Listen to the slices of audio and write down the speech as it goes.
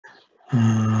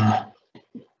Uh,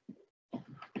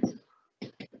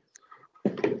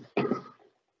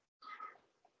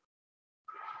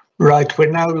 right, we're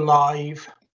now live.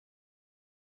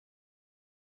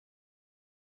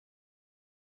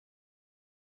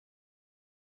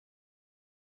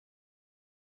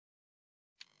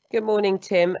 Good morning,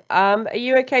 Tim. Are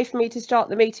you okay for me to start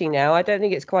the meeting now? I don't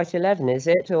think it's quite 11, is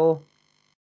it? Or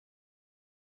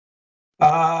we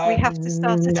have to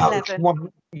start at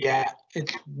 11.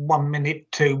 It's 1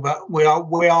 minute to, but we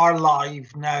are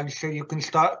live now, so you can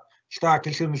start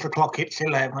as soon as the clock hits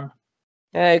 11.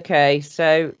 okay,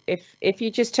 so if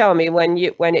you just tell me when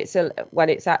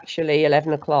it's actually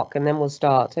 11 o'clock, and then we'll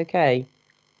start. Okay.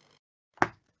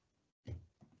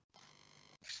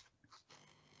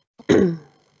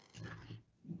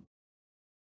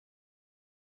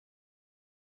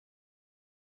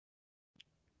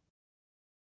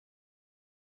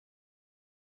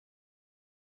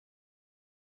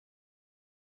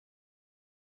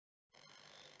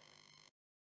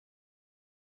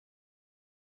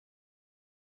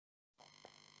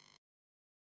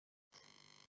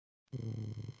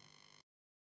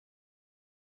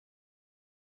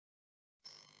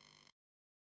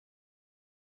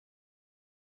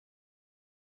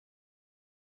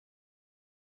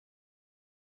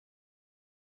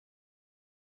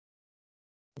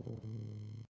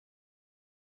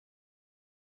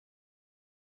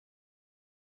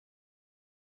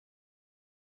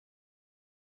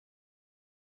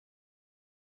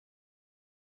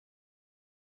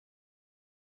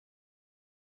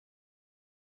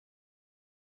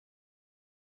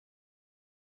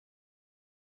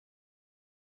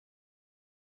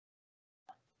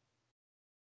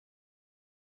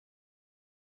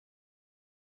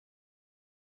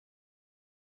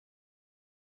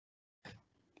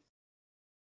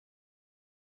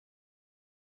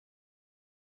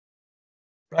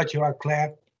 Right, you are,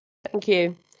 Claire. Thank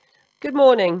you. Good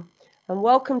morning, and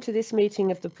welcome to this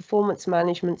meeting of the Performance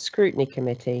Management Scrutiny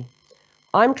Committee.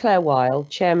 I'm Claire Wilde,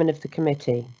 Chairman of the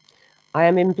committee. I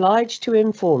am obliged to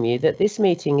inform you that this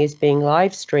meeting is being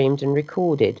live streamed and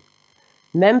recorded.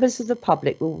 Members of the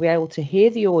public will be able to hear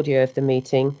the audio of the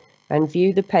meeting and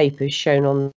view the papers shown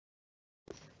on.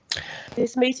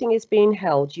 This meeting is being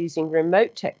held using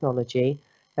remote technology,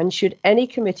 and should any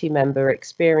committee member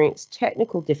experience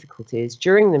technical difficulties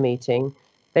during the meeting,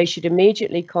 they should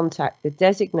immediately contact the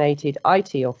designated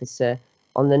IT officer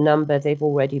on the number they've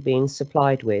already been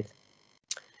supplied with.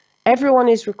 Everyone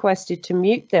is requested to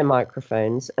mute their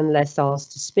microphones unless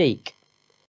asked to speak.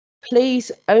 Please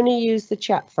only use the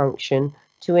chat function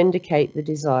to indicate the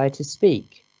desire to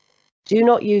speak. Do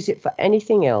not use it for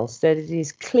anything else, so that it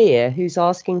is clear who's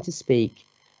asking to speak,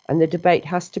 and the debate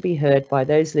has to be heard by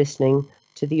those listening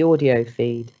to the audio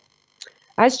feed.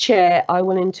 As chair, I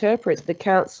will interpret the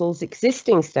council's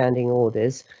existing standing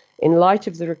orders in light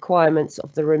of the requirements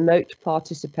of the remote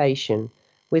participation,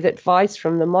 with advice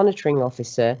from the monitoring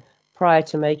officer prior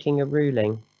to making a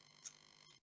ruling.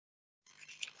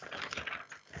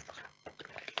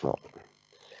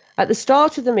 At the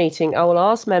start of the meeting, I will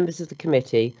ask members of the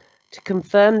committee to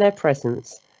confirm their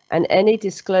presence and any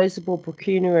disclosable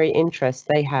pecuniary interest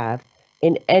they have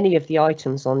in any of the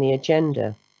items on the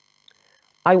agenda.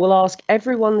 I will ask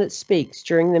everyone that speaks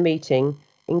during the meeting,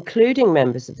 including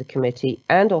members of the committee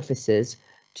and officers,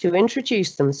 to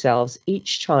introduce themselves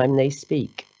each time they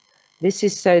speak. This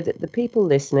is so that the people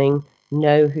listening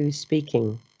know who's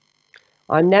speaking.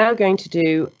 I'm now going to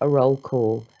do a roll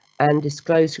call and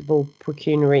disclosable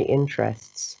pecuniary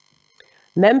interests.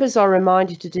 Members are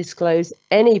reminded to disclose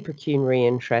any pecuniary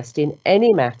interest in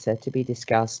any matter to be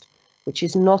discussed, which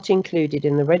is not included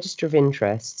in the register of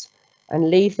interests, and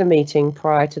leave the meeting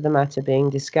prior to the matter being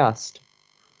discussed.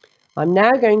 I'm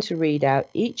now going to read out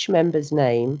each member's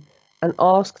name and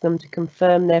ask them to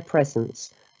confirm their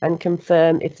presence and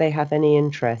confirm if they have any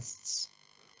interests.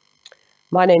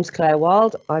 My name's Claire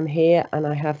Wilde. I'm here and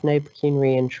I have no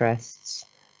pecuniary interests.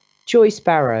 Joyce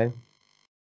Barrow.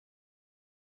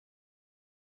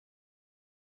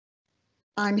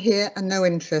 I'm here and no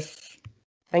interest.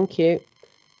 Thank you.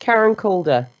 Karen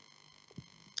Calder.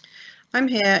 I'm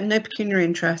here and no pecuniary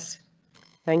interest.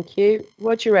 Thank you.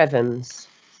 Roger Evans.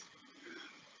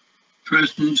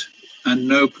 Present and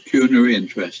no pecuniary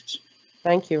interests.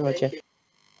 Thank you, Roger.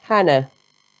 Hannah.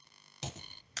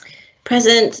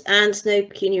 Present and no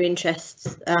pecuniary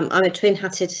interests. I'm a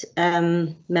twin-hatted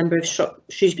member of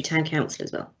Shrewsbury Town Council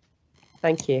as well.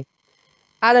 Thank you.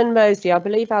 Alan Mosley. I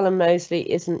believe Alan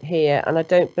Mosley isn't here, and I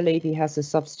don't believe he has a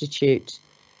substitute.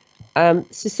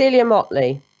 Cecilia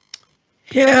Motley.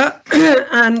 Here,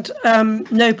 and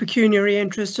no pecuniary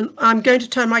interest. And I'm going to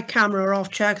turn my camera off,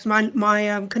 Chair, because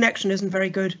my connection isn't very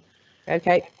good.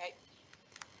 Okay.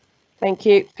 Thank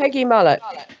you. Peggy Mullock.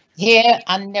 Here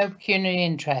and no pecuniary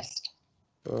interest.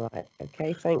 Right.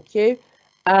 Okay. Thank you.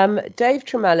 Dave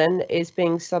Tremellen is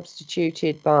being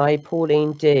substituted by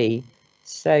Pauline D.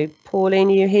 So, Pauline,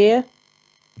 are you here?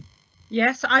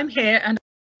 Yes, I'm here. And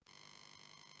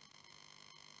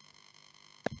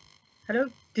hello,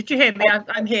 did you hear me?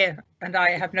 I'm here and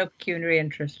I have no pecuniary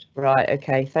interest. Right.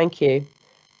 Okay. Thank you.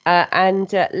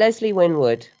 And Leslie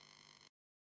Winwood.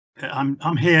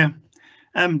 I'm here.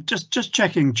 Just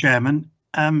checking, Chairman.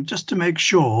 Just to make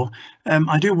sure,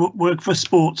 I do work for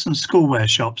sports and schoolwear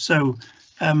shops. So,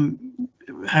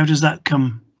 how does that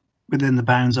come within the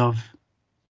bounds of?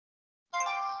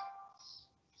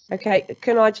 Okay.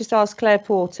 Can I just ask Claire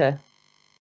Porter?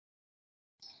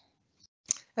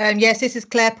 Yes, this is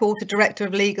Claire Porter, Director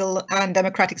of Legal and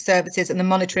Democratic Services and the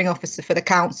Monitoring Officer for the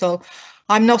Council.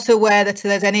 I'm not aware that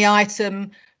there's any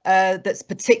item that's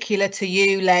particular to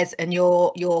you, Les, and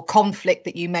your conflict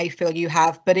that you may feel you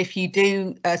have. But if you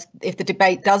do, if the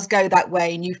debate does go that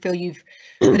way and you feel you've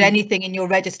put anything in your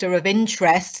register of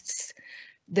interests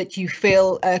that you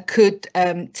feel could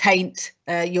taint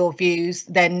your views,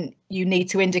 then you need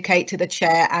to indicate to the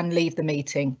chair and leave the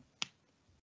meeting.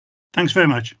 Thanks very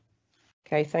much.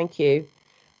 Okay, thank you.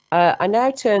 I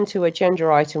now turn to agenda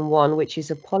item 1, which is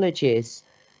apologies.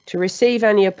 To receive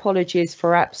any apologies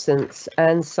for absence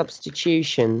and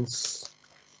substitutions.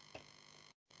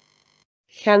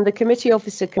 Can the committee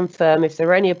officer confirm if there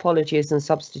are any apologies and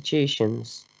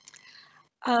substitutions?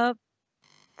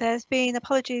 There's been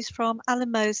apologies from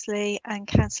Alan Mosley and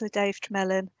Councillor Dave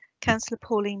Tremellen. Councillor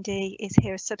Pauline D is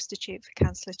here as substitute for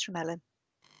Councillor Tremellen.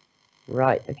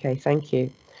 Right, okay, thank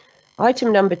you.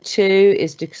 Item number 2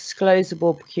 is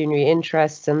disclosable pecuniary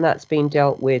interests, and that's been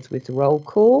dealt with the roll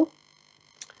call.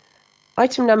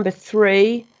 Item number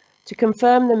 3, to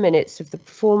confirm the minutes of the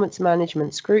Performance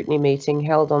Management Scrutiny meeting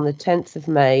held on the 10th of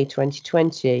May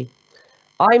 2020.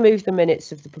 I move the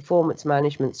minutes of the Performance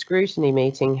Management Scrutiny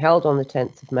meeting held on the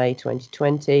 10th of May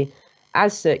 2020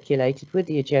 as circulated with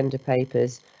the agenda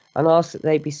papers and ask that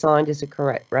they be signed as a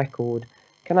correct record.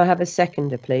 Can I have a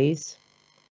seconder, please?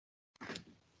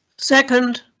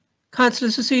 Second,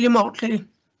 Councillor Cecilia Motley.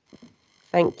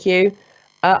 Thank you.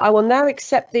 I will now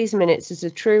accept these minutes as a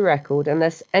true record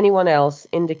unless anyone else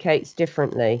indicates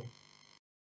differently.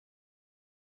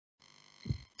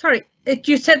 Sorry,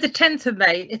 you said the 10th of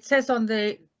May. It says on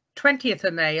the 20th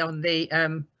of May on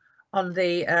the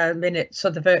minutes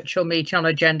of the virtual meeting on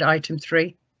agenda item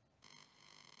 3.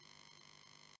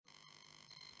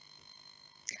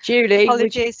 Julie.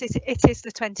 Apologies, it is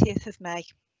the 20th of May.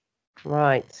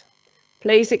 Right.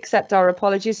 Please accept our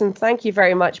apologies and thank you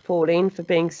very much, Pauline, for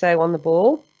being so on the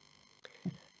ball.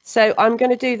 So I'm going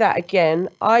to do that again.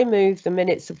 I move the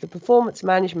minutes of the Performance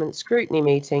Management Scrutiny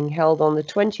meeting held on the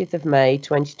 20th of May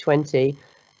 2020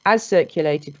 as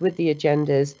circulated with the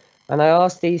agendas, and I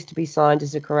ask these to be signed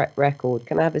as a correct record.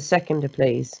 Can I have a seconder,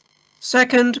 please?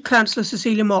 Second, Councillor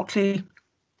Cecilia Motley.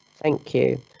 Thank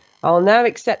you. I'll now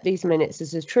accept these minutes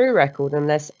as a true record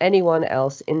unless anyone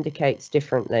else indicates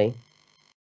differently.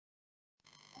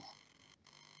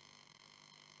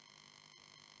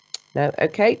 No,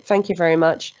 okay, thank you very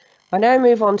much. I now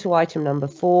move on to item number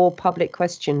 4, public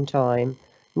question time.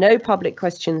 No public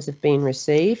questions have been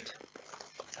received.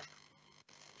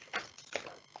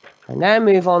 I now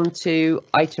move on to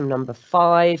item number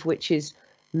 5, which is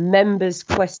members'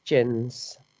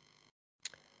 questions.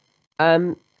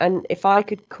 And if I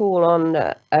could call on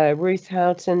Ruth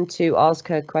Houghton to ask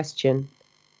her question.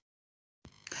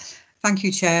 Thank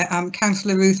you, Chair.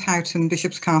 Councillor Ruth Houghton,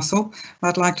 Bishop's Castle.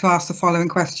 I'd like to ask the following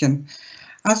question.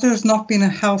 As there has not been a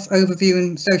health overview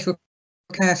and social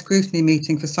care scrutiny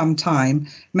meeting for some time,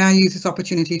 may I use this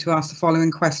opportunity to ask the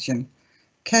following question.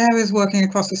 Carers working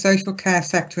across the social care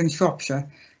sector in Shropshire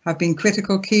have been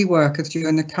critical key workers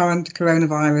during the current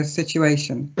coronavirus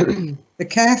situation. The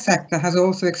care sector has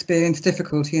also experienced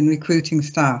difficulty in recruiting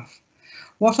staff.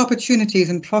 What opportunities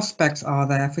and prospects are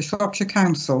there for Shropshire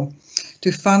Council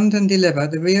to fund and deliver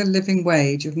the real living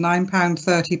wage of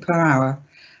 £9.30 per hour,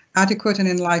 adequate and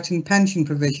enlightened pension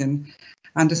provision,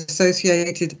 and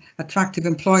associated attractive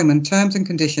employment terms and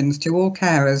conditions to all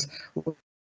carers?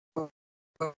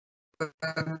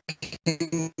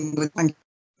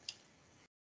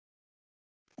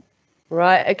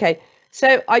 Right, okay.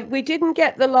 So we didn't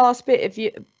get the last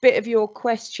bit of your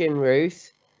question,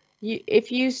 Ruth.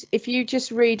 If you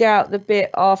just read out the bit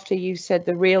after you said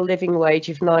the real living wage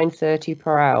of £9.30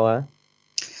 per hour.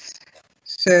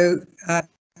 So,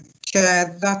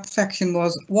 Chair, that section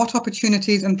was, what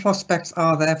opportunities and prospects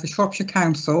are there for Shropshire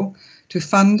Council to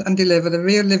fund and deliver the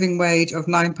real living wage of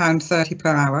 £9.30 per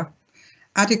hour,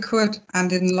 adequate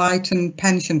and enlightened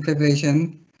pension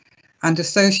provision, and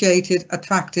associated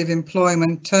attractive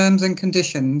employment terms and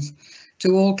conditions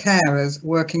to all carers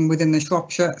working within the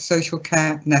Shropshire Social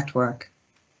Care Network?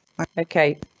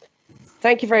 Okay,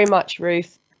 thank you very much,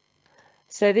 Ruth.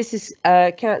 So this is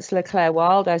Councillor Claire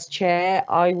Wild as chair.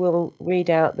 I will read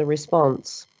out the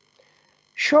response.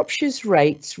 Shropshire's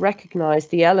rates recognise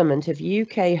the element of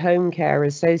UK Home Care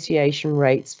Association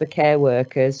rates for care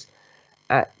workers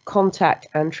at contact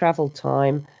and travel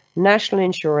time, national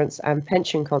insurance and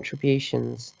pension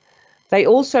contributions. They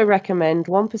also recommend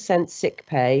 1% sick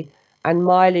pay and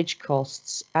mileage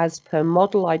costs as per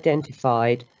model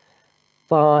identified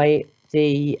by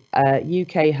the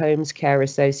UK Homes Care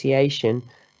Association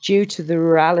due to the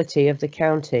rurality of the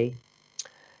county.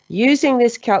 Using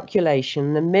this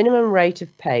calculation, the minimum rate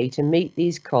of pay to meet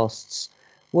these costs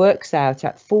works out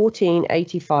at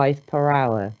 £14.85 per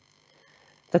hour.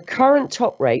 The current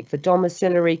top rate for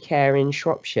domiciliary care in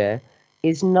Shropshire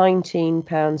is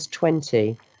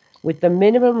 £19.20, with the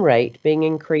minimum rate being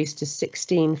increased to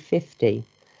 £16.50,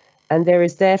 and there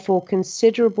is therefore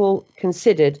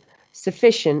considered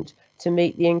sufficient to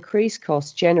meet the increased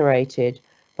costs generated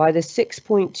by the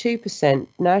 6.2%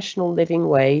 national living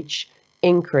wage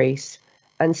increase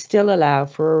and still allow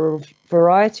for a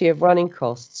variety of running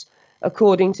costs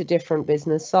according to different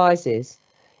business sizes.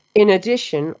 In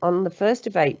addition, on the 1st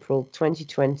of April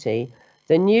 2020,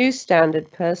 the new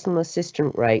standard personal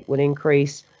assistant rate will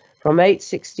increase from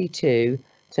 £8.62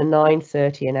 to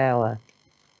 £9.30 an hour.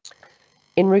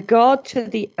 In regard to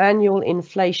the annual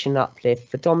inflation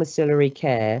uplift for domiciliary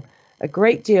care, a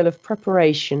great deal of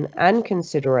preparation and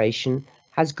consideration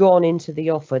has gone into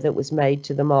the offer that was made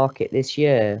to the market this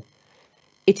year.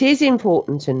 It is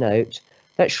important to note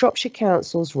that Shropshire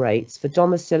Council's rates for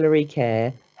domiciliary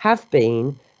care have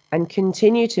been and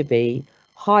continue to be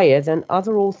higher than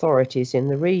other authorities in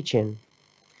the region.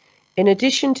 In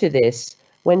addition to this,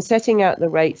 when setting out the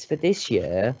rates for this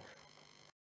year,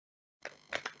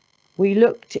 we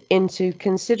looked into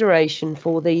consideration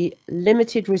for the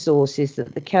limited resources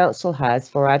that the council has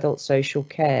for adult social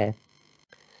care.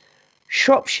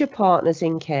 Shropshire Partners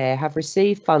in Care have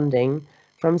received funding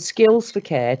from Skills for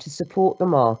Care to support the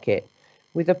market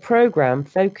with a programme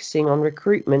focusing on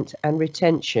recruitment and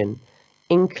retention,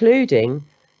 including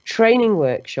training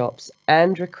workshops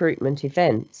and recruitment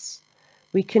events.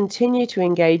 We continue to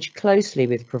engage closely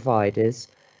with providers,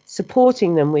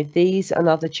 supporting them with these and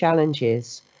other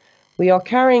challenges. We are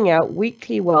carrying out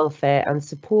weekly welfare and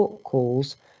support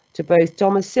calls to both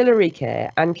domiciliary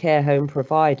care and care home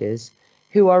providers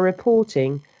who are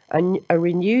reporting a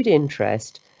renewed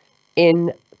interest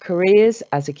in careers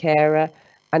as a carer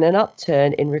and an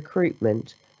upturn in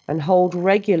recruitment, and hold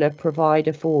regular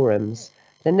provider forums,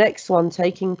 the next one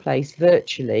taking place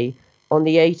virtually on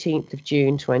the 18th of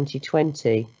June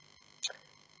 2020.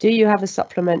 Do you have a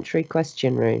supplementary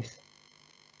question, Ruth?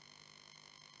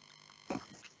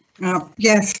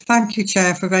 Yes, thank you,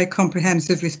 Chair, for a very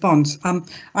comprehensive response.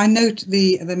 I note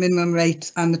the minimum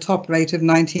rate and the top rate of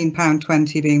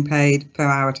 £19.20 being paid per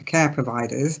hour to care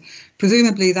providers.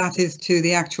 Presumably that is to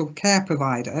the actual care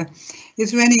provider.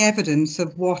 Is there any evidence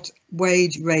of what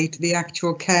wage rate the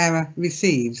actual carer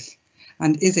receives?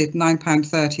 And is it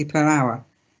 £9.30 per hour?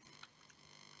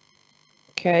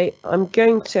 Okay, I'm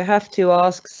going to have to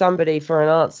ask somebody for an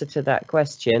answer to that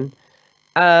question.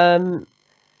 I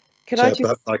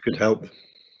could help.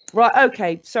 Right,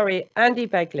 okay, sorry. Andy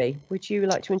Begley, would you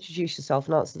like to introduce yourself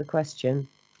and answer the question?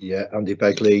 Yeah, Andy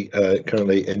Begley,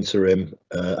 currently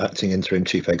acting interim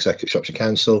Chief Executive Shropshire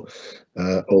Council.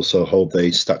 Also hold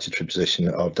the statutory position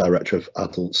of Director of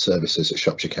Adult Services at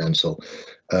Shropshire Council.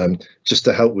 Just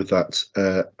to help with that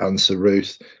answer,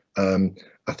 Ruth,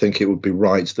 I think it would be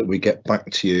right that we get back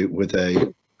to you with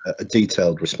a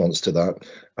detailed response to that.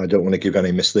 I don't want to give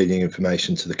any misleading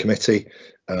information to the committee,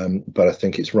 but I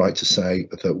think it's right to say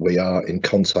that we are in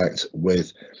contact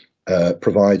with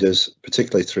providers,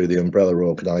 particularly through the umbrella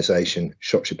organisation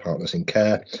Shropshire Partners in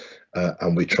Care,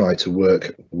 and we try to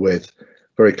work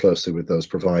very closely with those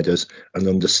providers and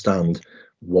understand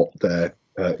what their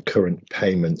current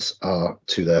payments are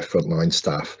to their frontline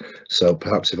staff. So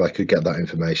perhaps if I could get that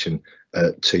information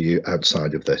to you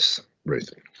outside of this,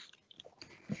 Ruth.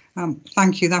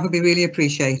 Thank you, that would be really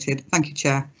appreciated. Thank you,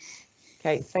 Chair.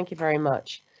 Okay, thank you very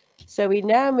much. So we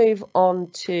now move on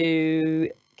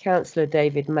to Councillor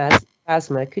David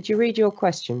Basma. Could you read your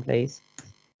question, please?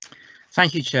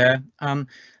 Thank you, Chair.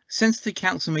 Since the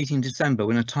council meeting in December,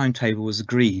 when a timetable was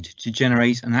agreed to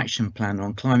generate an action plan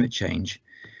on climate change,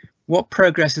 what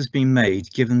progress has been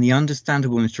made given the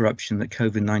understandable interruption that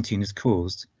COVID-19 has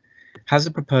caused? Has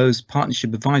a proposed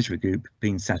partnership advisory group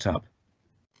been set up?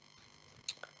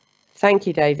 Thank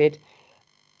you, David.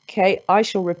 Okay, I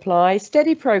shall reply.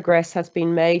 Steady progress has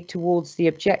been made towards the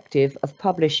objective of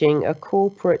publishing a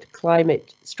corporate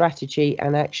climate strategy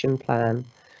and action plan.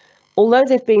 Although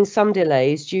there have been some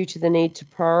delays due to the need to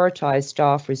prioritise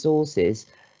staff resources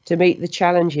to meet the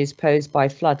challenges posed by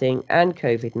flooding and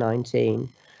COVID-19,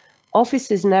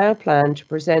 officers now plan to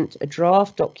present a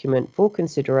draft document for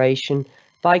consideration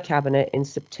by Cabinet in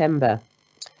September.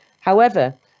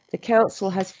 However, the Council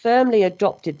has firmly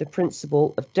adopted the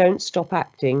principle of don't stop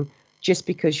acting just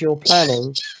because you're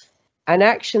planning, and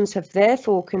actions have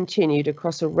therefore continued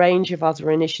across a range of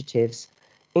other initiatives,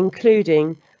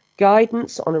 including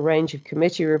guidance on a range of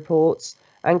committee reports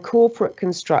and corporate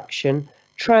construction,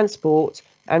 transport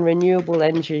and renewable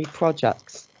energy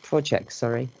projects.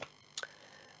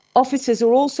 Officers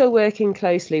are also working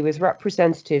closely with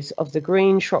representatives of the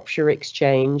Green Shropshire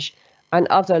Exchange and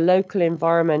other local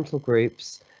environmental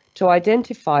groups to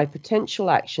identify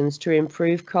potential actions to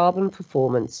improve carbon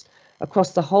performance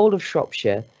across the whole of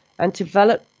Shropshire and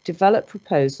develop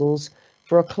proposals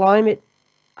for a climate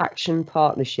action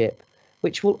partnership,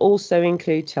 which will also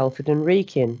include Telford and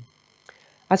Wrekin.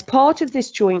 As part of this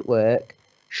joint work,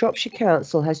 Shropshire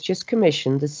Council has just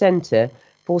commissioned the Centre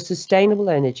for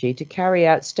Sustainable Energy to carry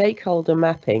out stakeholder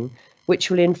mapping, which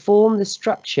will inform the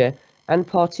structure and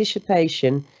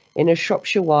participation in a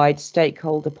Shropshire-wide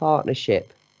stakeholder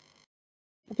partnership.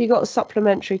 Have you got a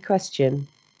supplementary question?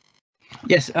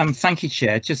 Yes, thank you,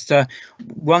 Chair. Just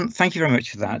thank you very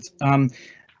much for that.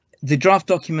 The draft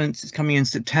document is coming in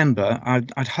September.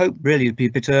 I'd hope really it'd be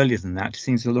a bit earlier than that. It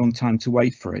seems a long time to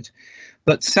wait for it.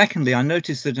 But secondly, I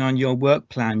noticed that on your work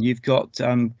plan, you've got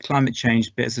climate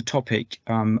change bit as a topic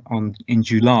in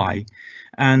July.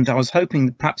 And I was hoping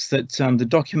that perhaps that the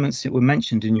documents that were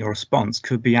mentioned in your response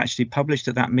could be actually published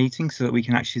at that meeting so that we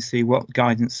can actually see what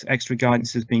guidance, extra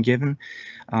guidance has been given,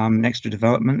 extra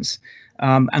developments.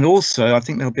 And also, I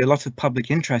think there'll be a lot of public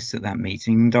interest at that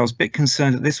meeting. And I was a bit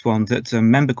concerned at this one that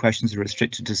member questions are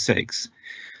restricted to 6.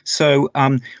 So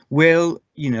will,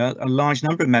 a large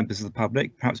number of members of the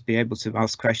public perhaps be able to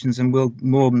ask questions, and will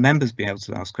more members be able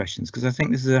to ask questions? Because I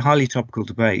think this is a highly topical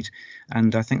debate,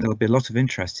 and I think there'll be a lot of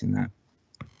interest in that.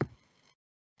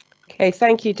 Okay,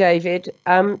 thank you, David.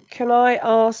 Can I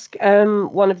ask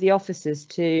one of the officers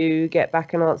to get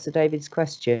back and answer David's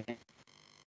question?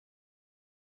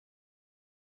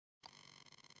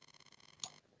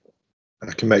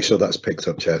 I can make sure that's picked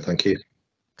up, Chair. Thank you.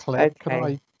 Claire,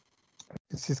 Okay.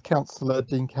 this is Councillor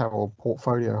Dean Carroll,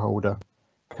 portfolio holder.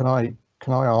 Can I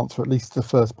answer at least the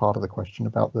first part of the question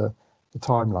about the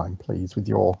timeline, please, with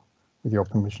your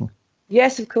permission?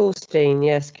 Yes, of course, Dean.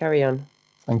 Yes, carry on.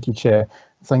 Thank you, Chair.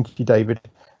 Thank you, David.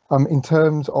 In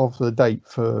terms of the date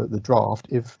for the draft,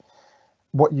 if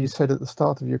what you said at the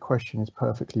start of your question is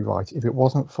perfectly right, if it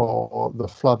wasn't for the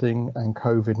flooding and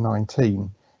COVID-19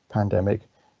 pandemic,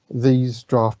 these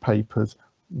draft papers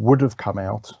would have come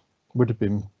out, would have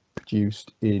been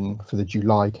produced for the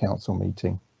July council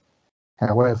meeting.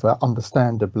 However,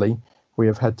 understandably, we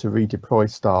have had to redeploy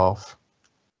staff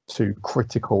to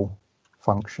critical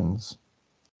functions,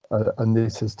 and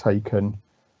this has taken,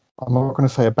 I'm not going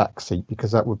to say a backseat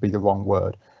because that would be the wrong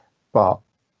word, but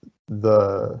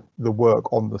the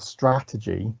work on the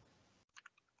strategy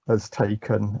has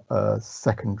taken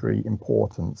secondary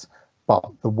importance, but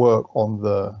the work on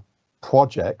the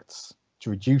projects to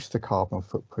reduce the carbon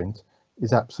footprint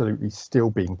is absolutely still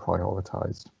being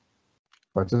prioritised.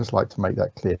 I'd just like to make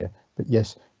that clear. But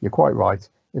yes, you're quite right.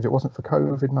 If it wasn't for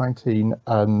COVID-19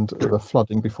 and the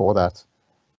flooding before that,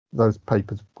 those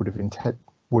papers would have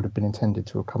been intended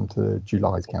to have come to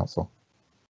July's council.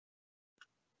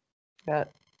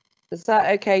 Is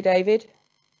that okay, David?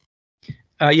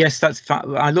 Yes, that's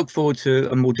fine. I look forward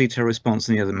to a more detailed response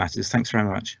on the other matters. Thanks very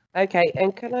much. Okay,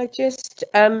 and can I just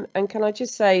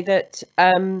say that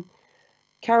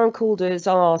Karen Calder has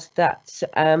asked that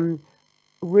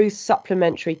Ruth's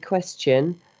supplementary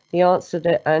question, the answer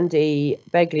that Andy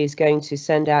Begley is going to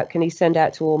send out, can he send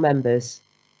out to all members?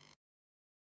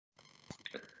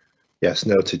 Yes,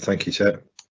 noted. Thank you, Chair.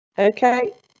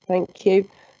 Okay, thank you.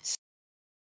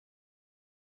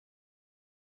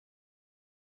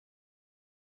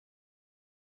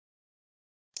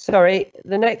 Sorry,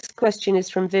 the next question is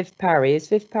from Viv Parry. Is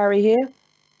Viv Parry here?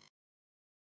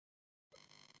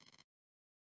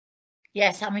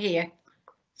 Yes, I'm here.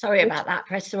 Sorry about that.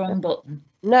 Press the wrong button.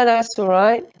 No, that's all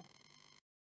right.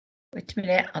 Wait a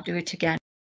minute, I'll do it again.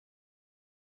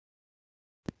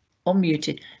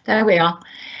 unmuted. There we are.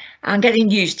 I'm getting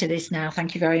used to this now.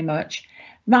 Thank you very much.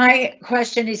 My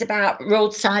question is about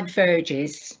roadside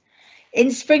verges.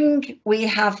 In spring, we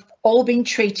have all been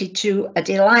treated to a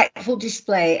delightful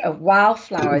display of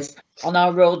wildflowers on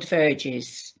our road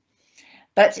verges.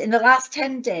 But in the last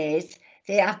 10 days,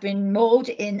 they have been mowed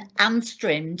in and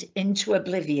trimmed into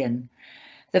oblivion.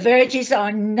 The verges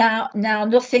are now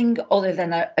nothing other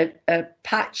than a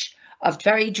patch of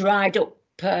very dried up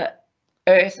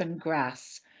earth and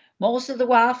grass. Most of the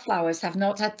wildflowers have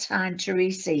not had time to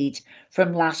reseed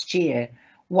from last year.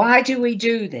 Why do we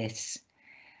do this?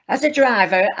 As a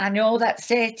driver, I know that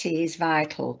safety is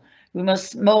vital. We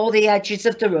must mow the edges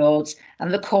of the roads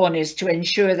and the corners to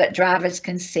ensure that drivers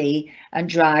can see and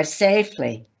drive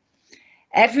safely.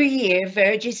 Every year,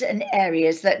 verges and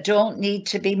areas that don't need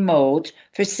to be mowed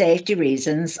for safety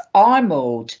reasons are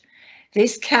mowed.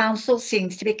 This council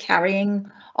seems to be carrying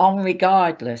on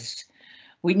regardless.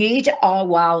 We need our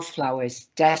wildflowers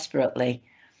desperately.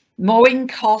 Mowing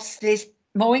costs this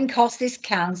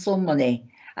council money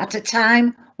at a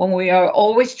time when we are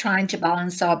always trying to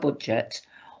balance our budget.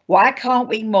 Why can't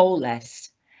we mow less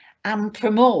and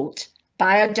promote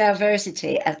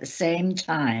biodiversity at the same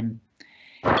time?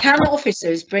 Can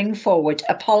officers bring forward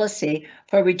a policy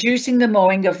for reducing the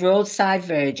mowing of roadside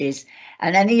verges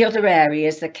and any other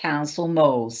areas the council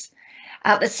mows?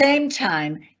 At the same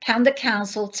time, can the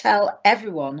council tell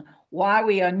everyone why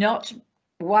we are not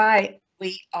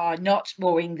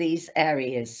mowing these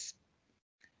areas?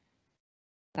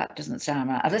 That doesn't sound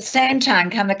right. At the same time,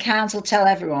 can the council tell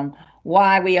everyone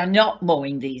why we are not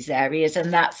mowing these areas,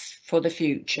 and that's for the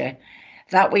future,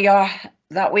 that we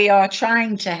are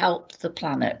trying to help the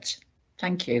planet?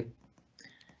 Thank you.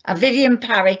 I'm Vivian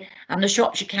Parry. I'm the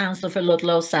Shropshire Councillor for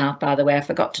Ludlow South, by the way. I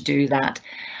forgot to do that.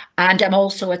 And I'm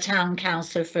also a town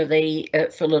councillor for the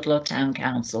for Ludlow Town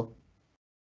Council.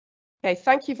 Okay,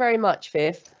 thank you very much,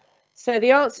 Viv. So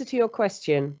the answer to your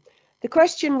question. The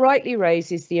question rightly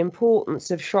raises the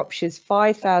importance of Shropshire's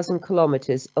 5,000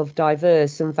 kilometres of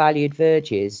diverse and valued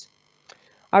verges.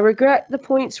 I regret the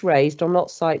points raised are not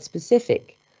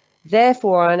site-specific.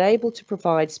 Therefore, I am unable to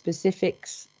provide specific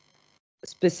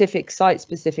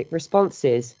site-specific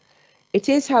responses. It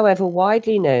is, however,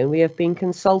 widely known we have been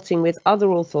consulting with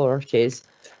other authorities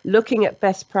looking at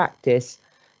best practice,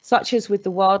 such as with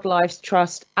the Wildlife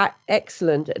Trust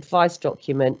excellent advice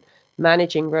document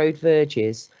Managing Road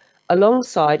Verges,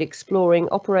 alongside exploring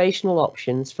operational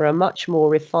options for a much more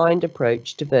refined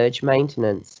approach to verge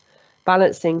maintenance,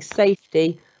 balancing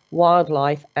safety,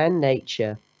 wildlife and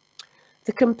nature.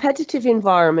 The competitive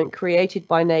environment created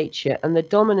by nature and the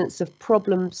dominance of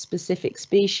problem-specific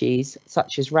species,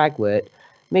 such as ragwort,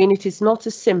 mean it is not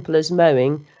as simple as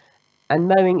mowing, and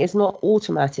mowing is not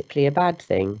automatically a bad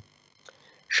thing.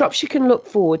 Shropshire can look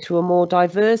forward to a more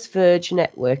diverse verge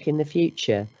network in the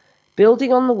future,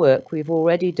 building on the work we've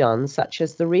already done, such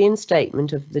as the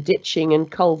reinstatement of the ditching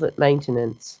and culvert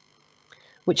maintenance,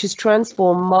 which has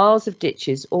transformed miles of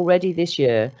ditches already this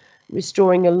year,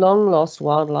 restoring a long-lost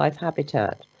wildlife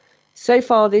habitat. So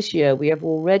far this year, we have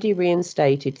already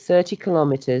reinstated 30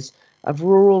 kilometres of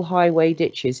rural highway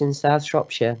ditches in South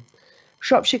Shropshire.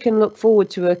 Shropshire can look forward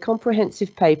to a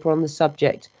comprehensive paper on the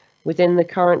subject within the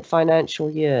current financial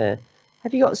year.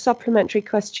 Have you got a supplementary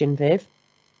question, Viv?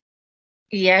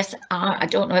 Yes, I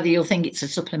don't know whether you'll think it's a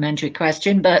supplementary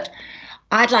question, but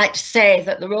I'd like to say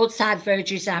that the roadside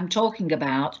verges I'm talking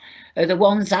about are the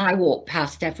ones I walk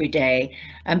past every day.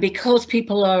 And because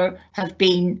people have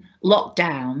been locked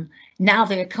down, now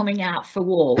they're coming out for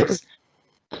walks.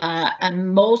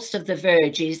 And most of the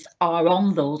verges are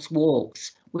on those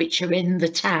walks, which are in the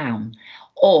town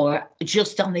or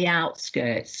just on the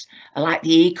outskirts, like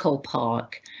the Eco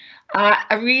Park.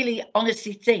 I really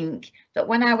honestly think that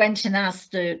when I went and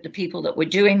asked the people that were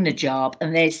doing the job,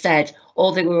 and they said,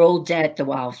 oh, they were all dead, the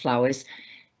wildflowers,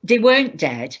 they weren't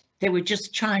dead. They were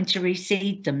just trying to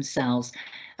reseed themselves.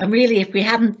 And really,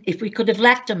 if we could have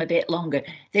left them a bit longer,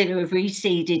 they'd have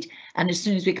reseeded. And as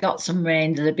soon as we got some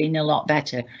rain, they'd have been a lot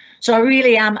better. So I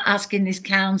really am asking this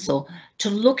council to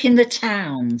look in the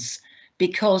towns,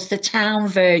 because the town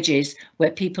verges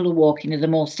where people are walking are the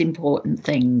most important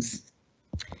things.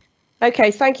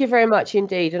 Okay, thank you very much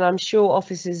indeed, and I'm sure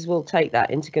officers will take that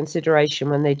into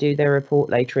consideration when they do their report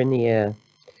later in the year.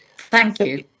 Thank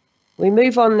you. We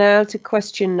move on now to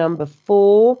question number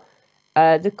 4.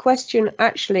 The question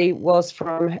actually was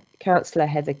from Councillor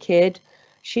Heather Kidd.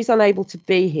 She's unable to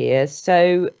be here,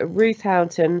 so Ruth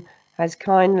Houghton has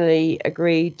kindly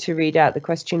agreed to read out the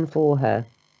question for her.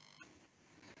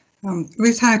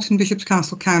 Ruth Houghton, Bishop's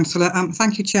Castle Councillor.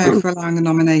 Thank you, Chair, for allowing the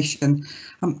nomination.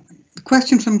 The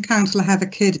question from Councillor Heather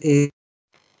Kidd is,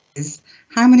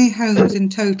 how many homes in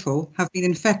total have been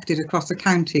infected across the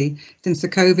county since the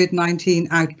COVID-19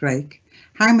 outbreak?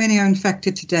 How many are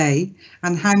infected today,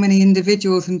 and how many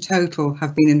individuals in total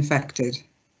have been infected?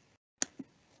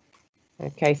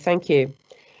 Okay, thank you.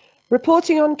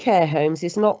 Reporting on care homes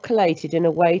is not collated in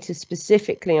a way to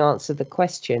specifically answer the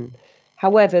question.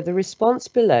 However, the response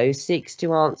below seeks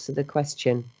to answer the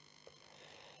question.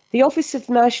 The Office of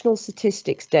National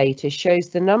Statistics data shows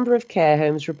the number of care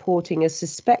homes reporting a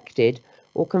suspected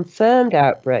or confirmed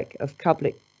outbreak of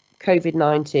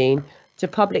COVID-19 to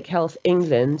Public Health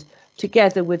England,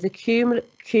 together with the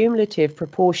cumulative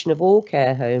proportion of all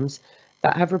care homes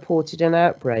that have reported an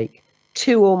outbreak,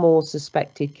 2 or more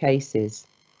suspected cases.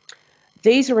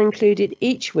 These are included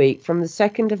each week from the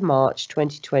 2nd of March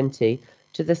 2020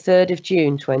 to the 3rd of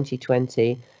June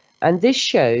 2020, and this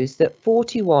shows that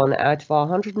 41 out of our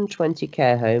 120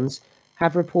 care homes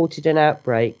have reported an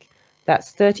outbreak.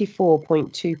 That's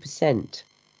 34.2%.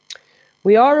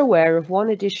 We are aware of 1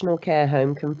 additional care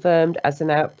home confirmed as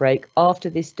an outbreak after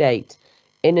this date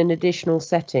in an additional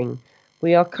setting.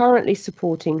 We are currently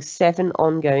supporting 7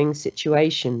 ongoing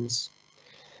situations.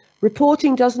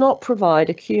 Reporting does not provide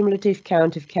a cumulative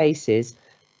count of cases,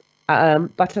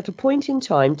 but at a point in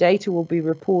time, data will be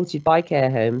reported by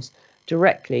care homes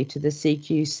directly to the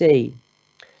CQC.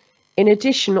 In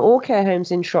addition, all care homes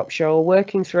in Shropshire are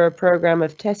working through a programme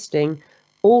of testing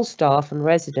all staff and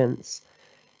residents,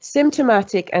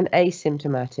 symptomatic and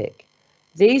asymptomatic.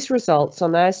 These results are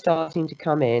now starting to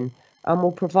come in and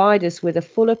will provide us with a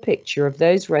fuller picture of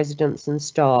those residents and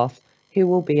staff who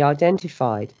will be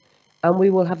identified. And we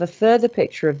will have a further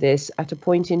picture of this at a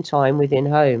point in time within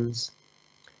homes.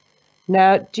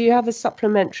 Now, do you have a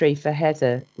supplementary for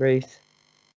Heather, Ruth?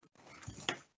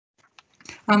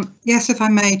 Yes, if I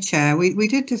may, Chair. We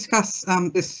did discuss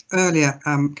this earlier,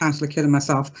 Councillor Kidd and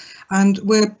myself, and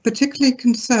we're particularly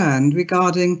concerned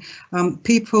regarding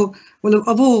people, well,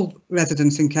 of all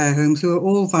residents in care homes who are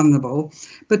all vulnerable,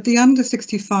 but the under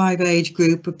 65 age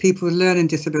group of people with learning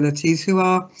disabilities who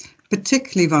are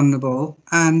particularly vulnerable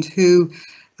and who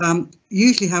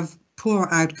usually have poorer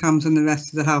outcomes than the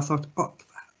rest of the health,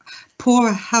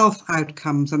 poorer health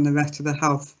outcomes than the rest of the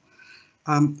health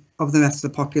of the rest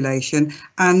of the population,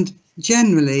 and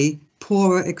generally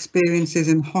poorer experiences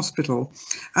in hospital.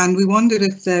 And we wondered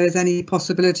if there is any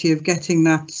possibility of getting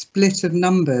that split of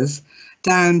numbers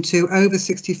down to over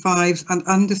 65s and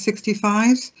under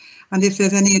 65s, and if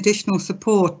there's any additional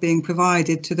support being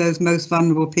provided to those most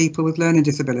vulnerable people with learning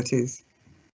disabilities.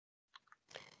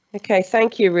 Okay,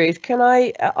 thank you, Ruth. Can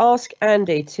I ask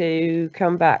Andy to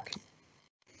come back?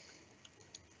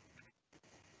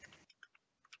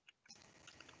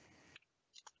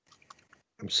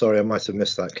 I'm sorry, I might have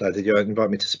missed that, Claire. Did you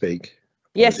invite me to speak?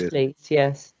 Yes, Apologies. please.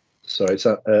 Yes. Sorry, it's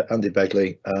Andy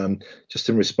Begley. Just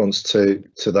in response to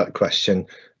that question,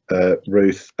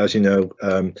 Ruth, as you know,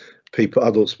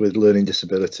 adults with learning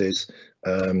disabilities,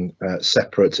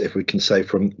 separate, if we can say,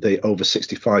 from the over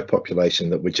 65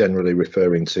 population that we're generally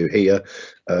referring to here.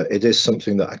 It is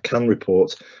something that I can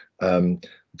report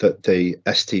that the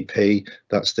STP,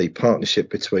 that's the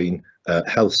partnership between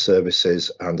health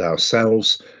services and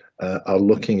ourselves, are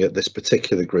looking at this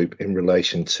particular group in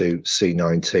relation to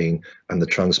C19 and the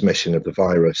transmission of the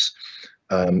virus.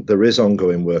 There is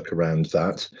ongoing work around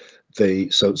that.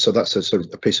 So that's a sort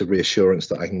of a piece of reassurance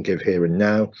that I can give here and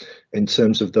now. In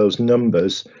terms of those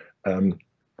numbers,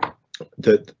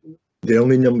 that the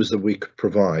only numbers that we could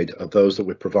provide are those that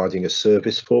we're providing a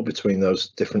service for between those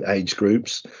different age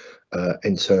groups,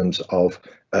 in terms of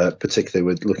particularly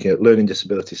with looking at learning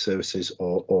disability services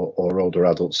or older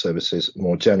adult services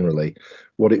more generally.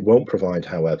 What it won't provide,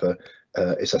 however,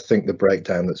 is I think the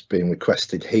breakdown that's being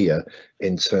requested here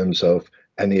in terms of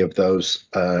any of those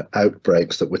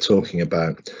outbreaks that we're talking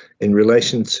about. In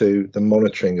relation to the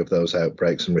monitoring of those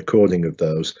outbreaks and recording of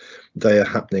those, they are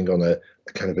happening on a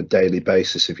kind of a daily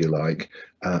basis, if you like,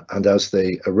 and as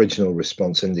the original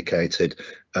response indicated,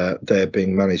 they're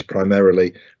being managed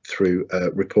primarily through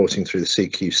reporting through the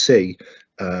CQC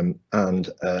and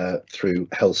through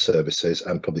health services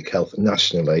and public health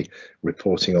nationally,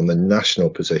 reporting on the national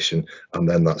position, and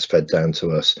then that's fed down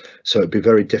to us. So it'd be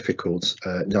very difficult,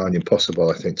 nigh impossible,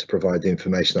 I think, to provide the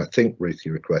information I think, Ruth,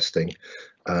 you're requesting,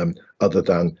 other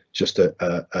than just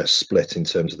a split in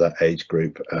terms of that age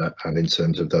group and in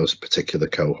terms of those particular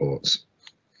cohorts.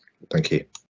 Thank you.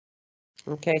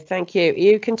 Okay, thank you. Are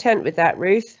you content with that,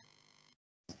 Ruth?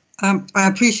 I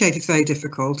appreciate it's very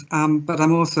difficult, but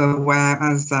I'm also aware,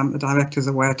 as the director's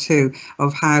aware too,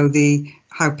 of how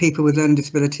people with learning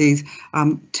disabilities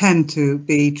tend to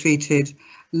be treated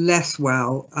less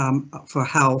well for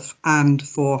health and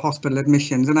for hospital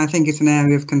admissions. And I think it's an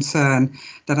area of concern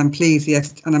that I'm pleased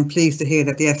to hear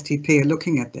that the STP are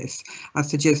looking at this as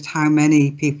to just how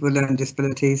many people with learning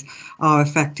disabilities are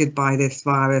affected by this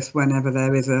virus whenever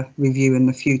there is a review in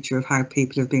the future of how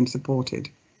people have been supported.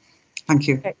 Thank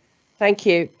you. Okay, thank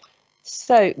you.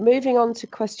 So moving on to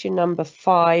question number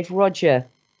 5, Roger.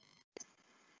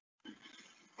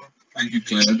 Thank you,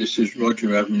 Claire. This is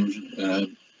Roger Evans,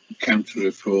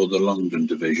 councillor for the Longdon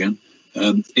division.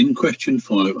 In question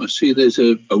 5, I see there's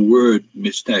a word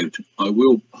missed out. I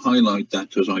will highlight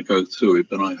that as I go through it,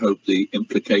 but I hope the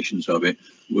implications of it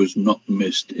was not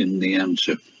missed in the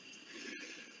answer.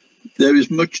 There is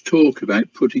much talk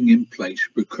about putting in place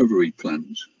recovery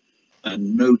plans,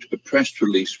 and note a press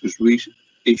release was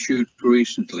issued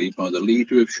recently by the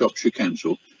leader of Shropshire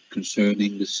Council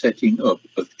concerning the setting up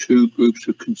of 2 groups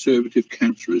of Conservative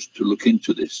councillors to look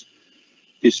into this.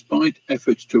 Despite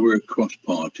efforts to work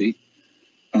cross-party,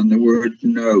 and the word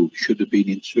no should have been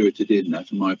inserted in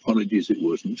that, and my apologies it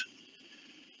wasn't.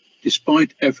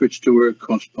 Despite efforts to work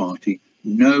cross-party,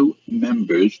 no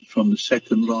members from the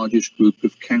second largest group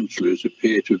of councillors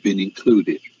appear to have been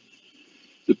included.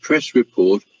 The press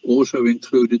report also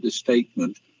included the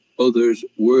statement, others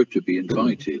were to be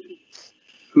invited.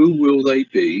 Who will they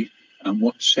be and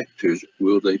what sectors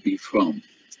will they be from?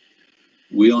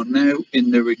 We are now in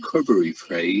the recovery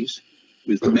phase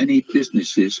with many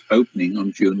businesses opening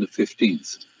on June the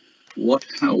 15th. What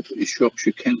help is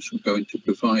Shropshire Council going to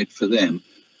provide for them,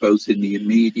 both in the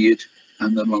immediate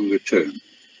and the longer term?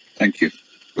 Thank you.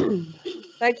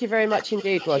 Thank you very much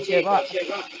indeed, Roger. Right.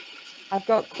 I've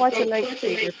got quite a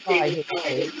lengthy reply here.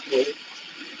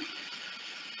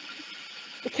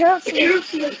 The council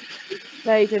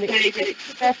made an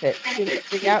extensive effort since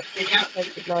the outbreak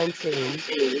of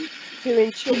COVID-19 to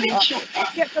ensure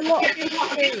get a lot of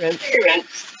interference.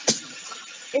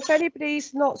 If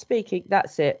anybody's not speaking,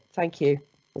 that's it. Thank you.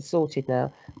 It's sorted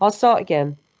now. I'll start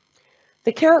again.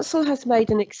 The council has made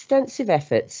an extensive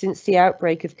effort since the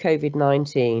outbreak of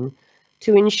COVID-19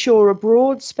 to ensure a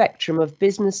broad spectrum of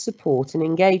business support and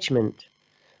engagement.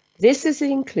 This has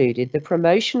included the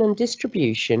promotion and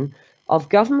distribution of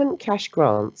government cash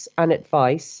grants and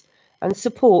advice and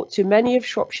support to many of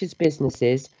Shropshire's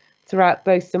businesses throughout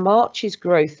both the Marches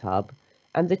Growth Hub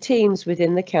and the teams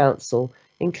within the council,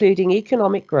 including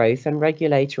economic growth and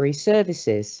regulatory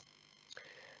services.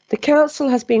 The council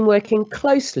has been working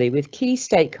closely with key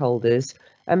stakeholders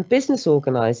and business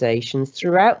organisations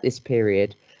throughout this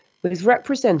period, with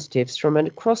representatives from a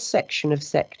cross-section of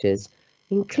sectors,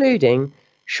 including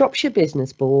Shropshire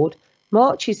Business Board,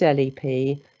 Marches LEP,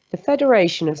 the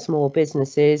Federation of Small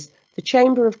Businesses, the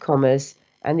Chamber of Commerce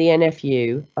and the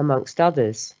NFU, amongst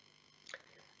others.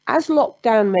 As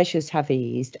lockdown measures have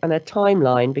eased and a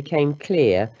timeline became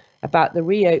clear about the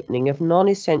reopening of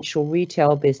non-essential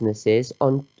retail businesses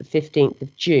on the 15th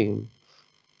of June,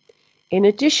 in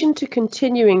addition to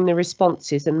continuing the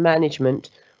responses and management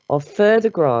of further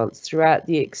grants throughout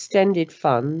the extended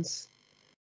funds,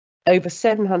 over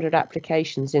 700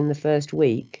 applications in the first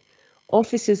week,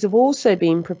 officers have also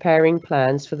been preparing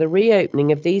plans for the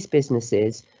reopening of these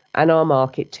businesses and our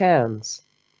market towns.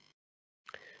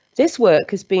 This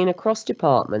work has been across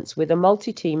departments with a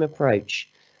multi-team approach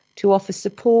to offer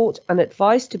support and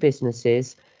advice to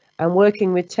businesses and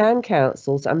working with town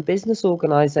councils and business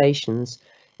organisations,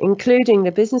 including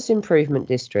the business improvement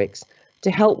districts,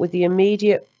 to help with the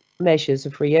immediate measures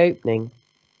of reopening.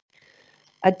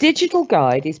 A digital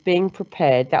guide is being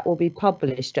prepared that will be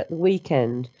published at the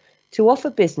weekend to offer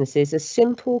businesses a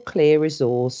simple, clear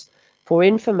resource for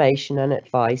information and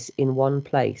advice in one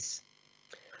place.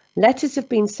 Letters have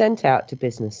been sent out to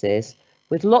businesses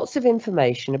with lots of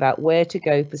information about where to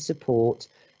go for support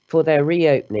for their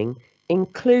reopening,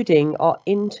 including our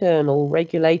internal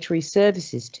regulatory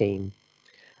services team.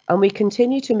 And we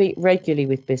continue to meet regularly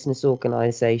with business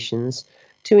organisations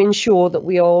to ensure that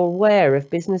we are aware of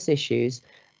business issues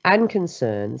and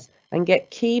concerns and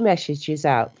get key messages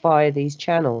out via these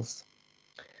channels.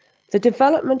 The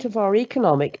development of our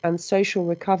economic and social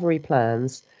recovery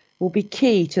plans will be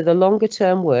key to the longer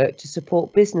term work to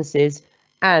support businesses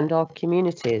and our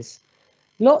communities.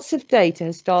 Lots of data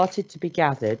has started to be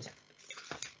gathered,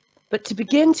 but to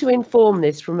begin to inform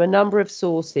this from a number of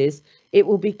sources, it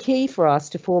will be key for us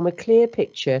to form a clear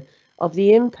picture of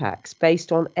the impacts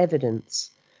based on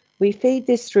evidence. We feed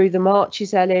this through the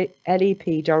Marches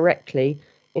LEP directly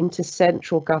into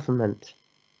central government.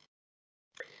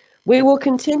 We will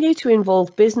continue to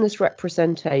involve business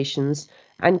representations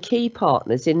and key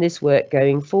partners in this work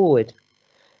going forward.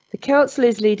 The Council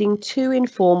is leading 2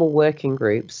 informal working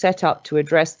groups set up to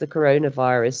address the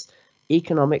coronavirus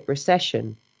economic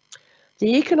recession.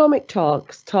 The Economic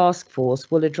Task Force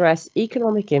will address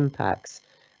economic impacts,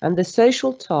 and the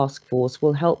Social Task Force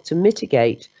will help to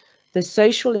mitigate the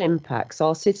social impacts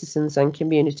our citizens and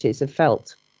communities have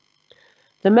felt.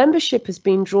 The membership has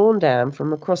been drawn down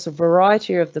from across a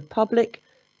variety of the public,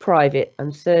 private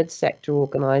and third sector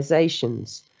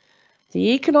organisations.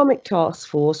 The Economic Task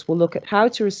Force will look at how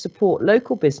to support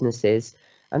local businesses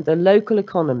and the local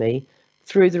economy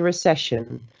through the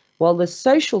recession, while the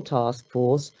Social Task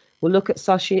Force will look at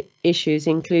such issues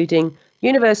including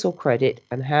universal credit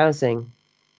and housing.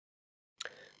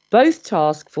 Both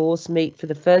task forces meet for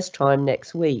the first time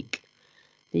next week.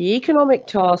 The Economic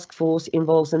Task Force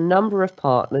involves a number of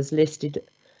partners listed,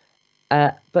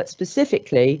 but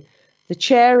specifically the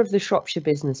chair of the Shropshire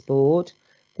Business Board,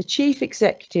 the chief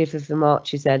executive of the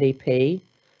Marches LEP,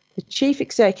 the chief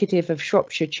executive of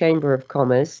Shropshire Chamber of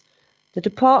Commerce, the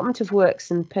Department of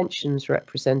Works and Pensions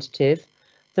representative,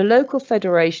 the local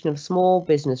Federation of Small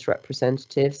Business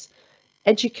representatives,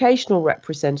 educational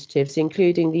representatives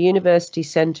including the University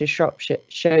Centre Shropshire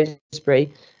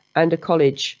Shrewsbury and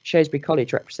a Shrewsbury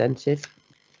College representative,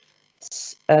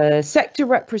 sector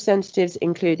representatives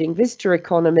including visitor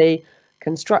economy,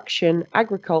 construction,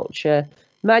 agriculture,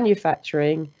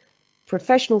 manufacturing,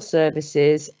 professional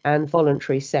services and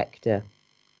voluntary sector.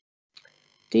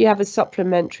 Do you have a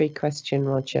supplementary question,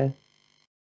 Roger?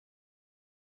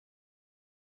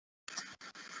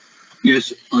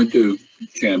 Yes, I do,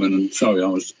 Chairman, and sorry, I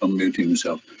was unmuting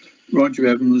myself. Roger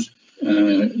Evans,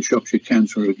 Shropshire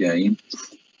Councillor again.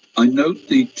 I note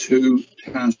the 2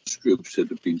 task groups that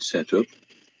have been set up,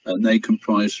 and they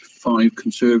comprise 5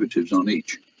 Conservatives on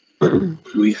each.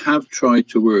 We have tried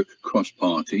to work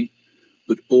cross-party,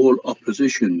 but all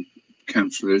opposition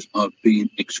councillors are being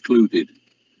excluded.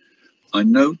 I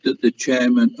note that the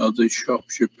chairman of the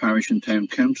Shropshire Parish and Town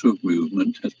Council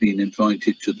movement has been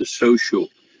invited to the social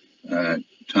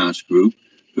task group,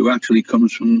 who actually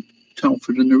comes from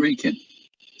Telford and the Wrekin.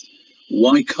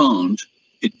 Why can't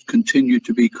it continue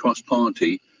to be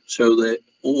cross-party so that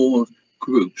all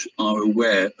groups are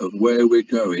aware of where we're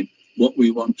going, what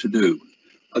we want to do?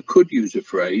 I could use a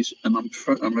phrase, and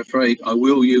I'm afraid I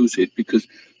will use it, because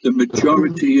the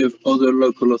majority of other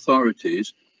local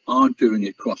authorities are doing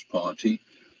it cross-party.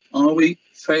 Are we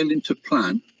failing to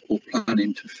plan or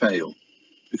planning to fail?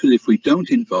 Because if we don't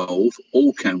involve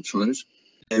all councillors,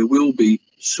 there will be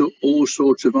all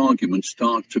sorts of arguments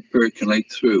start to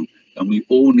percolate through, and we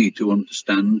all need to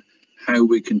understand how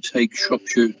we can take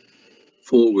Shropshire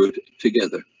forward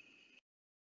together.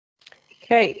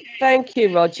 Okay, thank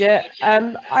you, Roger.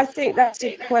 I think that's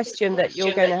a question that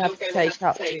you're going to have to take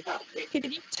up with.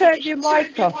 Can you turn your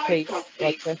mic off, please,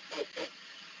 Roger?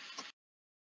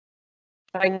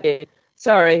 Thank you.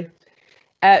 Sorry.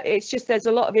 It's just there's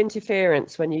a lot of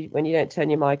interference when you don't turn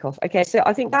your mic off. Okay, so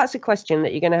I think that's a question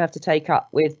that you're going to have to take up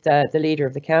with the leader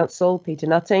of the council, Peter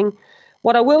Nutting.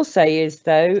 What I will say is,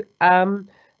 though,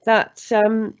 that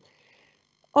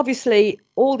obviously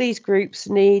all these groups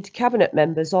need cabinet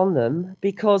members on them,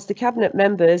 because the cabinet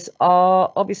members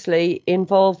are obviously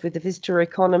involved with the visitor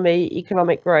economy,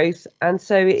 economic growth, and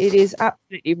so it is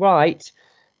absolutely right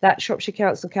that Shropshire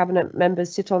Council cabinet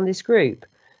members sit on this group.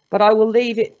 But I will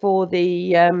leave it for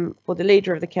the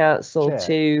leader of the council Chair.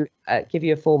 to give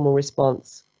you a formal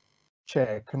response.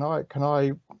 Chair, can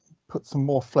I put some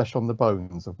more flesh on the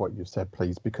bones of what you said,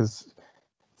 please? Because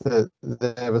there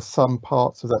are some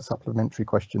parts of that supplementary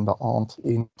question that aren't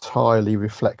entirely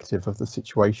reflective of the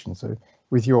situation. So,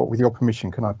 with your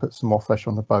permission, can I put some more flesh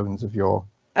on the bones of your?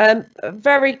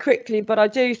 Very quickly, but I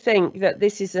do think that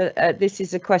this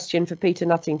is a question for Peter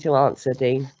Nutting to answer,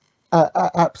 Dean.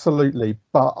 Absolutely,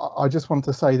 but I just want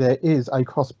to say there is a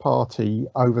cross-party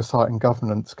oversight and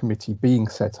governance committee being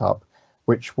set up,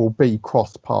 which will be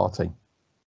cross-party.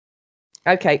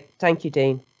 Okay, thank you,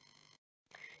 Dean.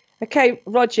 Okay,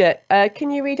 Roger,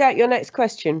 can you read out your next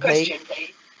question, please?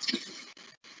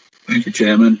 Thank you,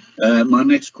 Chairman. My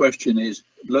next question is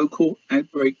local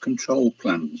outbreak control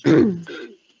plans.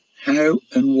 How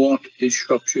and what is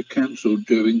Shropshire Council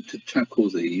doing to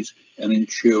tackle these and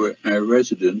ensure our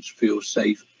residents feel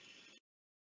safe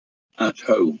at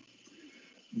home?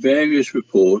 Various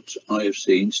reports I have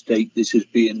seen state this is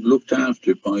being looked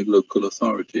after by local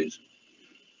authorities.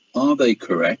 Are they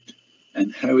correct?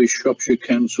 And how is Shropshire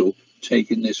Council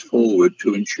taking this forward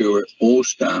to ensure all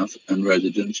staff and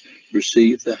residents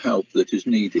receive the help that is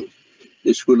needed?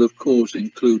 This will of course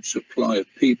include supply of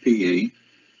PPE,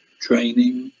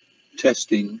 training,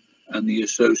 testing and the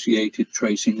associated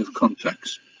tracing of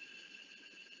contacts.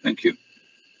 Thank you.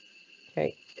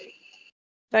 Okay.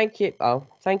 Thank you. Oh,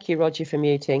 thank you, Roger, for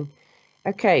muting.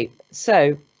 Okay,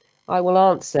 so I will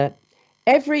answer.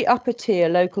 Every upper tier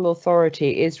local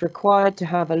authority is required to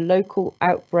have a local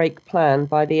outbreak plan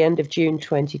by the end of June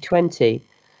 2020.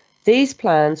 These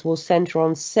plans will centre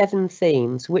on 7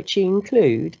 themes, which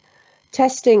include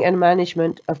testing and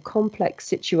management of complex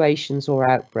situations or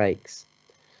outbreaks.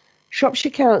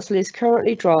 Shropshire Council is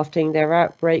currently drafting their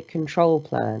outbreak control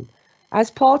plan.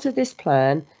 As part of this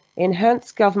plan,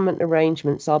 enhanced government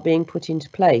arrangements are being put into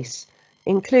place,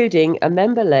 including a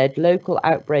member-led local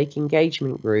outbreak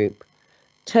engagement group.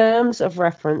 Terms of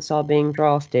reference are being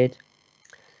drafted.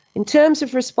 In terms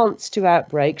of response to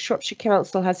outbreaks, Shropshire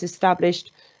Council has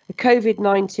established a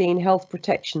COVID-19 health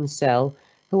protection cell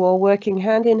who are working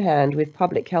hand in hand with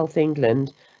Public Health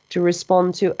England to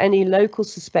respond to any local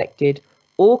suspected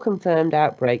or confirmed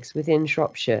outbreaks within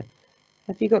Shropshire.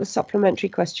 Have you got a supplementary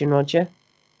question, Roger?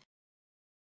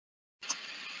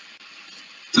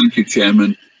 Thank you,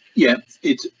 Chairman. Yeah,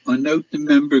 I note the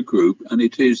member group, and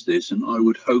it is this, and I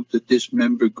would hope that this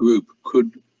member group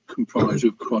could comprise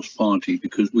of cross-party,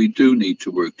 because we do need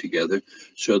to work together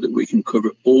so that we can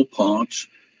cover all parts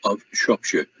of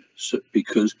Shropshire. So,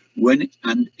 because when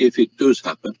and if it does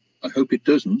happen, I hope it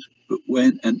doesn't, but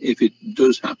when and if it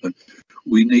does happen,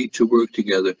 we need to work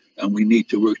together, and we need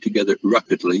to work together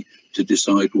rapidly to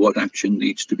decide what action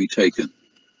needs to be taken.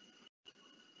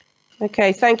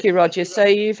 Okay, thank you, Roger. So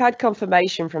you've had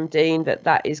confirmation from Dean that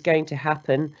that is going to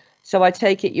happen. So I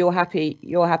take it you're happy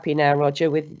now, Roger,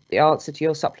 with the answer to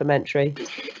your supplementary.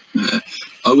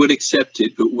 I would accept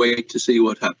it, but wait to see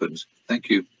what happens. Thank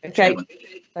you. Okay, Chairman.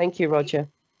 Thank you, Roger.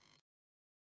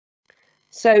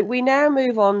 So we now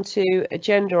move on to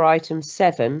agenda item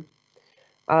 7.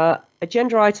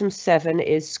 Agenda item 7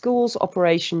 is schools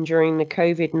operation during the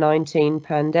COVID-19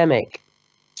 pandemic.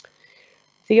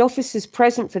 The officers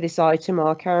present for this item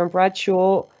are Karen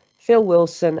Bradshaw, Phil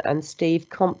Wilson and Steve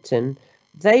Compton.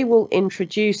 They will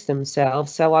introduce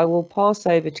themselves, so I will pass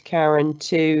over to Karen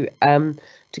to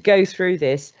go through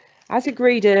this. As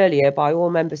agreed earlier by all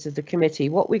members of the committee,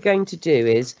 what we're going to do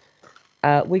is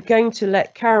we're going to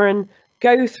let Karen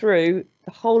go through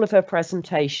the whole of her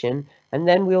presentation, and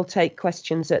then we'll take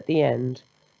questions at the end.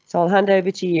 So I'll hand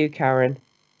over to you, Karen.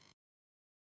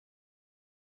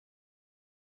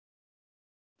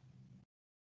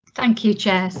 Thank you,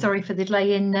 Chair. Sorry for the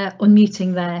delay in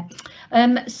unmuting there.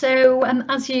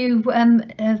 As you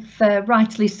have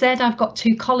rightly said, I've got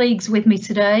 2 colleagues with me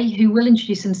today who will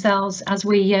introduce themselves as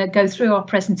we go through our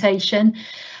presentation.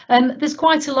 There's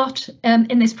quite a lot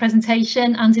in this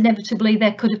presentation, and inevitably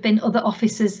there could have been other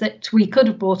officers that we could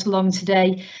have brought along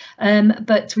today,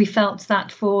 but we felt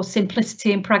that for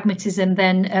simplicity and pragmatism,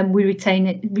 then we retain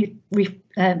it.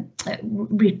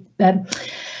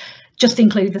 Just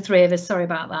include the 3 of us, sorry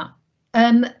about that.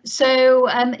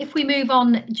 If we move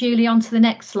on, Julie, on to the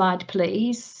next slide,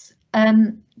 please.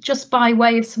 Just by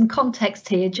way of some context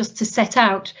here, just to set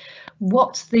out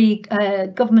what the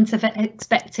government have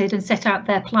expected and set out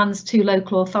their plans to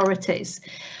local authorities.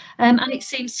 And it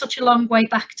seems such a long way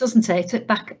back, doesn't it?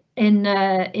 Back in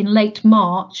late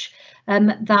March,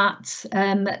 that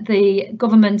the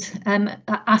government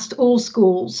asked all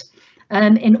schools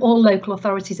in all local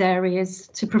authorities areas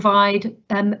to provide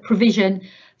provision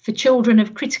for children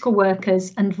of critical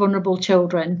workers and vulnerable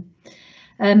children.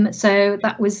 So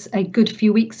that was a good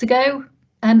few weeks ago.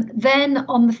 Then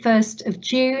on the 1st of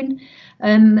June,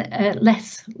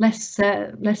 less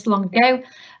long ago,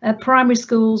 primary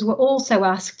schools were also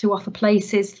asked to offer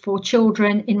places for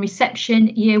children in reception,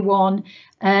 Year 1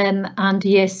 and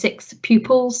Year 6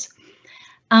 pupils.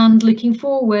 And looking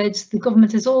forward, the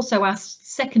government has also asked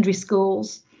secondary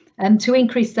schools to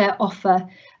increase their offer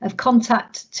of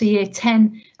contact to Year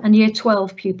 10 and Year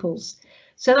 12 pupils.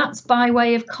 So that's by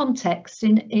way of context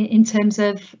in terms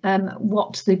of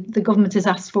what the government has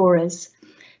asked for us.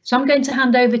 So I'm going to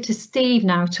hand over to Steve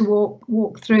now to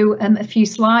walk through a few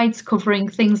slides covering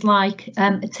things like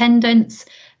attendance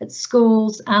at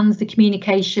schools and the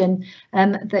communication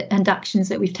and actions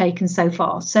that we've taken so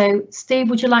far. So Steve,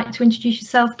 would you like to introduce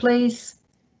yourself, please?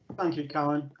 Thank you,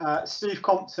 Karen. Steve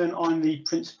Compton, I'm the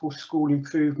Principal School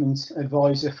Improvement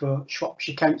Advisor for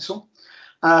Shropshire Council.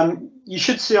 You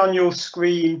should see on your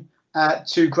screen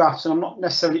 2 graphs, and I'm not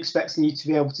necessarily expecting you to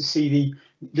be able to see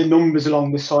the numbers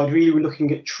along the side. Really, we're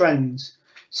looking at trends.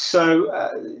 So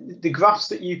the graphs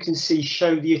that you can see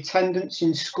show the attendance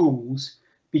in schools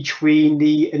between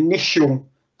the initial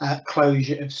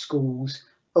closure of schools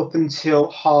up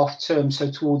until half term, so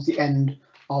towards the end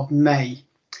of May.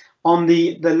 On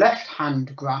the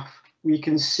left-hand graph, we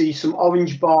can see some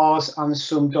orange bars and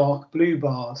some dark blue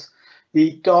bars.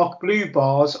 The dark blue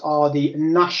bars are the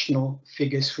national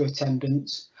figures for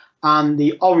attendance, and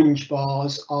the orange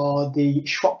bars are the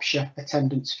Shropshire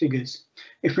attendance figures.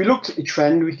 If we looked at the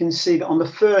trend, we can see that on the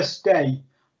first day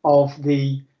of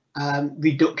the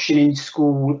reduction in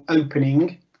school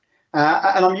opening,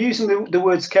 and I'm using the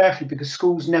words carefully because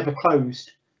schools never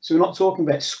closed, so we're not talking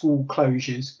about school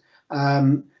closures.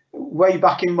 Way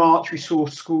back in March, we saw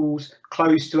schools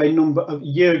close to a number of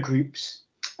year groups,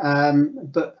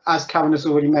 but as Karen has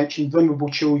already mentioned, vulnerable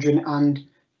children and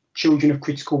children of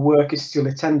critical workers still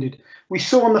attended. We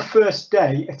saw on the first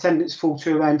day attendance fall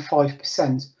to around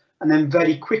 5%, and then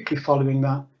very quickly following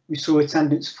that, we saw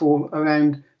attendance fall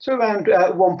around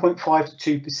 1.5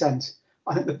 to 2%.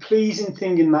 I think the pleasing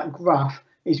thing in that graph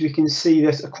is we can see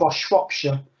that across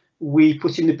Shropshire, we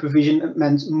put in the provision that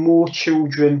meant more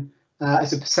children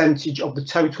as a percentage of the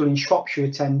total in Shropshire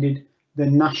attended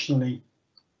than nationally.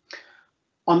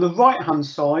 On the right hand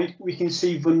side, we can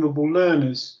see vulnerable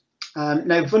learners.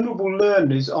 Now, vulnerable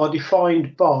learners are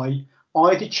defined by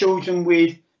either children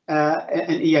with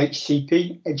an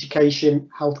EHCP, Education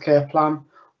Healthcare Plan,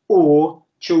 or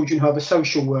children who have a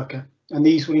social worker, and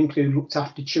these will include looked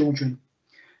after children.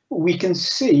 We can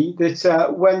see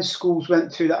that when schools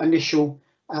went through that initial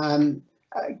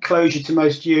closure to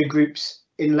most year groups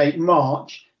in late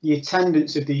March, the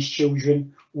attendance of these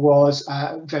children was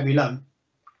very low.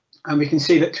 And we can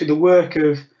see that through the work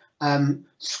of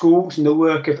schools and the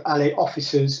work of LA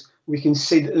officers, we can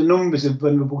see that the numbers of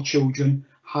vulnerable children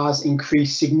has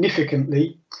increased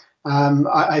significantly.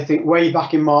 I think way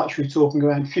back in March, we were talking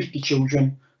around 50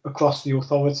 children across the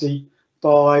authority.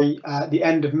 By the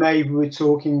end of May, we were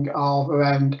talking of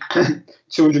around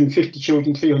 250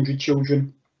 children, 300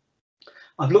 children.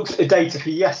 I've looked at the data for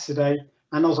yesterday,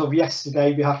 and as of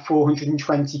yesterday, we have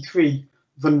 423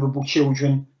 vulnerable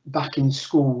children back in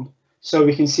school. So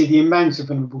we can see the amount of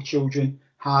vulnerable children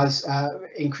has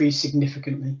increased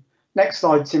significantly. Next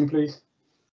slide, Tim, please.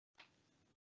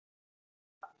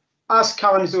 As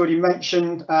Karen has already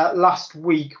mentioned, last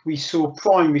week we saw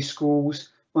primary schools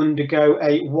undergo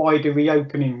a wider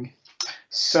reopening.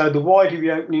 So the wider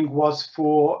reopening was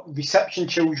for reception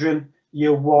children,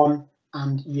 year 1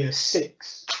 and year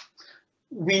 6.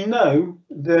 We know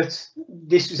that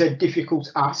this was a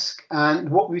difficult ask, and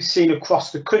what we've seen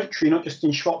across the country, not just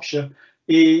in Shropshire,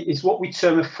 is what we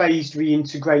term a phased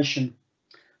reintegration.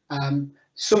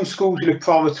 Some schools will have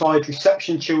prioritised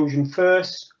reception children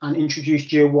first and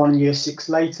introduced year 1 and year 6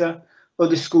 later.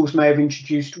 Other schools may have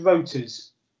introduced rotas.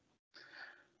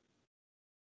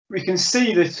 We can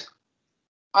see that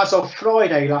as of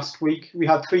Friday last week, we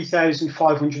had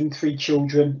 3,503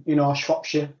 children in our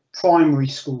Shropshire primary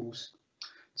schools.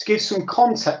 To give some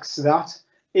context to that,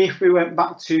 if we went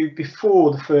back to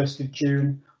before the 1st of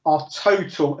June, our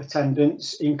total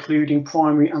attendance, including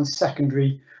primary and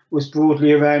secondary, was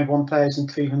broadly around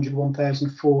 1,300,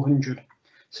 1,400.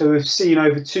 So we've seen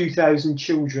over 2,000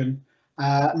 children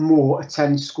more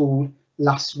attend school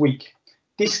last week.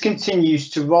 This continues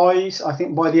to rise. I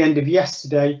think by the end of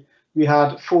yesterday, we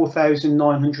had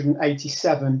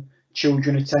 4,987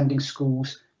 children attending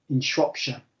schools in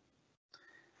Shropshire.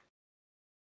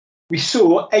 We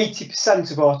saw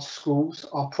 80% of our schools,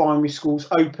 our primary schools,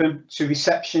 open to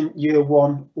reception year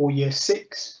 1 or year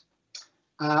 6.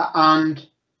 And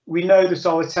we know that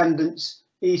our attendance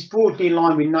is broadly in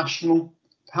line with national,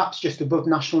 perhaps just above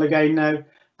national again now,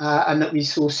 and that we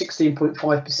saw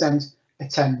 16.5%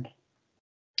 attend.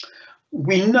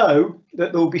 We know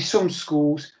that there will be some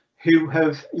schools who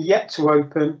have yet to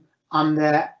open, and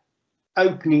their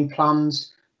opening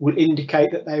plans will indicate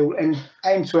that they will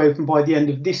aim to open by the end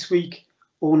of this week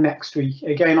or next week.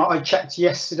 Again, I checked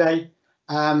yesterday,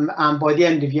 and by the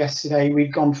end of yesterday,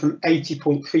 we'd gone from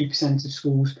 80.3% of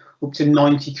schools up to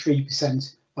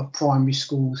 93% of primary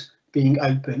schools being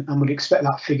open, and would expect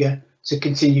that figure to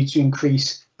continue to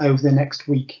increase over the next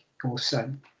week or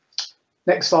so.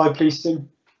 Next slide, please, Tim.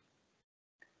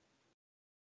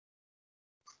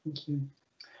 Thank you.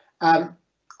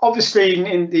 Obviously,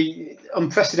 in the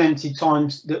unprecedented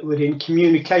times that we're in,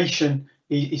 communication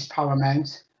is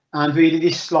paramount, and really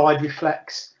this slide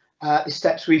reflects the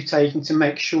steps we've taken to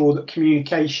make sure that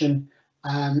communication,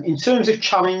 in terms of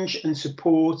challenge and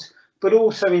support, but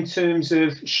also in terms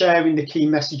of sharing the key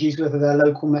messages, whether they're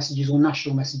local messages or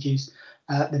national messages,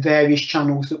 the various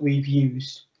channels that we've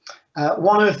used.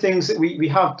 One of the things that we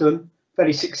have done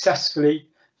very successfully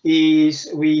is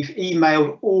we've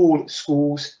emailed all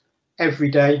schools every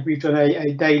day. We've done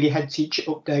a daily head teacher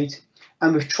update,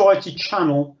 and we've tried to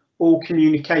channel all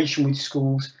communication with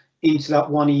schools into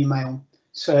that one email,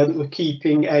 so that we're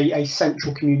keeping a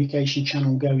central communication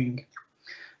channel going.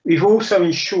 We've also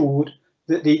ensured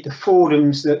that the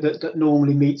forums that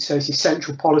normally meet, so it's a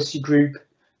central policy group,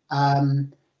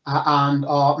 and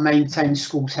our maintained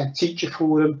schools head teacher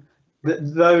forum,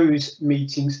 that those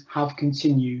meetings have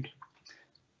continued.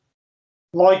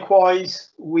 Likewise,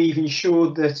 we've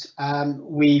ensured that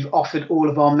we've offered all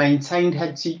of our maintained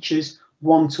head teachers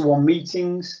one-to-one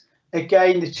meetings.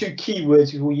 Again, the two key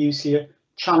words we will use here,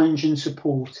 challenge and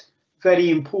support. Very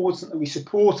important that we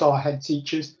support our head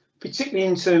teachers, particularly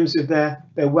in terms of their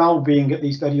well-being at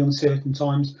these very uncertain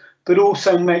times, but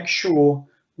also make sure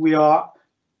we are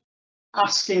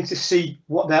asking to see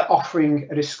what they're offering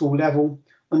at a school level,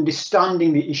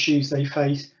 understanding the issues they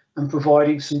face and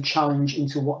providing some challenge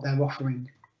into what they're offering.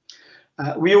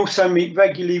 We also meet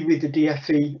regularly with the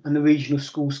DFE and the Regional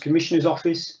Schools Commissioner's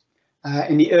Office.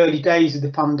 In the early days of the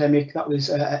pandemic, that was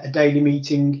a daily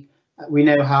meeting. We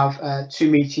now have 2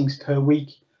 meetings per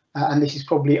week, and this is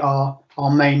probably our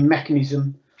main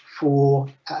mechanism for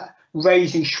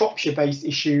raising Shropshire-based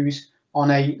issues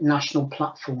on a national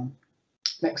platform.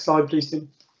 Next slide, please, Tim.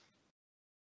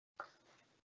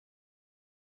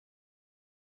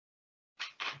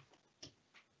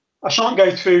 I shan't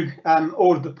go through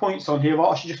all of the points on here, but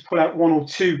I should just pull out 1 or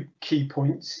 2 key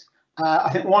points.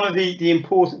 I think one of the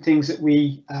important things that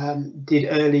we did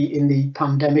early in the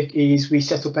pandemic is we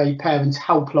set up a parent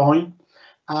helpline,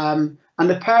 and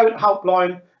the parent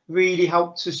helpline really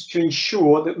helped us to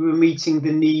ensure that we were meeting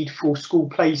the need for school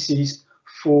places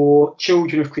for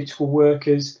children of critical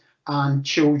workers and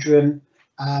children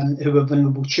who are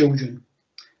vulnerable children.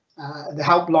 The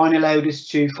helpline allowed us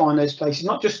to find those places,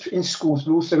 not just in schools,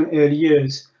 but also in early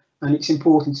years. And it's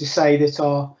important to say that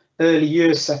our early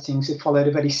years settings have followed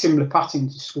a very similar pattern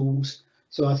to schools.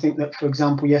 So I think that, for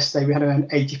example, yesterday we had around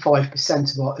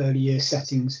 85% of our early years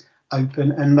settings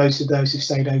open, and most of those have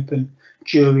stayed open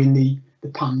during the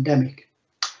pandemic.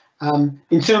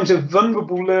 In terms of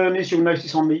vulnerable learners, you'll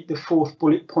notice on the 4th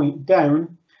bullet point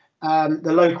down,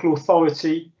 the local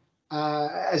authority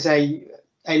as a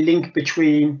link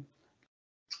between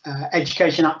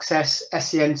education access,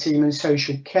 SEN team and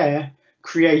social care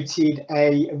created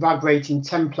a RAG rating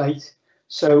template.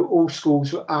 So all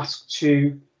schools were asked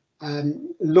to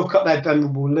look at their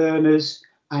vulnerable learners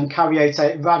and carry out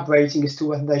a RAG rating as to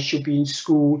whether they should be in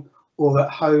school or at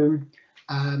home.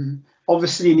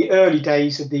 Obviously, in the early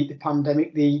days of the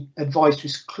pandemic, the advice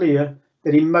was clear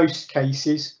that in most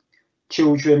cases,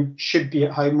 children should be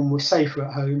at home and were safer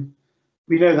at home.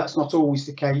 We know that's not always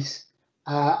the case.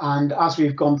 And as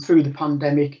we've gone through the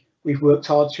pandemic, we've worked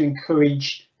hard to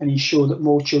encourage and ensure that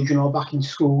more children are back in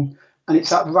school. And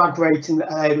it's that RAG rating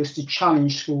that allowed us to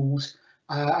challenge schools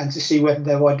and to see whether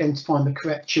they were identifying the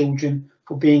correct children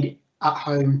for being at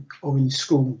home or in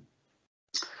school.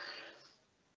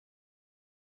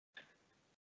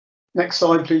 Next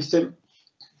slide, please, Tim.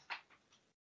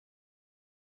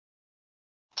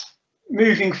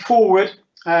 Moving forward,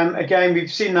 again,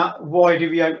 we've seen that wider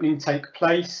reopening take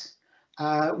place.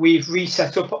 We've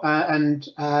reset up and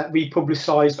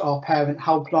republicised our parent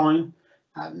helpline.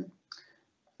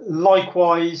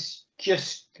 Likewise,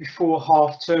 just before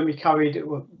half term,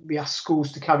 we asked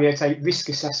schools to carry out risk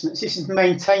assessments. This is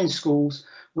maintained schools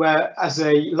where, as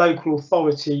a local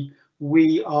authority,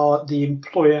 we are the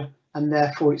employer, and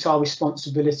therefore it's our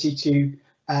responsibility to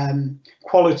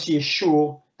quality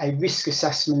assure a risk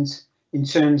assessment in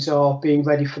terms of being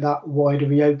ready for that wider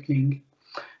reopening.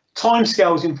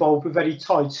 Timescales involved were very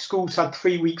tight. Schools had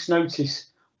 3 weeks notice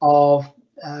of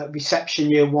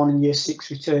reception year 1 and year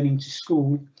 6 returning to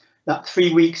school. That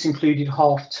 3 weeks included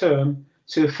half term,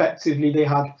 so effectively they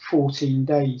had 14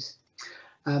 days.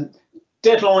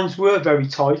 Deadlines were very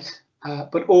tight,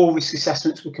 but all risk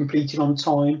assessments were completed on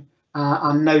time,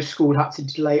 and no school had to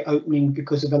delay opening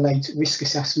because of a late risk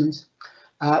assessment.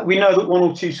 We know that 1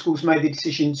 or 2 schools made the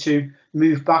decision to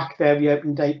move back their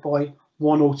reopening date by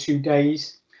 1 or 2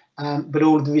 days, but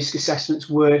all of the risk assessments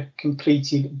were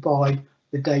completed by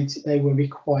the date they were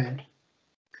required.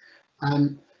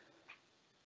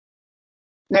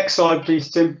 Next slide,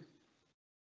 please, Tim.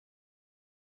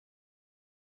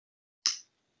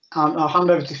 I'll hand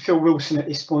over to Phil Wilson at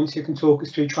this point, who can talk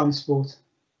us through transport.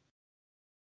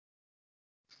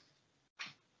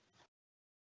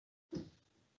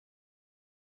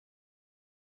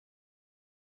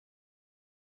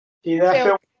 Are you there,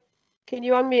 Phil? Can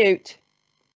you unmute?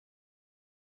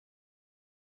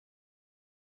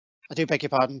 I do beg your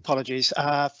pardon, apologies.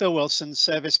 Phil Wilson,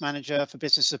 Service Manager for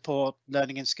Business Support,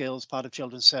 Learning and Skills, part of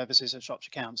Children's Services at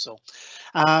Shropshire Council.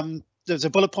 there's a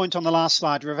bullet point on the last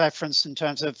slide referenced in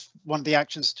terms of one of the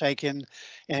actions taken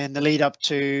in the lead up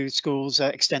to schools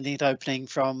extending it opening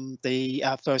from the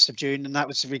 1st of June, and that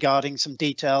was regarding some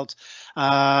detailed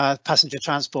passenger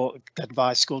transport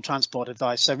advice, school transport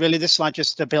advice. So really this slide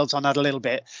just builds on that a little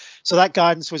bit. So that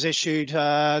guidance was issued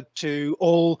to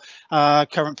all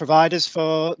current providers,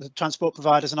 for the transport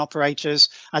providers and operators,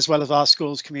 as well as our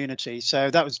schools community. So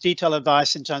that was detailed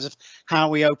advice in terms of how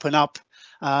we open up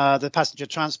the passenger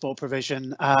transport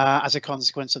provision as a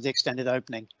consequence of the extended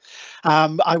opening.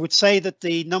 I would say that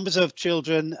the numbers of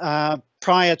children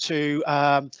prior to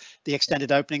the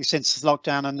extended opening since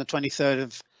lockdown on the 23rd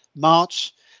of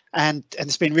March, and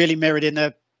it's been really mirrored in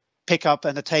a pick-up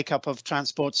and a take-up of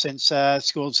transport since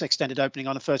schools extended opening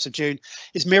on the 1st of June,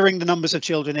 is mirroring the numbers of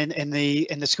children in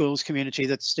the schools community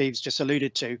that Steve's just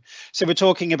alluded to. So we're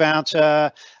talking about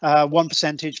 1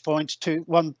 percentage point to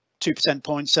 2%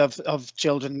 points of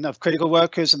children, of critical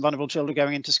workers and vulnerable children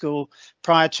going into school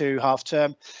prior to half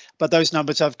term. But those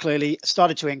numbers have clearly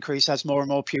started to increase as more and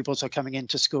more pupils are coming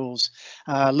into schools.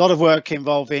 A lot of work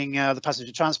involving the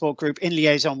passenger transport group in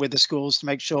liaison with the schools to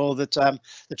make sure that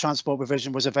the transport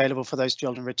provision was available for those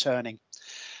children returning.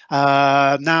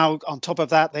 Now, on top of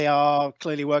that, they are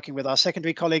clearly working with our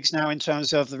secondary colleagues now in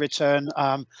terms of the return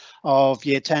of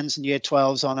year 10s and year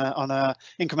 12s on a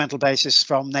incremental basis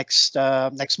from next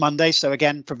Monday. So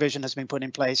again, provision has been put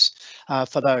in place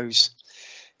for those.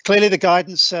 Clearly, the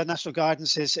guidance, national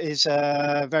guidance, is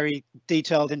very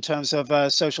detailed in terms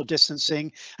of social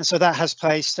distancing, and so that has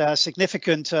placed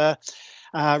significant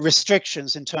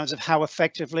restrictions in terms of how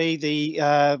effectively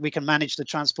we can manage the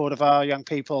transport of our young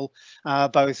people,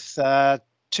 both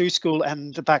to school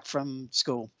and back from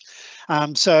school.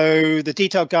 So the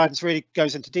detailed guidance really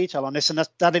goes into detail on this, and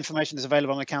that information is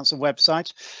available on the council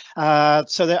website.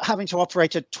 So they're having to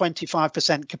operate at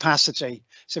 25% capacity.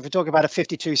 So if we talk about a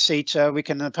 52-seater, we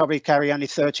can probably carry only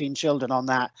 13 children on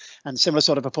that, and similar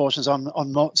sort of proportions on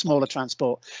smaller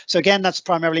transport. So again, that's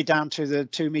primarily down to the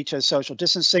 2 meter social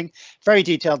distancing. Very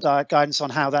detailed guidance on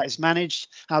how that is managed,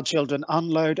 how children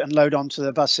unload and load onto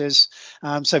the buses.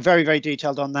 So very, very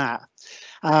detailed on that.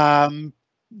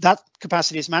 That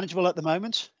capacity is manageable at the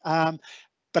moment.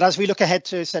 But as we look ahead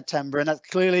to September, and that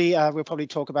clearly we'll probably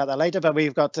talk about that later, but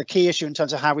we've got the key issue in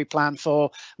terms of how we plan for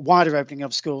wider opening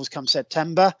of schools come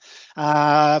September.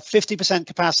 50%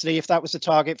 capacity, if that was the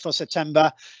target for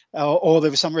September, or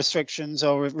there were some restrictions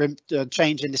or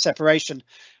change in the separation,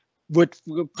 would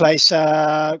increase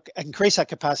that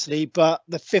capacity, but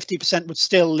the 50% would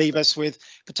still leave us with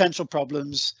potential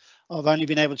problems of only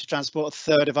being able to transport a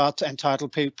third of our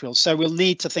entitled pupils. So we'll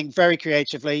need to think very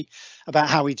creatively about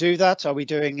how we do that. Are we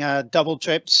doing double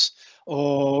trips,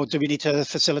 or do we need to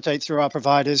facilitate through our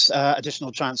providers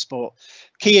additional transport?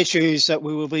 Key issues that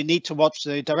we will need to watch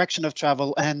the direction of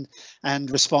travel and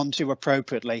respond to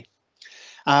appropriately.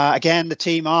 Again, the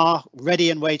team are ready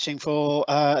and waiting for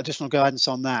additional guidance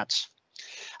on that.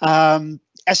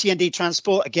 SEND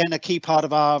transport, again, a key part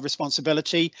of our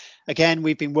responsibility. Again,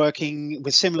 we've been working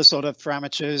with similar sort of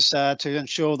parameters to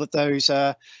ensure that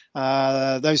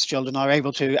those children are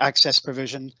able to access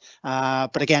provision,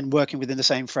 but again, working within the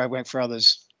same framework for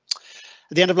others.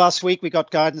 At the end of last week, we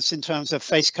got guidance in terms of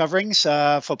face coverings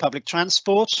for public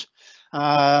transport.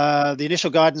 The initial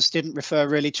guidance didn't refer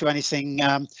really to anything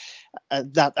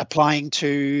that applying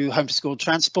to home to school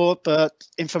transport, but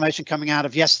information coming out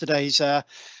of yesterday's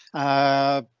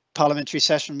parliamentary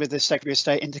session with the Secretary of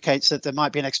State indicates that there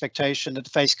might be an expectation that the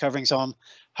face coverings on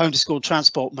home to school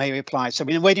transport may apply. So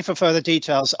we've been waiting for further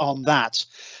details on that.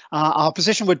 Our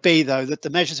position would be, though, that the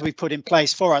measures we've put in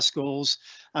place for our schools,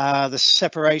 the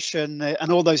separation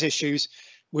and all those issues,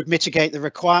 would mitigate the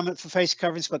requirement for face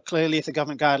coverings, but clearly if the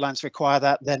government guidelines require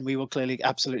that, then we will clearly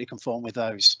absolutely conform with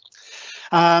those.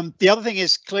 The other thing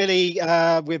is clearly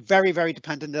we're very, very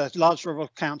dependent, a large rural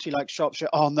county like Shropshire,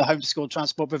 on the home to school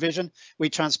transport provision. We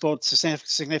transport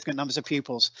significant numbers of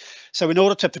pupils. So in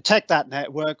order to protect that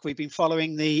network, we've been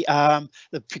following the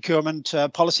procurement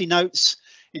policy notes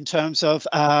in terms of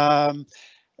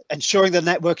ensuring the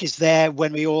network is there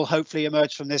when we all hopefully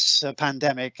emerge from this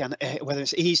pandemic, and whether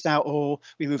it's eased out or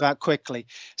we move out quickly.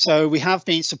 So we have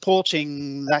been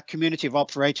supporting that community of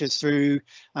operators through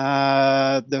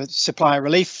the supplier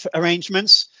relief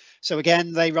arrangements. So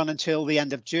again, they run until the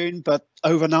end of June, but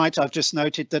overnight I've just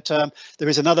noted that there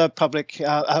is another public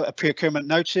procurement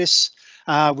notice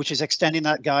which is extending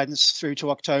that guidance through to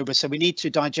October. So we need to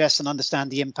digest and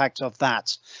understand the impact of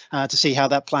that to see how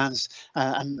that plans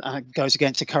and goes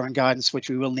against the current guidance, which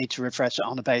we will need to refresh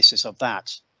on the basis of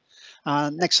that.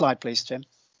 Next slide, please, Tim.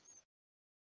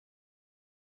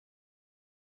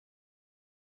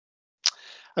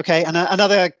 Okay, and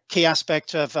another key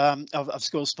aspect of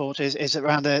school sport is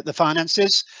around the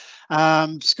finances.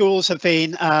 Schools have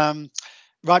been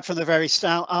right from the very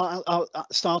start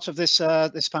of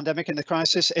this pandemic and the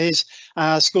crisis is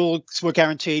schools were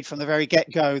guaranteed from the very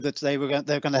get-go that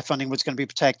their funding was going to be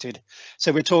protected.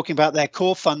 So we're talking about their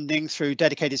core funding through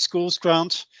dedicated schools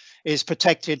grant is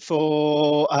protected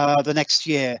for the next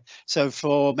year. So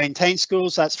for maintained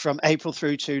schools, that's from April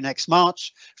through to next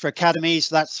March. For academies,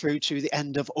 that's through to the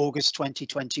end of August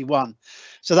 2021.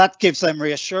 So that gives them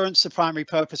reassurance. The primary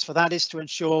purpose for that is to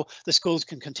ensure the schools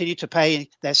can continue to pay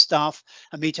their staff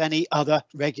and meet any other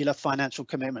regular financial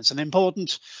commitments. An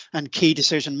important and key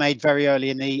decision made very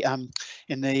early in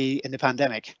the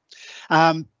pandemic.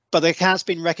 But there has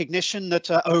been recognition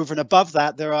that over and above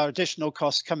that, there are additional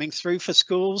costs coming through for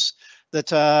schools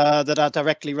that are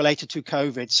directly related to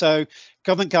COVID. So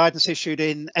government guidance issued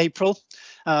in April,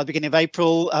 beginning of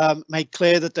April, made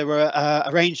clear that there were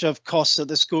a range of costs that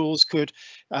the schools could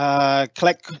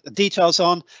collect details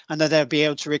on, and that they'd be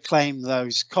able to reclaim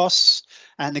those costs.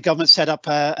 And the government set up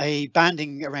a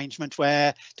banding arrangement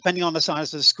where, depending on the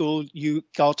size of the school, you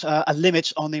got a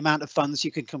limit on the amount of funds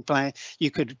you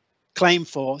could claim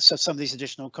for some of these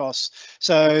additional costs.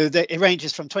 So it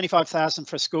ranges from 25,000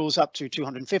 for schools up to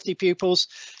 250 pupils.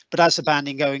 But as the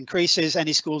banding increases,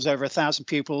 any schools over 1,000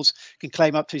 pupils can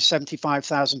claim up to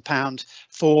 £75,000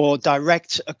 for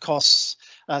direct costs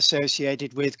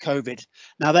associated with COVID.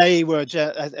 Now, they were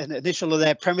an initial of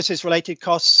their premises related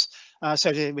costs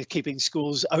associated with keeping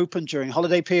schools open during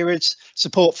holiday periods,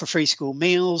 support for free school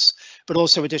meals, but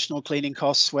also additional cleaning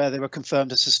costs where they were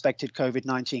confirmed as suspected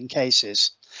COVID-19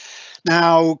 cases.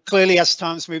 Now, clearly, as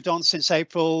time's moved on since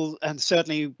April, and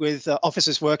certainly with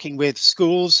officers working with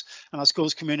schools and our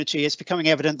schools community, it's becoming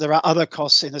evident there are other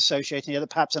costs in associating that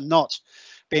perhaps are not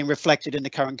being reflected in the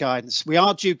current guidance. We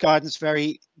are due guidance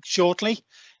very shortly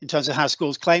in terms of how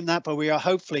schools claim that, but we are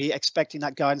hopefully expecting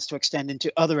that guidance to extend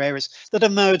into other areas that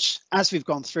emerged as we've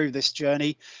gone through this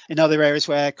journey, in other areas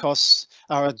where costs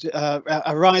are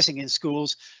arising in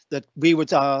schools that we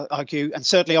would argue, and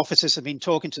certainly officers have been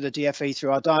talking to the DfE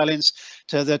through our dial-ins,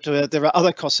 that there are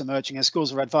other costs emerging, and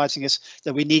schools are advising us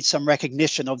that we need some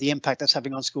recognition of the impact that's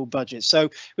having on school budgets. So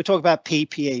we're talking about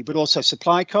PPE, but also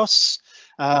supply costs,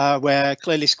 where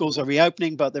clearly schools are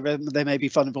reopening, but there may be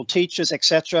vulnerable teachers,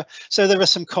 etc. So there are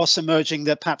some costs emerging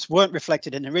that perhaps weren't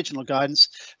reflected in the original guidance,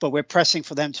 but we're pressing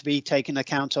for them to be taken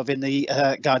account of in the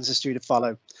guidance that's due to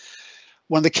follow.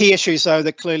 One of the key issues, though,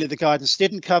 that clearly the guidance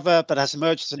didn't cover, but has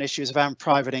emerged as an issue, is around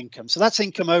private income. So that's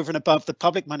income over and above the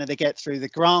public money they get through the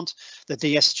grant, the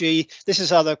DSG. This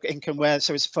is other income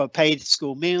so it's for paid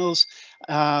school meals,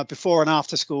 before and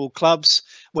after school clubs,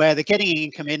 where they're getting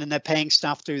income in and they're paying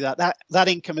staff through that. That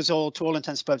income is to all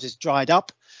intents and purposes, dried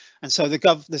up. And so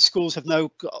the schools have no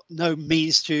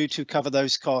means to cover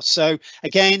those costs. So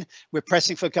again, we're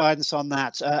pressing for guidance on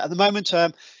that. At the moment,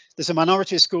 there's a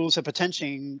minority of schools are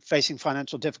potentially facing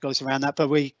financial difficulties around that, but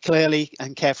we clearly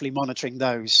and carefully monitoring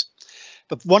those.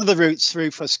 But one of the routes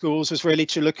through for schools was really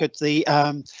to look at the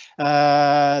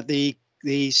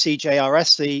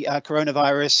CJRS, the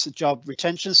Coronavirus Job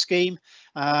Retention Scheme,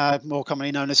 more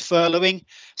commonly known as furloughing.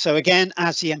 So again,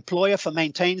 as the employer for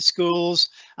maintained schools,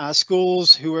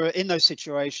 schools who were in those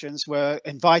situations were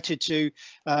invited to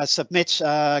submit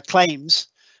claims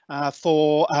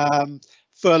for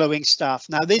furloughing staff.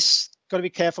 Now, this got to be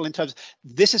careful in terms of,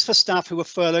 this is for staff who are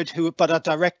furloughed but are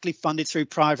directly funded through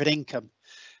private income.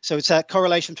 So it's a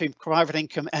correlation between private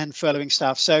income and furloughing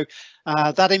staff. So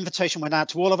that invitation went out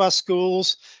to all of our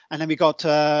schools, and then we got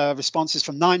responses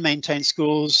from 9 maintained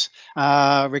schools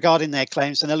regarding their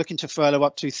claims, and they're looking to furlough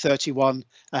up to 31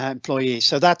 employees.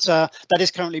 So that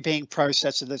is currently being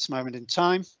processed at this moment in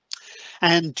time.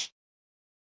 And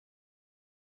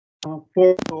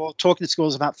for talking to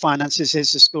schools about finances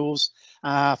is the schools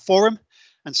forum.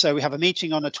 And so we have a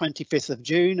meeting on the 25th of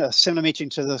June, a similar meeting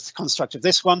to the construct of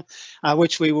this one,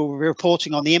 which we will be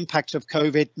reporting on the impact of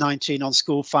COVID-19 on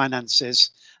school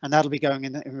finances. And that'll be going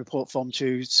in report form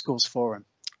to schools forum.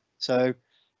 So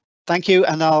thank you.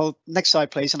 And next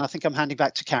slide, please. And I think I'm handing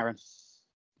back to Karen.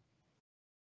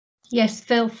 Yes,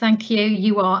 Phil, thank you.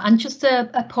 You are. And just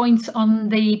a point on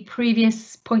the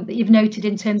previous point that you've noted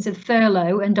in terms of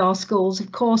furlough and our schools.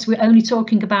 Of course, we're only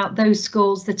talking about those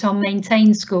schools that are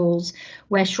maintained schools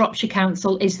where Shropshire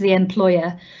Council is the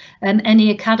employer.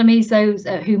 Any academies, those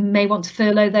who may want to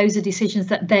furlough, those are decisions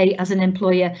that they as an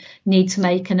employer need to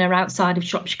make and are outside of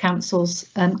Shropshire Council's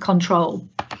control.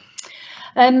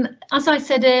 As I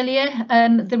said earlier,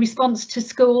 the response to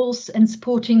schools and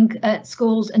supporting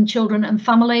schools and children and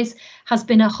families has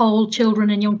been a whole children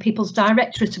and young people's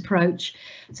directorate approach.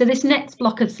 So this next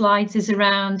block of slides is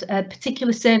around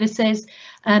particular services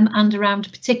and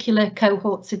around particular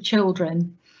cohorts of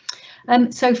children.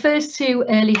 So first to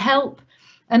early help.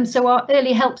 So our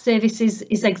early help service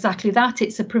is exactly that.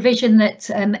 It's a provision that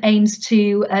aims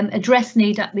to address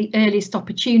need at the earliest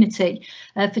opportunity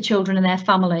for children and their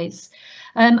families.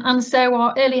 And so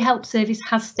our early help service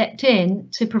has stepped in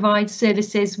to provide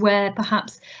services where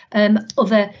perhaps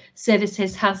other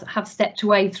services have stepped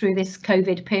away through this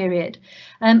COVID period.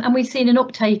 And we've seen an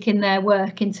uptake in their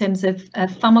work in terms of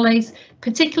families,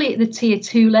 particularly at the tier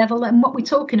 2 level. And what we're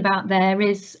talking about there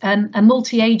is a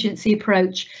multi-agency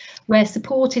approach where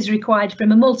support is required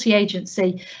from a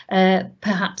multi-agency,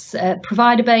 perhaps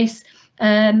provider base,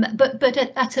 but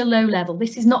at a low level.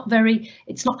 This is not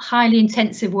it's not highly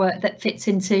intensive work that fits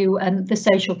into the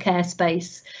social care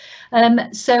space.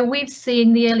 So we've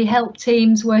seen the early help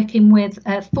teams working with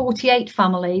 48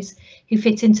 families who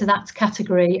fit into that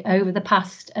category over the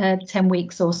past 10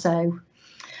 weeks or so.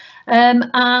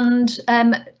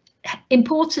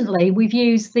 Importantly, we've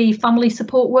used the family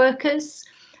support workers,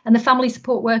 and the family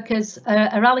support workers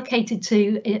are allocated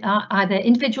to either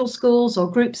individual schools or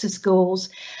groups of schools,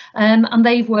 and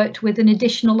they've worked with an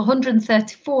additional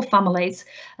 134 families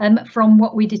from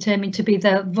what we determined to be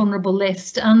the vulnerable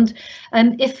list. And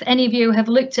if any of you have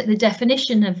looked at the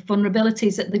definition of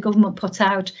vulnerabilities that the government put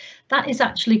out, that is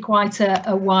actually quite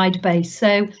a wide base.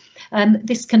 So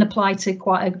this can apply to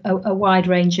quite a wide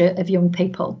range of young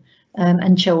people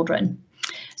and children.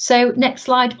 So next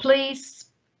slide, please.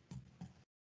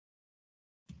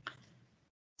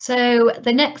 So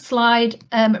the next slide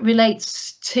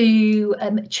relates to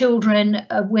children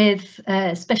with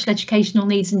special educational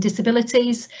needs and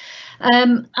disabilities.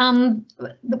 And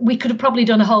we could have probably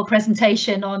done a whole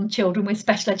presentation on children with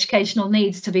special educational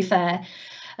needs, to be fair.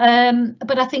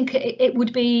 But I think it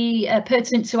would be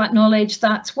pertinent to acknowledge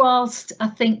that whilst I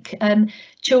think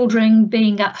children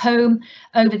being at home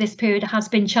over this period has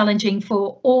been challenging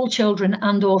for all children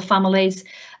and all families,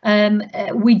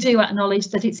 we do acknowledge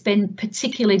that it's been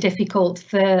particularly difficult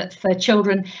for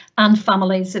children and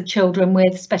families of children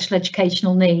with special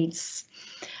educational needs.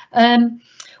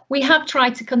 We have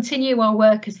tried to continue our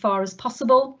work as far as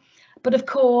possible, but of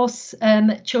course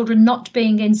children not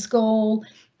being in school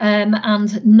and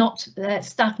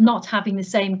staff not having the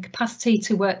same capacity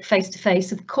to work face to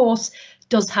face, of course,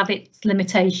 does have its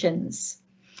limitations.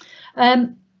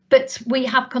 But we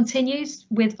have continued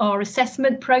with our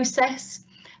assessment process.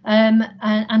 And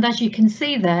as you can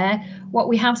see there, what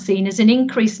we have seen is an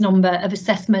increased number of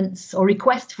assessments or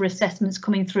requests for assessments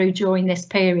coming through during this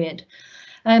period.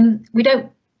 We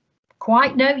don't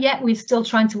quite know yet. We're still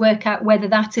trying to work out whether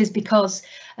that is because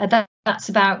that's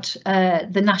about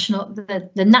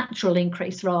the natural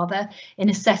increase rather in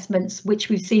assessments, which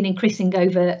we've seen increasing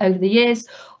over the years,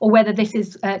 or whether this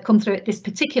is come through at this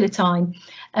particular time.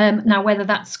 Now, whether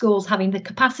that's schools having the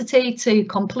capacity to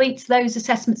complete those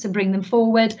assessments and bring them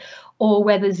forward, or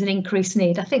whether there's an increased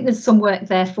need. I think there's some work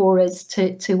there for us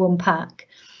to unpack.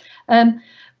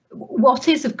 What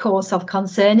is, of course, of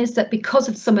concern is that because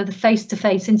of some of the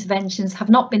face-to-face interventions have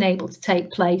not been able to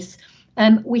take place,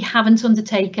 we haven't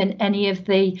undertaken any of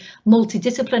the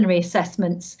multidisciplinary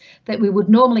assessments that we would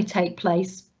normally take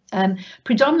place,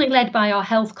 predominantly led by our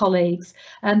health colleagues,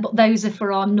 but those are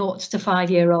for our 0 to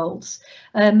 5-year-olds.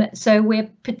 So we're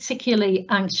particularly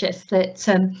anxious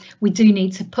that we do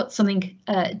need to put something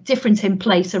different in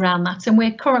place around that, and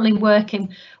we're currently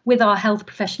working with our health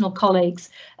professional colleagues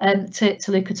to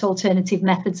look at alternative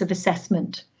methods of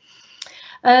assessment.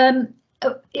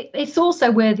 It's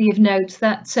also worthy of note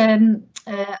that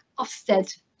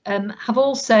Ofsted have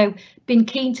also been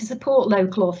keen to support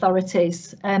local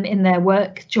authorities in their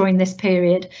work during this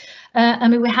period. I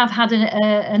mean, we have had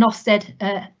an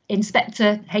Ofsted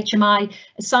inspector, HMI,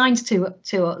 assigned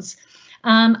to us,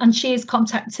 and she is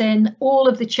contacting all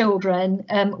of the children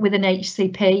with an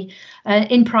HCP,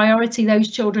 in priority those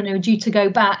children who are due to go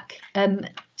back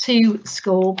to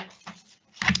school,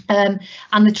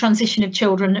 and the transition of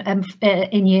children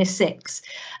in year 6.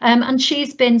 And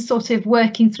she's been sort of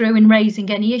working through and raising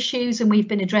any issues, and we've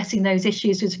been addressing those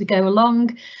issues as we go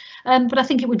along. But I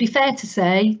think it would be fair to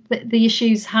say that the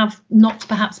issues have not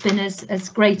perhaps been as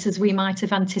great as we might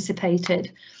have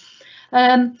anticipated.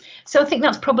 So I think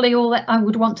that's probably all that I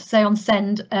would want to say on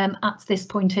SEND at this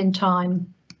point in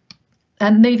time.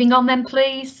 Moving on then,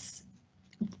 please,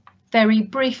 very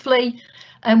briefly.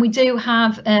 We do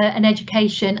have an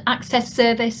education access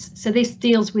service, so this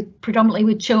deals predominantly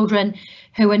with children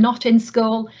who are not in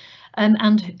school.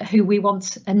 and who we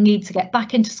want and need to get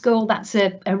back into school. That's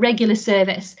a regular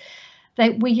service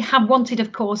that we have wanted,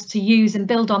 of course, to use and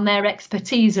build on their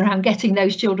expertise around getting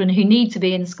those children who need to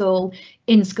be in school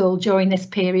during this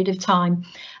period of time.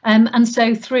 And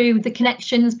so through the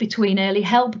connections between early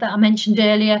help that I mentioned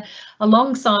earlier,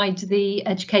 alongside the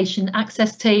education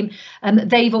access team,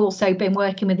 they've also been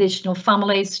working with additional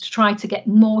families to try to get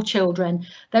more children,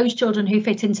 those children who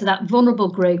fit into that vulnerable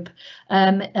group,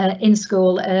 in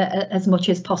school as much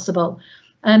as possible.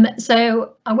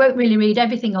 So I won't really read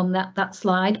everything on that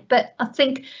slide, but I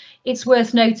think it's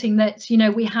worth noting that, you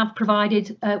know, we have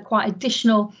provided quite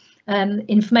additional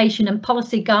information and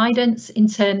policy guidance in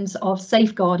terms of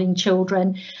safeguarding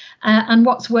children. And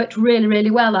what's worked really, really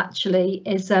well actually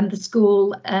is the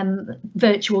school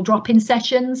virtual drop-in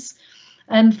sessions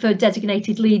for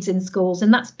designated leads in schools,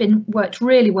 and that's been worked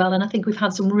really well, and I think we've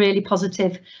had some really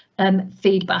positive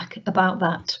feedback about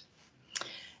that.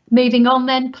 Moving on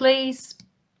then, please.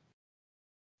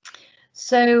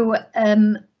 So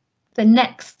the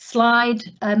next slide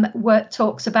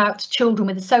talks about children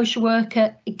with a social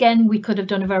worker. Again, we could have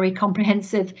done a very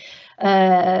comprehensive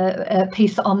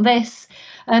piece on this,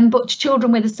 but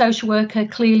children with a social worker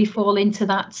clearly fall into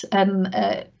that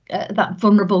that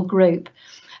vulnerable group.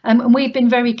 And we've been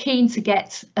very keen to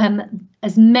get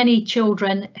as many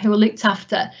children who are looked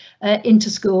after into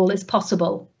school as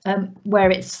possible,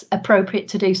 where it's appropriate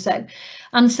to do so.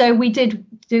 And so we did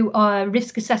do our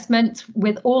risk assessment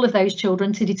with all of those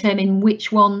children to determine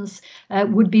which ones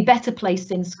would be better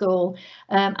placed in school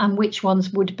and which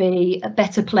ones would be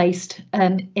better placed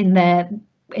in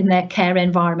their care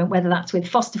environment, whether that's with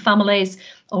foster families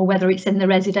or whether it's in the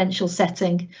residential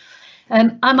setting.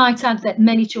 I might add that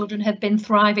many children have been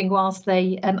thriving whilst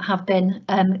they have been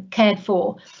cared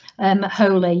for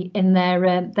wholly in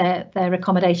their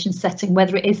accommodation setting,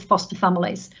 whether it is foster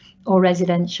families or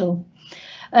residential.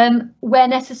 Where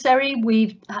necessary,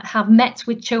 we have met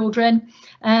with children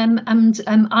and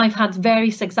I've had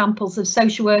various examples of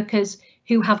social workers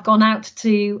who have gone out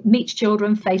to meet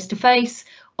children face to face,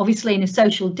 obviously in a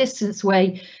social distance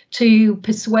way, to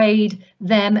persuade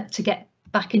them to get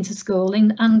back into school,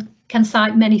 and can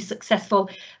cite many successful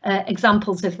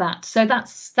examples of that. So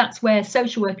that's where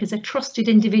social workers are trusted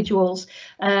individuals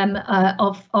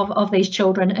of these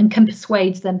children and can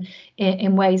persuade them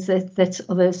in ways that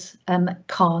others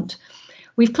can't.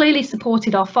 We've clearly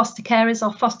supported our foster carers.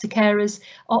 Our foster carers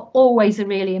are always a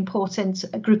really important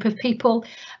group of people,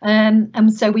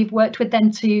 and so we've worked with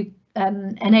them to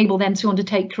enable them to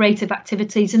undertake creative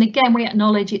activities. And again, we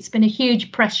acknowledge it's been a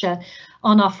huge pressure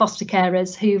on our foster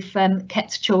carers who've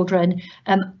kept children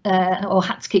or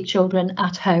had to keep children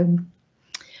at home.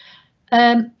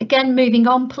 Again, moving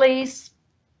on, please.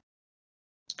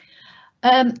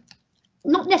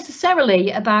 Not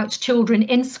necessarily about children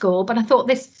in school, but I thought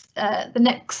this the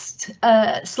next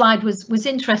slide was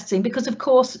interesting because, of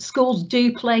course, schools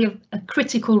do play a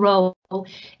critical role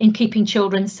in keeping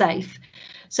children safe.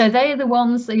 So they are the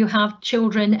ones that you have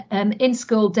children in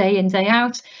school day in, day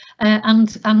out,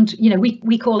 and you know,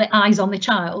 we call it eyes on the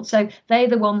child. So they're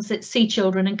the ones that see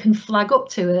children and can flag up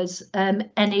to us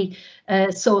any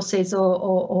sources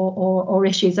or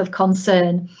issues of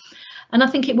concern. And I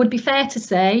think it would be fair to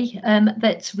say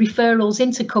that referrals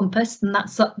into Compass, and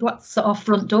that's our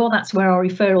front door, that's where our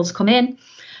referrals come in,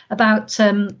 about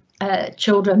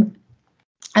children,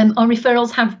 our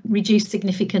referrals have reduced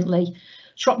significantly.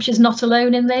 Shropshire's not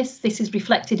alone in this. This is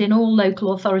reflected in all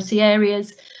local authority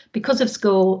areas. Because of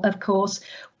school, of course,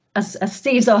 as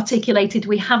Steve's articulated,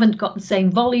 we haven't got the same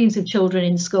volumes of children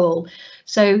in school,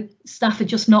 so staff are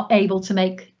just not able to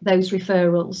make those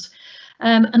referrals.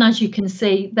 And as you can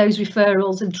see, those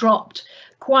referrals have dropped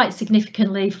quite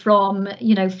significantly from,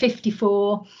 you know,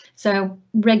 54. So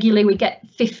regularly we get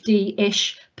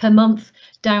 50-ish per month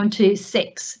down to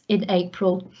 6 in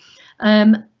April.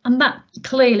 And that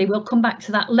clearly, we'll come back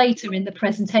to that later in the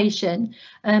presentation,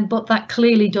 but that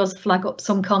clearly does flag up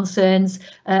some concerns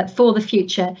for the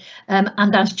future.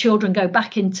 And as children go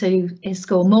back into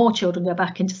school, more children go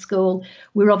back into school,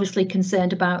 we're obviously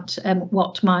concerned about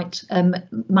what might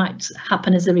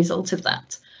happen as a result of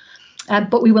that.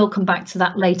 But we will come back to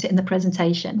that later in the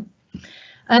presentation.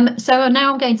 So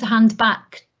now I'm going to hand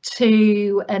back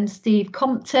to Steve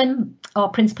Compton, our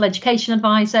Principal Education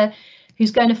Advisor, who's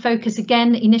going to focus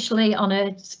again initially on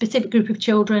a specific group of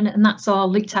children, and that's our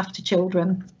looked after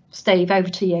children. Steve, over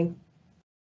to you.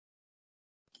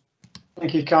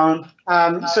 Thank you, Karen.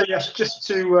 So yes, just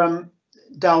to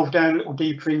delve down a little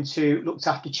deeper into looked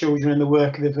after children and the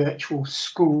work of the virtual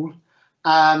school.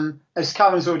 As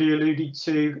Karen's already alluded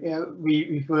to,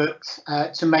 we've worked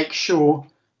to make sure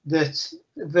that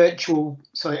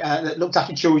that looked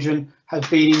after children have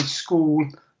been in school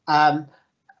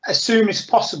as soon as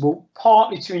possible,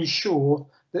 partly to ensure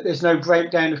that there's no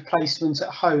breakdown of placement at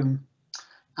home.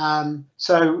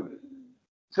 So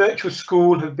virtual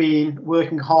school have been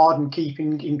working hard and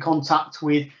keeping in contact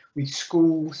with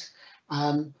schools.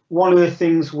 One of the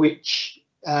things which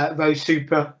Rose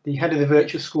Super, the head of the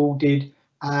virtual school, did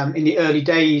in the early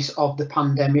days of the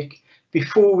pandemic,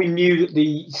 before we knew that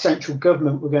the central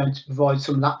government were going to provide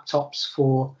some laptops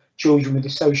for children with a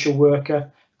social worker,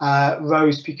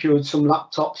 Rose procured some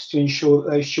laptops to ensure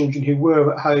that those children who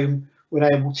were at home were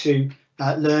able to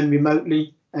learn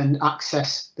remotely and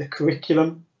access the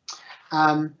curriculum.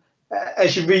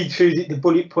 As you read through the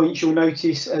bullet points, you'll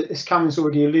notice, as Cameron's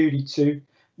already alluded to,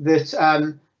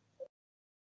 that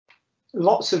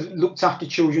lots of looked after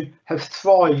children have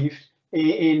thrived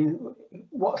in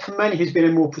what for many has been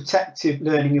a more protective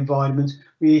learning environment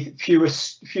with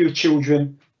fewer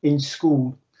children in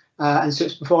school. And so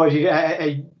it's provided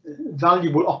a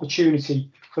valuable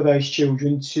opportunity for those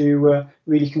children to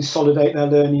really consolidate their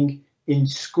learning in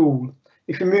school.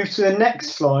 If we move to the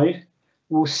next slide,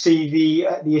 we'll see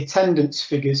the attendance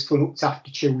figures for looked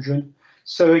after children.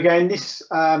 So again, this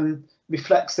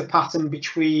reflects the pattern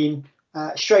between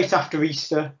straight after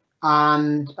Easter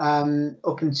and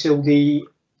up until the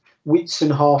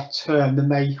Whitsun half term, the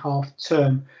May half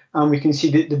term. And we can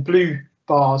see that the blue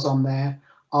bars on there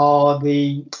are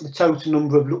the total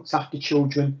number of looked after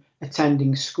children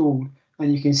attending school.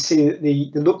 And you can see that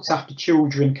the looked after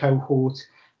children cohort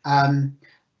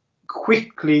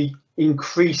quickly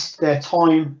increased their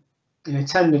time in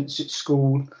attendance at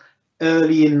school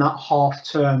early in that half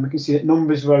term. We can see that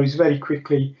numbers rose very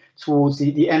quickly towards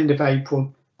the end of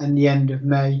April and the end of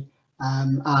May.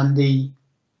 And the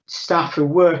staff who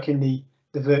work in the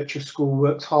virtual school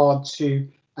worked hard to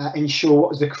ensure what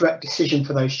was the correct decision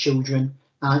for those children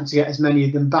and to get as many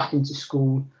of them back into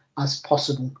school as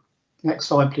possible. Next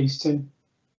slide, please, Tim.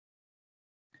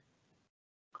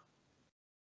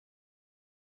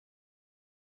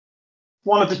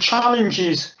 One of the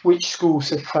challenges which schools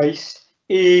have faced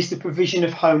is the provision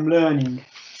of home learning.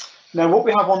 Now, what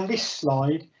we have on this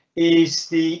slide is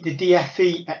the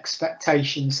DFE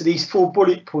expectations. So these 4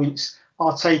 bullet points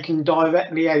are taken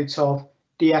directly out of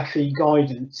DFE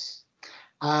guidance.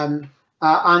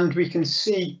 And we can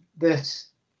see that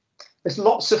there's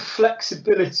lots of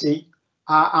flexibility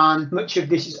and much of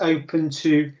this is open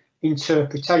to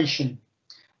interpretation.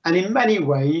 And in many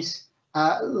ways,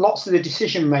 lots of the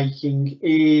decision making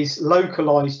is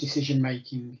localised decision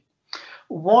making.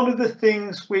 One of the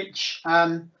things which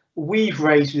we've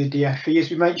raised with the DFE, as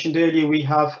we mentioned earlier, we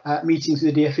have meetings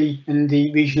with the DFE and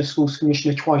the Regional Schools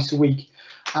Commissioner twice a week.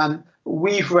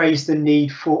 We've raised the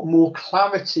need for more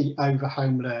clarity over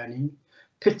home learning,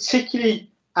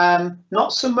 particularly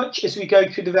not so much as we go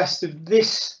through the rest of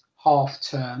this half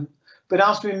term, but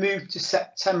as we move to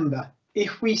September.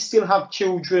 If we still have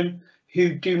children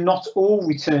who do not all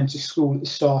return to school at the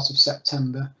start of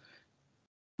September,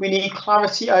 we need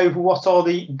clarity over what are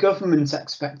the government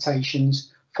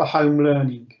expectations for home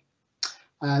learning.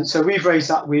 And so we've raised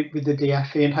that with the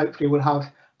DFE, and hopefully we'll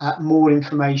have more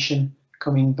information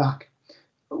coming back.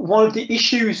 One of the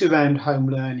issues around home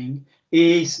learning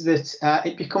is that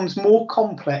it becomes more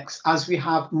complex as we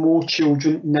have more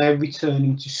children now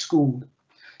returning to school.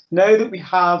 Now that we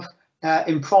have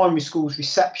in primary schools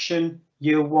reception,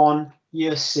 year 1,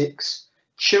 year 6,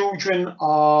 children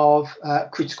of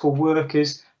critical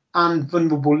workers and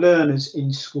vulnerable learners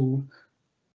in school.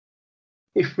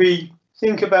 If we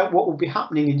think about what will be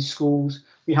happening in schools,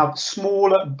 we have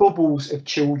smaller bubbles of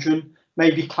children,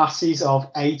 maybe classes of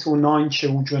 8 or 9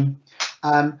 children.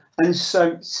 And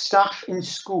so staff in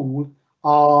school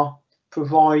are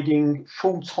providing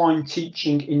full-time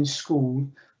teaching in school,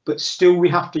 but still we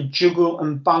have to juggle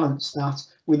and balance that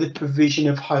with the provision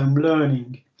of home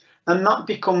learning. And that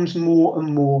becomes more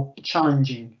and more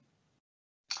challenging.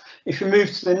 If we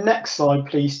move to the next slide,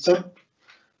 please, Tim,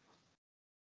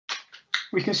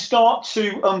 we can start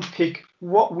to unpick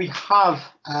what we have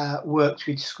worked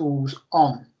with schools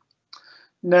on.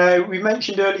 Now, we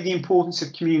mentioned earlier the importance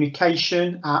of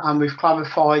communication, and we've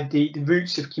clarified the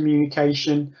routes of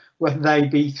communication, whether they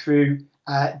be through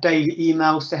daily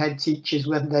emails to head teachers,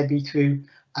 whether they be through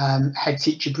head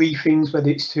teacher briefings, whether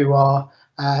it's through our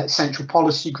central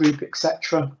policy group,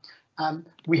 etc.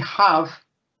 We have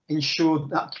ensured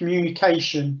that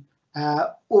communication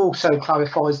also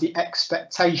clarifies the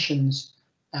expectations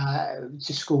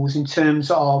to schools in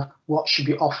terms of what should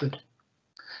be offered.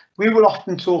 We will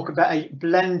often talk about a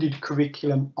blended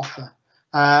curriculum offer,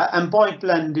 and by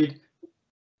blended,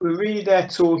 we're really there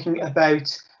talking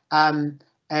about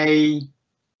a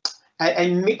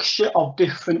mixture of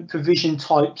different provision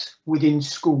types within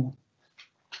school.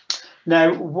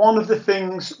 Now, one of the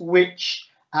things which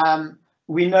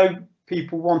we know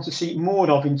people want to see more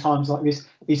of in times like this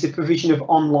is the provision of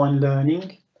online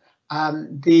learning.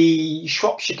 The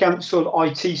Shropshire Council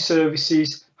IT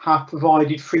services have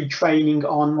provided free training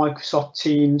on Microsoft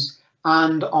Teams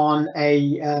and on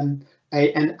an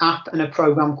app and a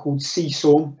program called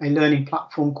Seesaw, a learning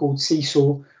platform called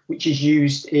Seesaw, which is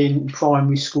used in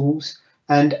primary schools.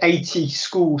 And 80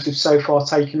 schools have so far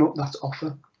taken up that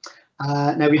offer.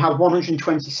 Now we have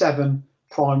 127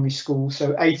 primary schools,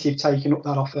 so 80 have taken up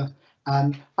that offer.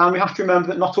 And we have to remember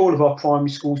that not all of our primary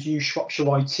schools use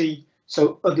Shropshire IT,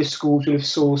 so other schools will have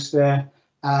sourced their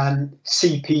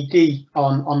CPD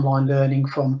on online learning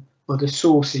from other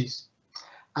sources.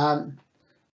 Coming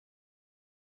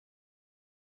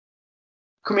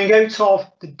out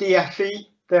of the DFE,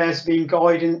 there's been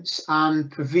guidance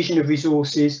and provision of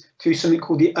resources through something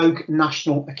called the Oak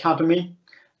National Academy.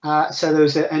 So there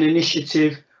was an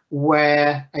initiative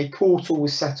where a portal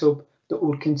was set up that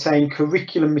would contain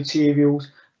curriculum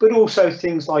materials, but also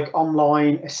things like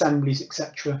online assemblies,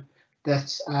 etc., that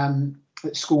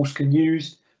schools can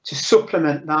use. To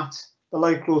supplement that, the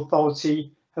local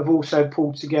authority have also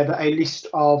pulled together a list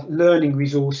of learning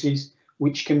resources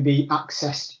which can be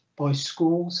accessed by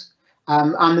schools.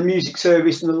 And the music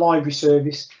service and the library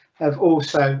service have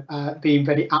also been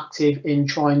very active in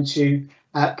trying to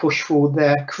push forward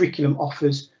their curriculum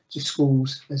offers to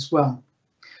schools as well.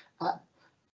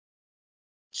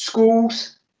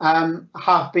 Schools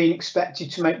have been expected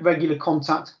to make regular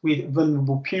contact with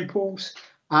vulnerable pupils,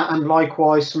 and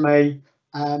likewise from a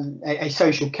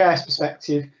social care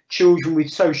perspective, children with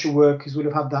social workers would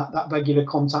have had that regular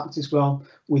contact as well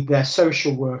with their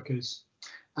social workers.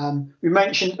 We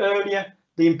mentioned earlier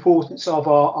the importance of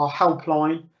our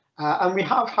helpline, and we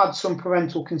have had some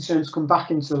parental concerns come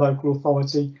back into the local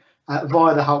authority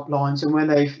via the helplines, and when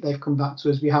they've come back to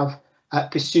us, we have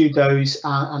pursued those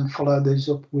and followed those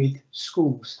up with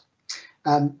schools.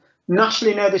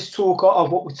 Nationally now there's talk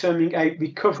of what we're terming a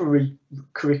recovery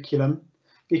curriculum,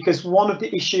 because one of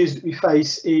the issues that we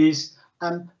face is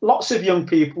lots of young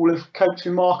people have coped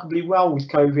remarkably well with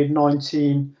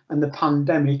COVID-19 and the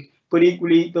pandemic, but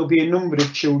equally there'll be a number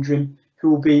of children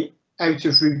who will be out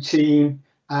of routine,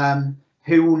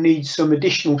 who will need some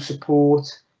additional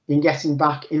support in getting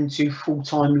back into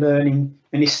full-time learning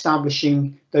and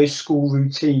establishing those school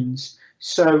routines.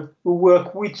 So we'll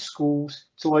work with schools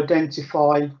to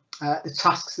identify the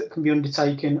tasks that can be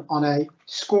undertaken on a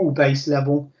school-based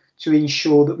level to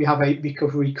ensure that we have a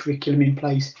recovery curriculum in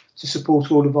place to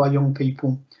support all of our young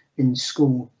people in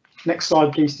school. Next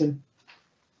slide, please, Tim.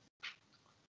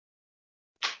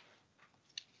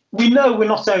 We know we're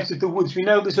not out of the woods. We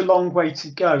know there's a long way to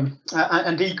go,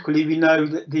 and equally we know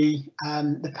that the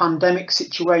pandemic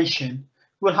situation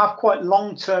will have quite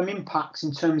long-term impacts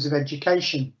in terms of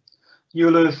education.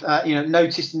 You'll have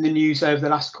noticed in the news over the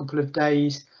last couple of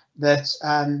days that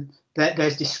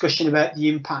there's discussion about the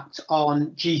impact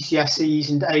on GCSEs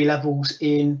and A-levels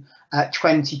in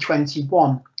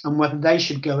 2021 and whether they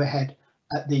should go ahead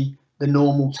at the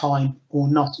normal time or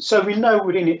not. So we know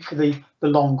we're in it for the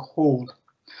long haul.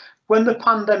 When the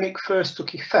pandemic first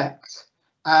took effect,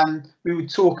 we would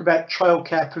talk about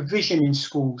childcare provision in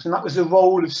schools, and that was the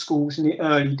role of schools in the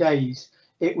early days.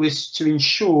 It was to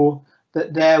ensure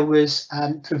that there was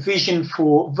provision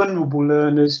for vulnerable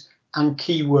learners and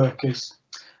key workers.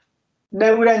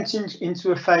 Now we're entering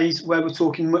into a phase where we're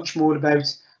talking much more about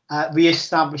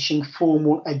re-establishing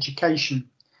formal education.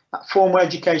 That formal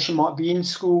education might be in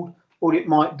school or it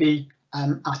might be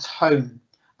at home.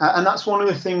 And that's one of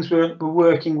the things we're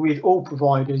working with all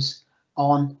providers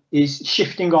on, is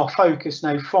shifting our focus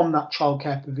now from that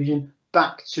childcare provision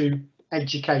back to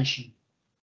education.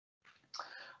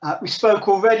 We spoke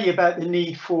already about the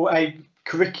need for a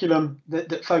curriculum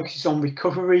that focuses on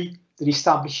recovery, that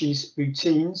establishes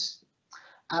routines.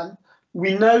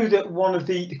 We know that one of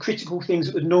the critical things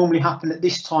that would normally happen at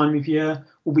this time of year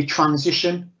will be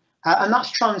transition, and that's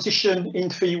transition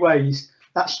in three ways.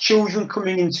 That's children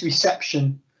coming into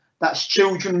reception, that's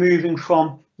children moving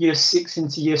from year 6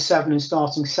 into year 7 and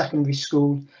starting secondary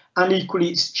school, and equally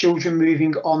it's children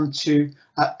moving on to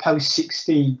post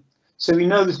 16. So we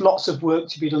know there's lots of work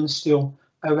to be done still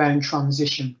around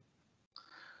transition.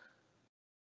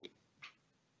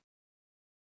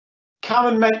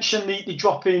 Karen mentioned the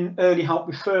drop in early help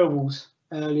referrals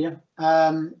earlier,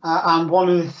 and one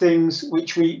of the things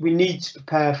which we need to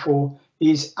prepare for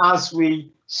is, as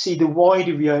we see the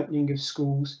wider reopening of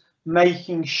schools,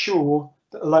 making sure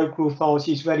that the local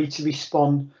authority is ready to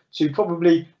respond to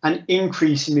probably an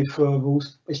increase in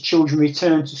referrals as children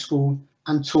return to school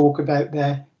and talk about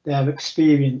their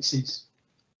experiences.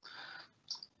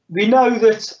 We know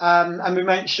that, and we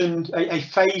mentioned a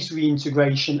phased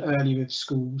reintegration earlier of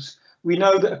schools. We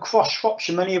know that across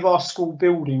Shropshire, many of our school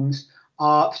buildings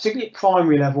are, particularly at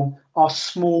primary level, are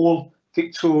small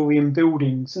Victorian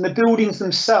buildings, and the buildings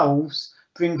themselves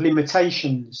bring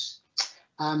limitations.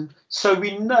 So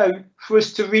we know for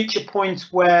us to reach a point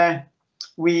where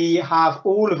we have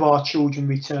all of our children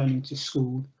returning to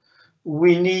school,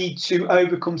 we need to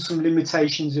overcome some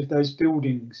limitations of those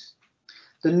buildings.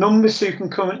 The numbers who can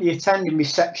currently attend in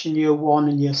reception year 1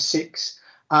 and year 6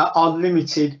 are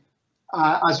limited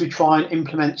as we try and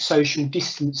implement social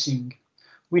distancing.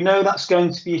 We know that's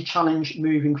going to be a challenge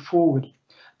moving forward.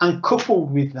 And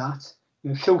coupled with that,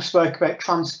 Phil spoke about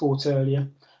transport earlier.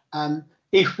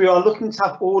 If we are looking to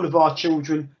have all of our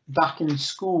children back in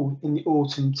school in the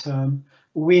autumn term,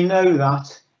 we know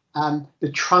that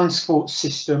the transport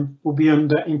system will be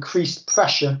under increased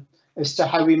pressure as to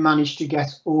how we manage to get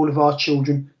all of our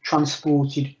children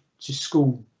transported to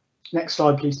school. Next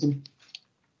slide, please, Tim.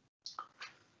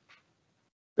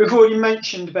 We've already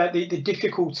mentioned about the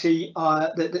difficulty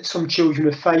that some children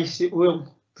have faced. It will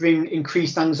bring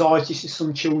increased anxiety to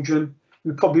some children.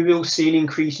 We probably will see an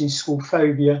increase in school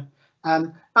phobia.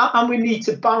 And we need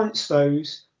to balance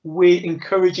those with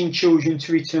encouraging children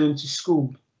to return to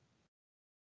school.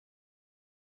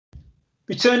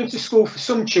 Returning to school for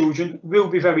some children will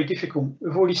be very difficult.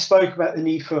 We've already spoke about the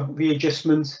need for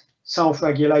readjustment,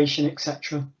 self-regulation,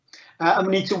 etc. And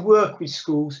we need to work with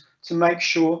schools to make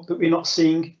sure that we're not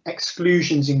seeing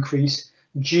exclusions increase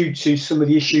due to some of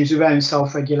the issues around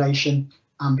self-regulation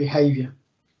and behaviour.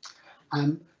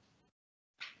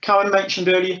 Karen mentioned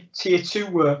earlier Tier 2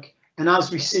 work, and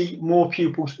as we see more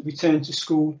pupils return to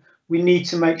school, we need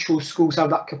to make sure schools have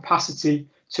that capacity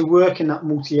to work in that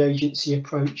multi-agency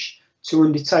approach to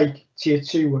undertake Tier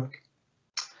 2 work.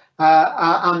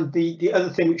 And the other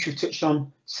thing which we've touched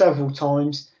on several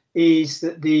times is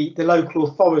that the local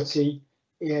authority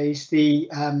is the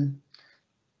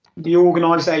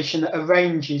organisation that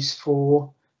arranges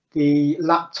for the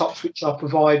laptops which are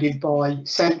provided by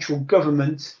central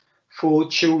government for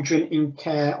children in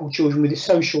care or children with a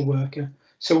social worker.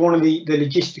 So one of the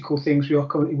logistical things we are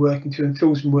currently working through, and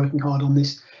Phil's been working hard on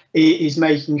this, is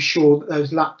making sure that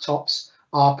those laptops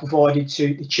are provided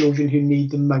to the children who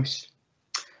need them most,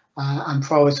 and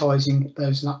prioritising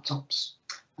those laptops.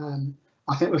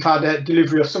 I think we've had a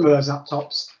delivery of some of those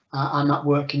laptops, and that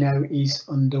work now is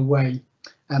underway.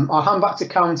 I'll hand back to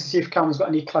Karen to see if Karen's got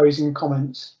any closing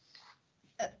comments.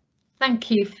 Thank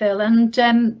you, Phil. And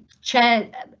Chair,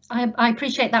 I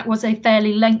appreciate that was a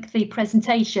fairly lengthy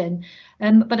presentation,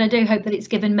 but I do hope that it's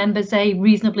given members a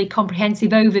reasonably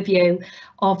comprehensive overview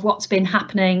of what's been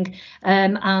happening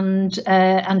and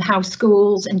how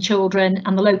schools and children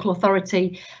and the local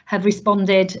authority have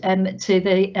responded to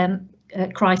the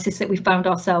crisis that we found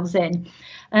ourselves in.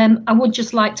 I would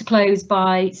just like to close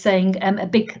by saying a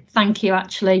big thank you,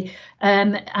 actually,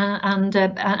 and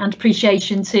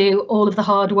appreciation to all of the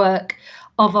hard work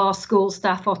of our school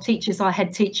staff, our teachers, our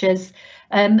head teachers.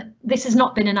 This has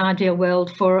not been an ideal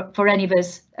world for any of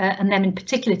us, and them in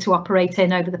particular, to operate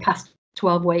in over the past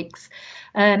 12 weeks.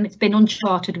 It's been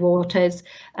uncharted waters,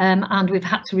 and we've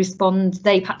had to respond.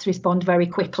 They've had to respond very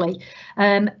quickly.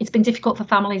 It's been difficult for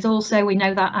families also, we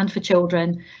know that, and for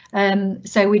children.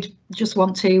 So we just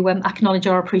want to acknowledge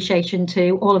our appreciation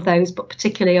to all of those, but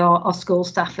particularly our school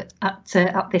staff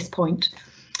at this point.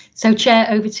 So, Chair,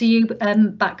 over to you,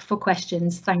 back for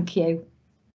questions. Thank you.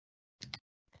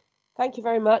 Thank you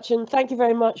very much, and thank you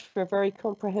very much for a very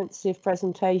comprehensive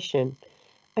presentation.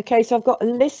 Okay, so I've got a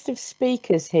list of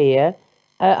speakers here.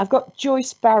 I've got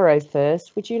Joyce Barrow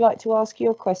first. Would you like to ask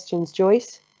your questions,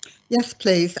 Joyce? Yes,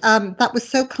 please. That was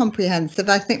so comprehensive.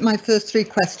 I think my first 3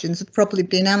 questions have probably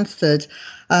been answered.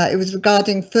 It was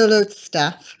regarding furloughed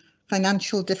staff,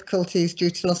 financial difficulties due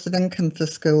to loss of income for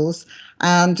schools,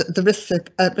 and the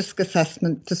risk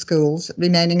assessment for schools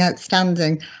remaining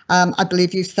outstanding. I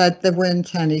believe you said there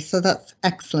weren't any, so that's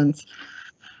excellent.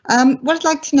 What I'd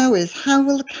like to know is, how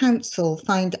will the council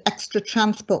find extra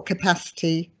transport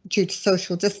capacity due to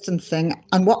social distancing,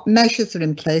 and what measures are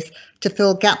in place to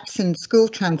fill gaps in school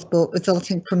transport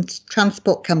resulting from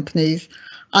transport companies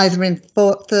either in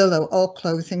furlough or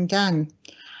closing down?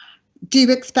 Do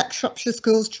you expect Shropshire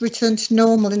schools to return to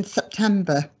normal in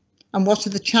September? And what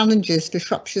are the challenges for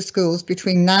Shropshire schools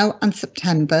between now and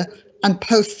September and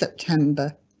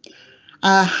post-September?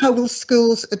 How will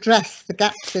schools address the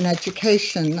gaps in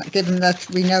education, given that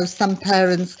we know some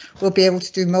parents will be able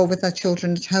to do more with their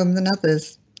children at home than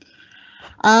others?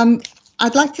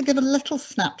 I'd like to give a little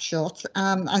snapshot.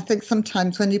 I think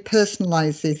sometimes when you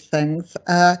personalise these things,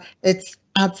 it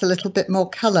adds a little bit more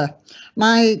colour.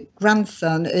 My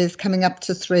grandson is coming up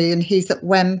to 3 and he's at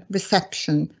WEM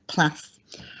reception class.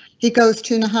 He goes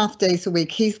 2.5 days a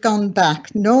week. He's gone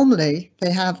back. Normally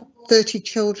they have 30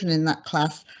 children in that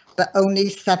class, but only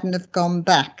 7 have gone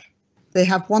back. They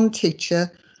have 1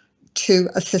 teacher, 2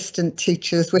 assistant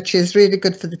teachers, which is really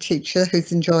good for the teacher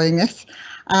who's enjoying it,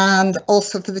 and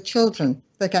also for the children.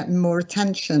 They're getting more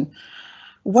attention.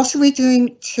 What are we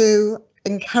doing to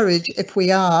encourage, if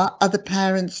we are, other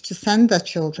parents to send their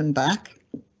children back?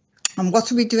 And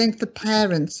what are we doing for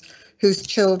parents whose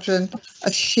children are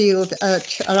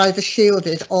either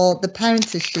shielded or the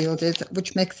parent is shielded,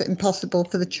 which makes it impossible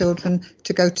for the children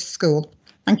to go to school?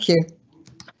 Thank you.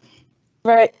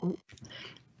 Right.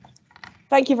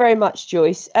 Thank you very much,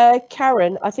 Joyce.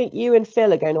 Karen, I think you and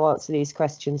Phil are going to answer these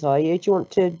questions, are you? Do you want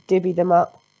to divvy them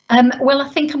up? Well, I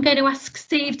think I'm going to ask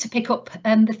Steve to pick up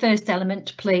the first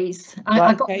element, please.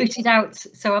 I got booted out,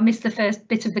 so I missed the first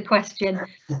bit of the question.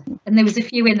 And there was a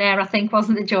few in there, I think,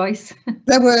 wasn't there, Joyce?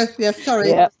 There were, yeah, sorry.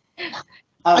 Yeah.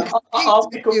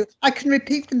 I can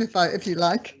repeat them if you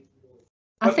like.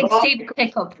 I think Steve will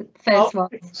pick up the first one.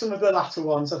 Some of the latter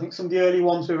ones. I think some of the early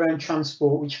ones were around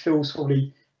transport, which Phil's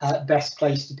probably best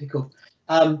place to pick up.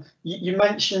 You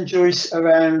mentioned, Joyce,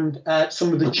 around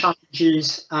some of the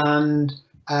challenges and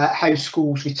how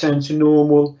schools return to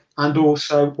normal, and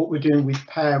also what we're doing with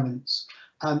parents.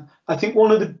 I think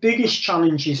one of the biggest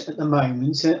challenges at the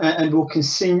moment, and we'll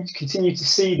continue to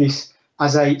see this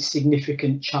as a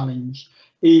significant challenge,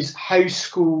 is how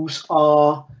schools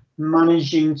are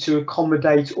managing to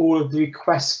accommodate all of the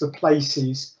requests for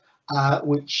places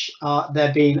which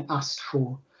they're being asked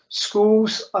for.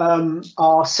 Schools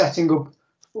are setting up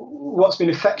what's been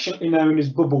affectionately known as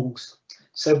bubbles.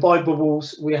 So by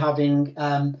bubbles, we're having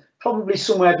probably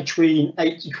somewhere between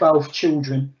 8 to 12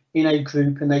 children in a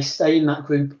group, and they stay in that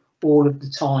group all of the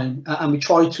time. And we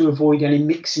try to avoid any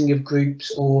mixing of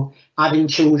groups or adding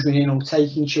children in or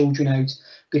taking children out,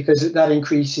 because that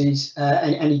increases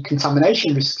any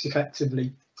contamination risks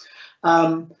effectively.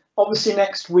 Obviously,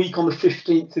 next week on the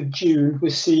 15th of June, we're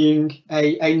seeing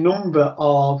a number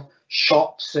of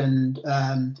shops and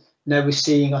now we're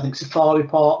seeing, I think, safari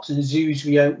parks and zoos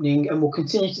reopening, and we'll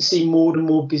continue to see more and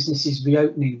more businesses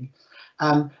reopening.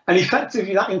 And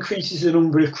effectively, that increases the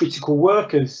number of critical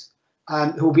workers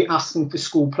who will be asking for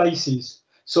school places.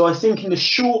 So I think in the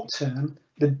short term,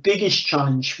 the biggest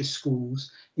challenge for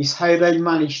schools is how they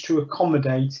manage to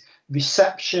accommodate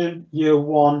reception, year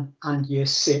 1 and year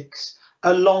 6,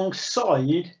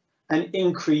 alongside an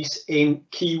increase in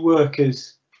key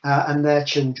workers and their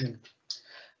children.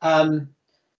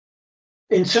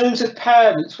 In terms of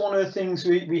parents, one of the things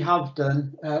we have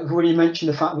done, I've already mentioned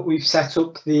the fact that we've set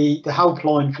up the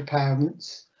helpline for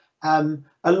parents.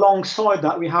 Alongside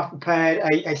that, we have prepared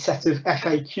a set of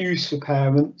FAQs for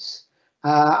parents,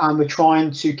 and we're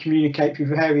trying to communicate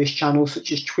through various channels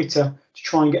such as Twitter to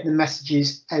try and get the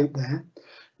messages out there.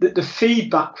 The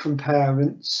feedback from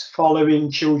parents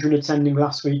following children attending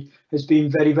last week has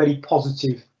been very, very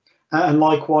positive. And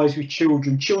likewise with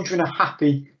children. Children are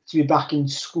happy to be back in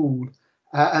school.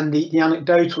 And the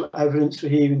anecdotal evidence we're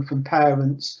hearing from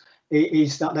parents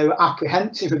is that they were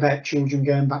apprehensive about children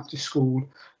going back to school,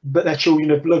 but their children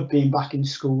have loved being back in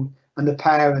school, and the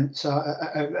parents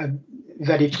are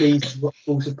very pleased with what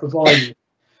schools have provided.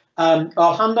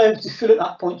 I'll hand over to Phil at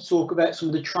that point to talk about some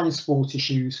of the transport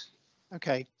issues.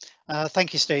 Okay,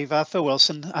 thank you, Steve. Phil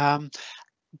Wilson.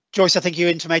 Joyce, I think you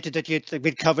intimated that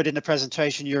we'd covered in the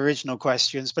presentation your original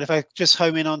questions, but if I just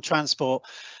home in on transport,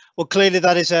 well, clearly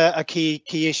that is a key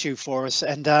issue for us,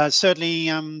 and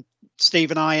certainly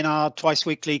Steve and I, in our twice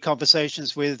weekly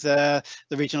conversations with the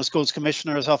Regional Schools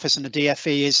Commissioner's Office and the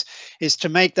DFE, is to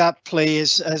make that plea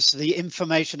as the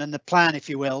information and the plan, if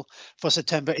you will, for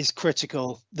September is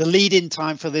critical. The lead-in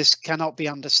time for this cannot be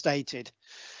understated.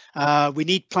 We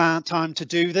need time to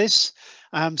do this.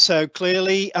 So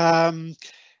clearly,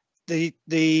 the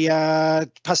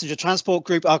passenger transport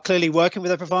group are clearly working with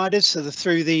their providers. So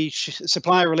through the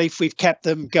supplier relief, we've kept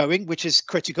them going, which is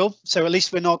critical. So at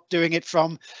least we're not doing it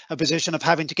from a position of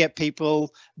having to get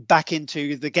people back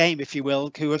into the game, if you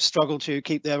will, who have struggled to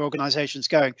keep their organisations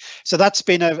going. So that's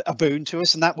been a boon to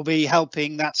us, and that will be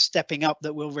helping that stepping up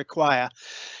that we'll require.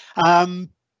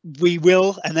 We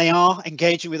will, and they are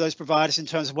engaging with those providers in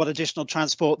terms of what additional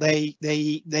transport they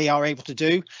are able to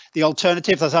do. The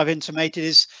alternative, as I've intimated,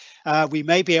 is We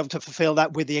may be able to fulfill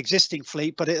that with the existing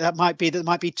fleet, but that might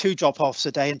be 2 drop-offs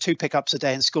a day and 2 pickups a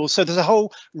day in school. So there's a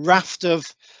whole raft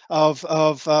of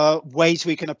ways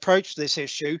we can approach this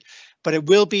issue, but it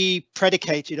will be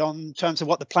predicated on terms of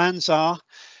what the plans are,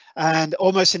 and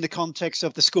almost in the context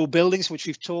of the school buildings, which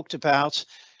we've talked about,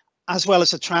 as well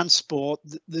as the transport.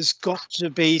 There's got to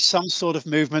be some sort of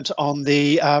movement on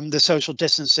the social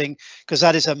distancing, because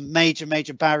that is a major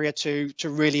barrier to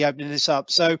really opening this up.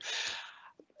 So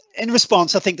in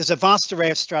response, I think there's a vast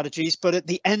array of strategies, but at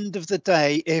the end of the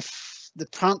day, if the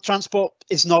transport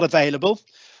is not available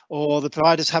or the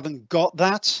providers haven't got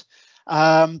that,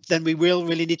 then we will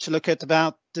really need to look at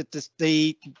about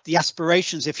the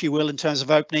aspirations, if you will, in terms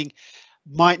of opening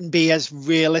mightn't be as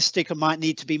realistic or might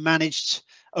need to be managed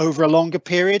over a longer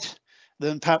period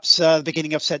than perhaps the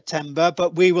beginning of September.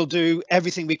 But we will do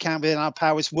everything we can within our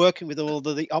powers, working with all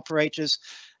the operators,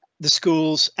 the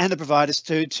schools and the providers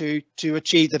to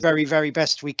achieve the very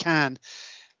best we can.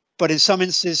 But in some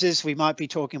instances, we might be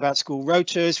talking about school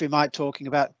rotas, we might be talking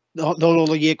about not all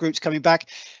the year groups coming back.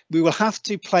 We will have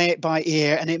to play it by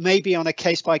ear, and it may be on a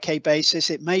case-by-case basis.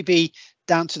 It may be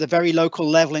down to the very local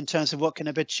level in terms of what can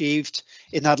be achieved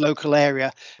in that local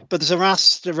area. But there's a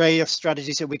vast array of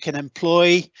strategies that we can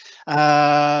employ,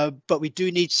 but we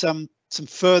do need some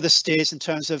further steers in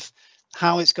terms of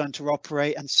how it's going to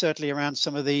operate, and certainly around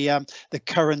some of the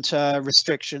current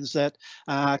restrictions that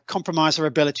compromise our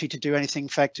ability to do anything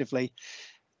effectively.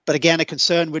 But again, a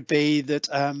concern would be that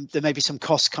there may be some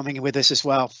costs coming in with this as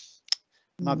well.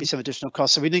 There might be some additional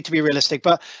costs, so we need to be realistic.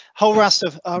 But whole raft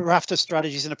of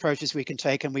strategies and approaches we can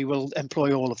take, and we will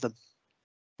employ all of them.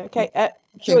 Okay,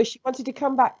 Joyce, you wanted to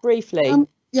come back briefly.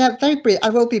 Yeah, very brief. I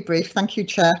will be brief. Thank you,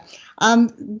 Chair.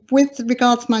 With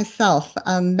regards to myself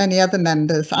and many other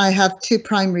members, I have 2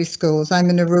 primary schools.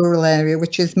 I'm in a rural area,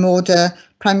 which is Morda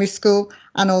Primary School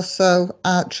and also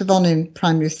Trevonin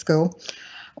Primary School.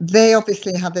 They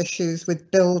obviously have issues with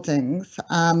buildings,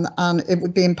 and it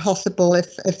would be impossible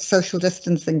if social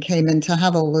distancing came in to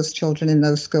have all those children in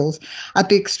those schools. I'd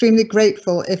be extremely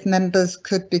grateful if members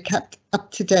could be kept up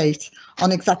to date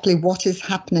on exactly what is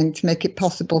happening to make it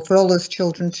possible for all those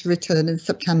children to return in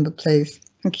September, please.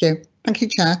 Thank you. Thank you,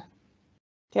 Chair.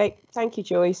 Okay, thank you,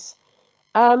 Joyce.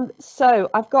 So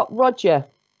I've got Roger.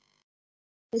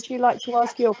 Would you like to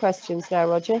ask your questions now,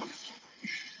 Roger?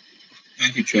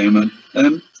 Thank you, Chairman.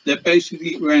 They're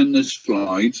basically around the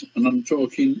slides, and I'm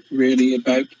talking really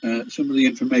about some of the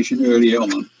information early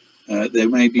on. There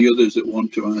may be others that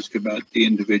want to ask about the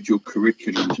individual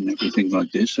curriculums and everything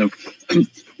like this. So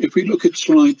if we look at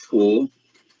slide 4,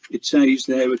 it says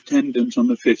their attendance on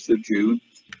the 5th of June,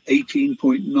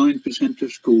 18.9%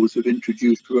 of schools have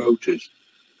introduced rotas.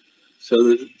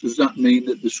 So does that mean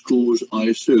that the schools, I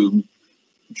assume,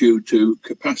 due to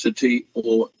capacity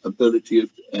or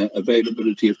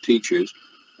availability of teachers,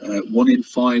 1 in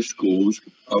 5 schools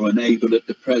are unable at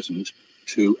the present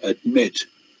to admit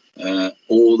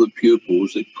all the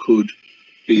pupils that could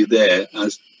be there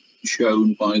as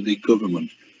shown by the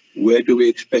government? Where do we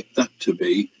expect that to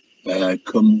be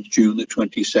come June the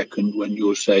 22nd, when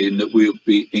you're saying that we'll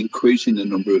be increasing the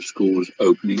number of schools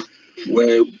opening?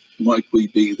 Where might we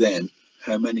be then?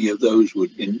 How many of those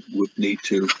would need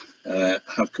to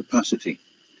have capacity?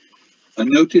 I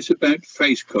notice about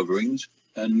face coverings,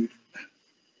 and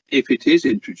if it is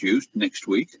introduced next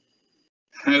week,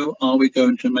 how are we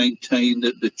going to maintain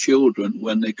that the children,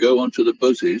 when they go onto the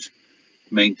buses,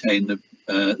 maintain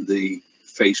the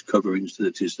face coverings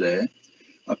that is there?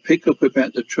 I pick up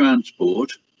about the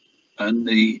transport and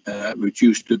the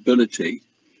reduced ability.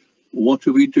 What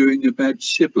are we doing about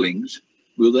siblings?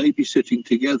 Will they be sitting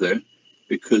together?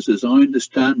 Because as I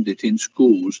understand it, in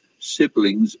schools,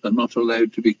 siblings are not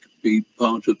allowed to be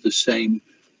part of the same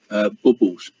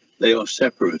bubbles. They are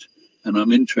separate, and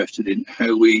I'm interested in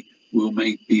how we will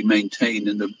be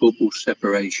maintaining the bubble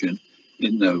separation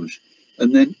in those.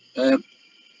 And then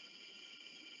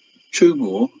 2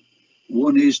 more.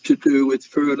 One is to do with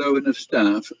furloughing of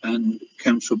staff and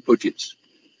council budgets.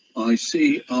 I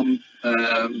see on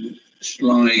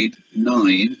slide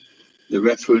 9 the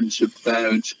reference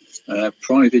about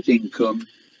private income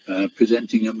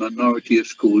presenting a minority of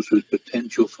schools with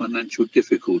potential financial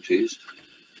difficulties.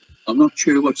 I'm not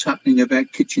sure what's happening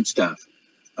about kitchen staff.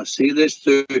 I see there's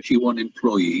 31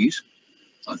 employees.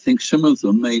 I think some of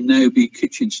them may now be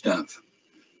kitchen staff.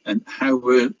 And how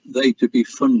are they to be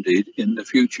funded in the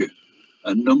future?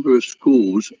 A number of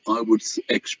schools, I would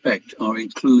expect, are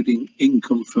including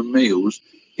income from meals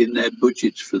in their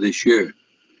budgets for this year.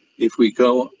 If we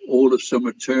go all of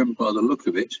summer term, by the look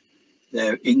of it,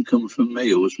 their income from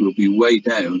meals will be way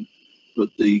down but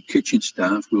the kitchen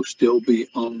staff will still be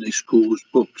on the school's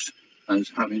books as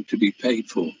having to be paid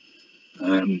for.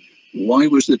 Why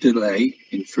was the delay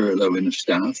in furloughing the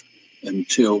staff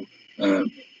until a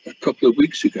couple of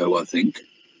weeks ago, I think?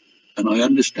 And I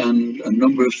understand a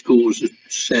number of schools have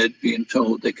said, being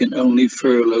told they can only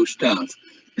furlough staff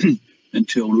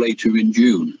until later in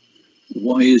June.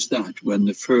 Why is that when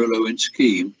the furloughing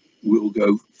scheme will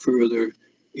go further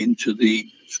into the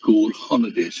school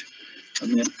holidays?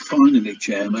 And then finally,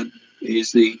 Chairman,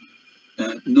 is the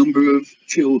number of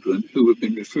children who have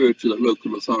been referred to the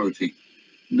local authority.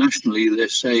 Nationally, they're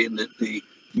saying that the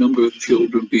number of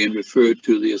children being referred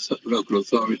to the local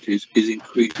authorities is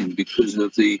increasing because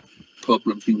of the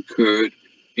problems incurred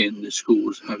in the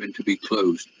schools having to be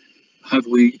closed. Have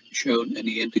we shown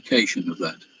any indication of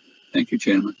that? Thank you,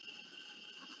 Chairman.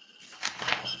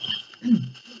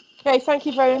 Okay, thank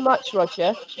you very much,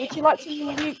 Roger. Would you like to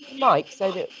mute the mic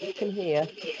so that we can hear?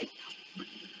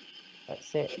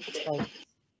 That's it. Thanks.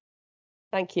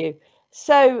 Thank you.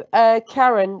 So,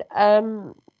 Karen,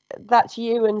 that's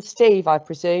you and Steve, I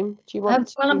presume. Do you want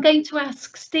to? Well, I'm going to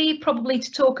ask Steve probably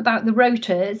to talk about the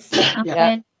rotors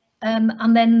and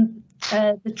then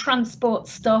the transport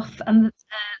stuff and the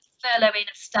furloughing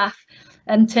of staff,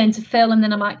 and turn to Phil, and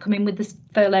then I might come in with the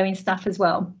furloughing staff as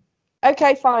well.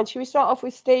 Okay, fine. Should we start off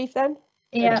with Steve then?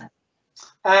 Yeah.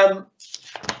 The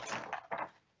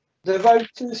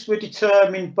rotors were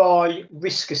determined by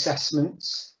risk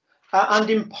assessments, and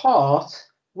in part,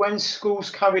 when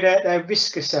schools carried out their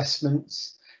risk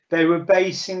assessments, they were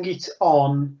basing it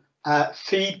on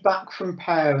feedback from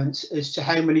parents as to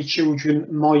how many children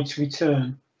might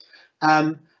return.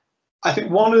 I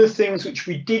think one of the things which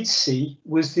we did see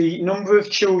was the number of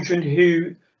children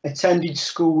who attended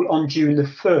school on June the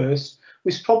 1st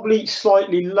was probably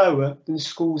slightly lower than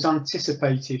schools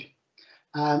anticipated.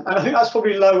 And I think that's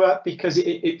probably lower because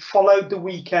it followed the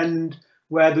weekend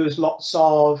where there was lots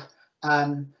of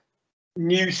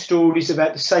news stories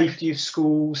about the safety of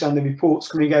schools and the reports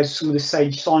coming out of some of the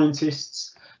sage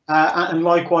scientists. And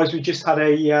likewise, we just had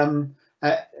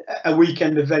a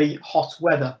weekend of very hot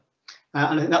weather.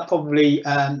 And I think that probably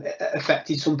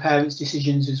affected some parents'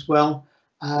 decisions as well.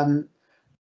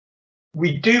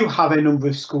 We do have a number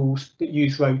of schools that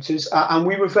use rotors, and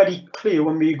we were very clear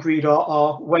when we agreed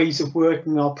our ways of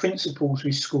working, our principles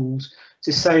with schools,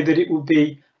 to say that it would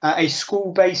be a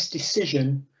school-based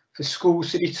decision for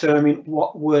schools to determine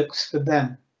what works for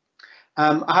them.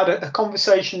 I had a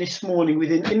conversation this morning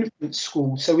within infant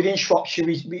schools. So within Shropshire,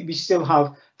 we still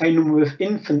have a number of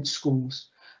infant schools.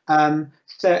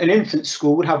 So an infant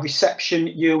school would have reception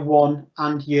year 1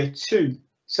 and year 2,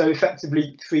 so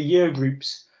effectively 3 year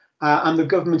groups. And the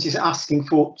government is asking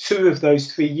for 2 of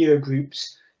those 3 year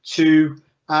groups to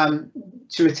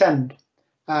attend.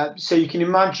 So you can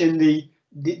imagine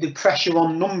the pressure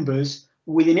on numbers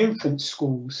within infant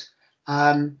schools.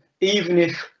 Even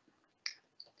if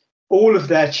all of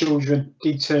their children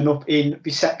did turn up in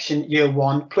reception year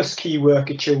 1, plus key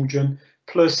worker children,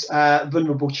 plus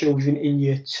vulnerable children in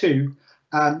year 2,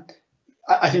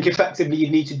 I think effectively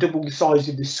you need to double the size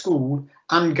of the school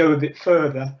and go a bit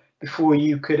further before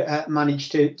you could manage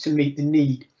to meet the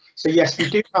need. So yes, we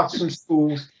do have some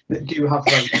schools that do have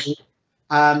those.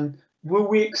 Will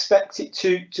we expect it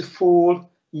to fall?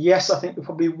 Yes, I think we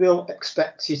probably will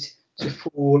expect it to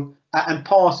fall. And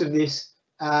part of this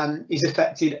is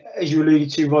affected, as you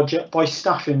alluded to, Roger, by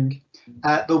staffing.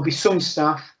 There'll be some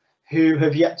staff who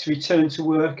have yet to return to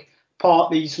work.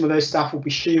 Partly some of those staff will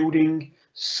be shielding.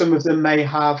 Some of them may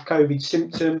have COVID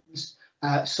symptoms.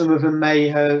 Some of them may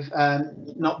have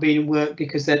not been in work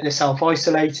because they're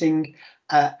self-isolating.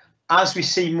 As we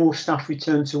see more staff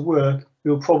return to work,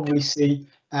 we'll probably see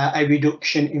a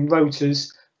reduction in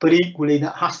rotas, but equally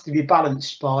that has to be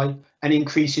balanced by an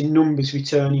increase in numbers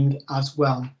returning as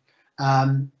well.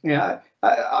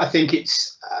 I think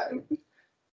it's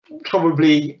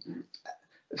probably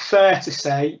fair to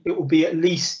say it will be at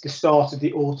least the start of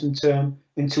the autumn term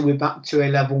until we're back to a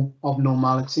level of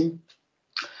normality.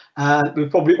 We're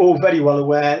probably all very well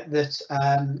aware that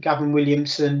Gavin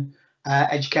Williamson,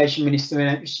 Education Minister,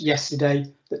 announced yesterday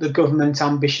that the government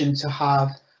ambition to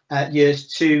have years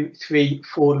 2, 3,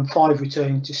 4 and 5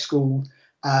 returning to school,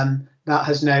 that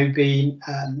has now been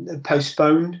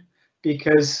postponed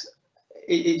because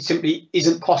it simply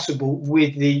isn't possible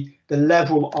with the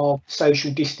level of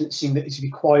social distancing that is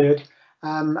required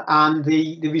and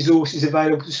the resources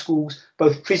available to schools,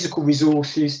 both physical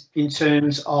resources in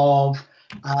terms of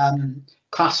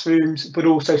classrooms, but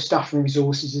also staffing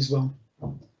resources as well.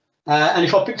 And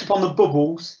if I picked up on the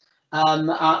bubbles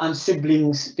and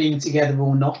siblings being together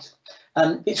or not,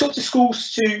 it's up to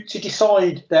schools to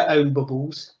decide their own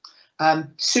bubbles.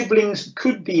 Siblings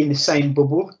could be in the same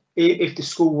bubble if the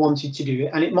school wanted to do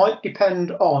it, and it might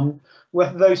depend on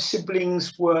whether those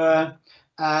siblings were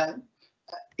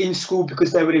in school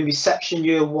because they were in reception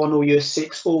year 1 or year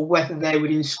 6, or whether they were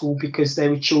in school because they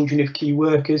were children of key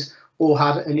workers or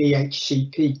had an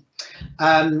EHCP.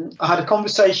 I had a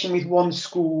conversation with one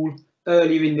school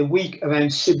earlier in the week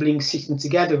around siblings sitting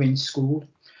together in school,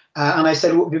 and I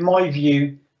said it would be my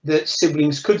view that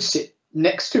siblings could sit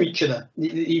next to each other.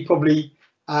 You probably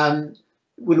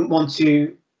wouldn't want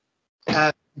to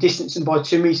distance them by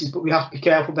 2 meters, but we have to be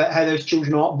careful about how those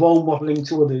children are role modelling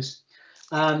to others.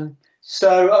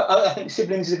 So I think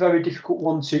siblings is a very difficult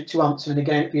one to answer, and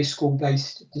again, it'd be a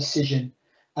school-based decision.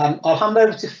 I'll hand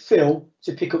over to Phil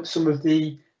to pick up some of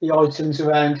the items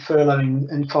around furloughing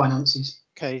and finances.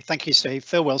 Okay, thank you, Steve.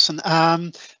 Phil Wilson.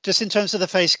 Just in terms of the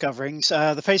face coverings,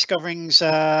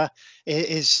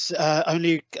 is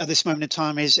only at this moment in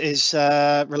time is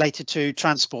related to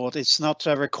transport. It's not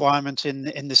a requirement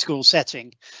in the school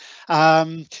setting.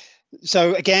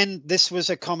 So again, this was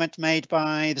a comment made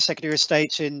by the Secretary of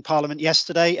State in Parliament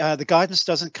yesterday. The guidance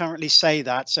doesn't currently say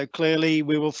that, so clearly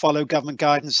we will follow government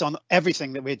guidance on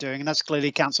everything that we're doing, and that's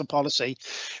clearly council policy.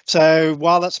 So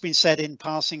while that's been said in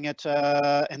passing it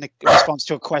in response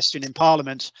to a question in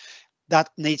Parliament, that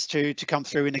needs to come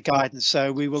through in the guidance.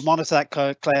 So we will monitor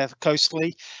that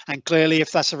closely, and clearly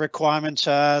if that's a requirement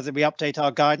that we update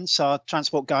our guidance, our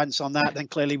transport guidance on that, then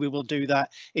clearly we will do that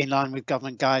in line with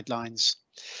government guidelines.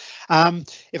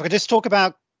 If I could just talk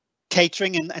about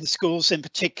catering and schools in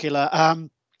particular,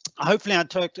 hopefully I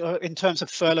talked in terms of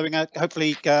furloughing,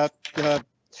 hopefully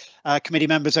committee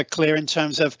members are clear in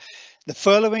terms of the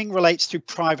furloughing relates to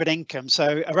private income.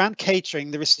 So around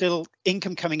catering, there is still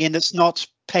income coming in that's not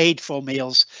paid for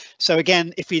meals. So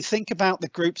again, if you think about the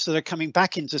groups that are coming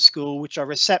back into school, which are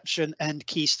reception and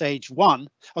key stage 1,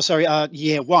 or sorry,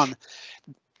 year 1,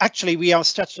 actually we are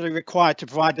statutorily required to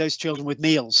provide those children with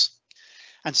meals.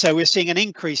 And so we're seeing an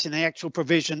increase in the actual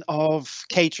provision of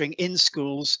catering in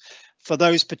schools for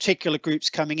those particular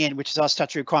groups coming in, which is our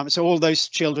statutory requirement. So all those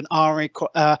children are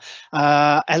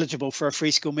eligible for a free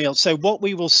school meal. So what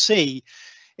we will see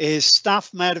is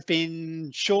staff might have been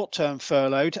short-term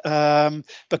furloughed,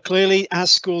 but clearly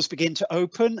as schools begin to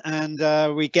open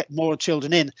and we get more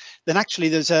children in, then actually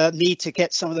there's a need to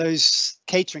get some of those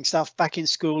catering staff back in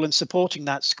school and supporting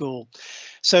that school.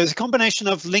 So there's a combination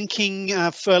of linking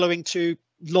furloughing to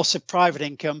loss of private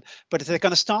income, but if they're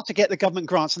going to start to get the government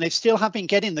grants, and they still have been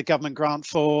getting the government grant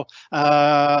for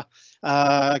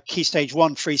key stage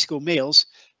 1 free school meals,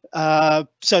 so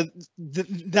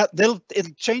it'll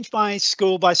change by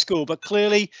school, but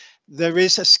clearly there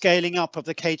is a scaling up of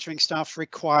the catering staff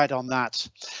required on that.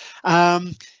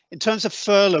 In terms of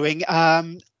furloughing,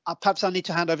 perhaps I need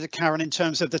to hand over to Karen in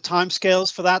terms of the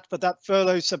timescales for that, but that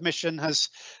furlough submission has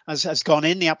gone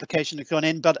in, the application has gone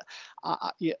in, but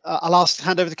I'll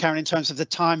hand over to Karen in terms of the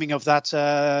timing of that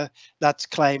that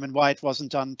claim and why it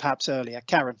wasn't done perhaps earlier.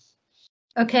 Karen.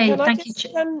 Okay, thank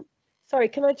you. Sorry,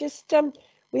 can I just,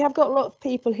 we have got a lot of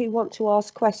people who want to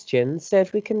ask questions, so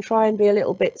if we can try and be a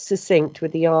little bit succinct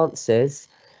with the answers.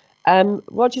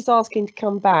 Roger's asking to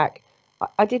come back.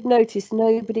 I did notice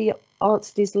nobody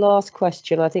answered his last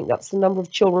question. I think that's the number of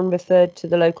children referred to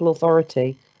the local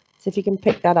authority. So if you can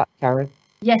pick that up, Karen.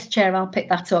 Yes, Chair, I'll pick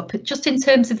that up. Just in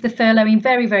terms of the furloughing,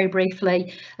 very, very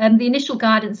briefly, the initial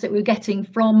guidance that we were getting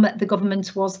from the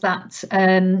government was that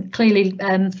clearly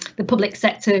the public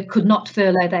sector could not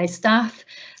furlough their staff.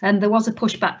 And there was a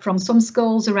pushback from some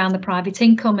schools around the private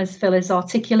income, as Phil has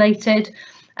articulated.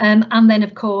 And then,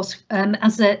 of course,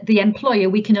 as the employer,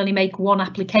 we can only make one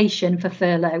application for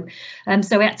furlough.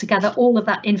 So we had to gather all of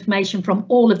that information from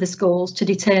all of the schools to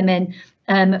determine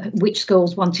which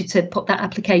schools wanted to put that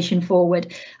application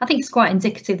forward. I think it's quite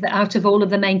indicative that out of all of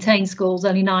the maintained schools,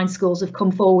 only 9 schools have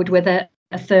come forward with a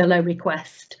furlough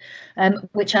request,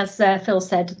 which, as Phil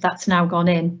said, that's now gone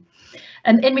in.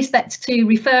 In respect to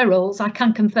referrals, I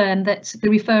can confirm that the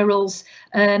referrals,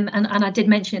 and I did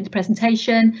mention in the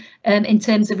presentation, in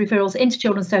terms of referrals into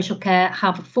children's social care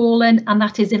have fallen, and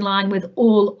that is in line with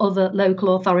all other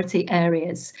local authority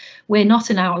areas. We're not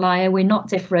an outlier, we're not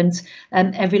different.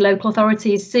 Every local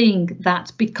authority is seeing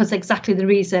that because exactly the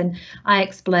reason I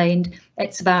explained.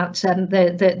 It's about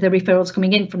the referrals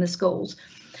coming in from the schools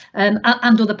and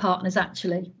other partners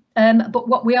actually. But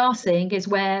what we are seeing is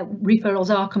where referrals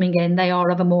are coming in, they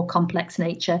are of a more complex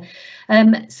nature.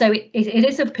 So it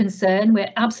is of concern.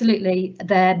 We're absolutely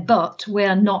there, but we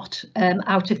are not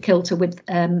out of kilter with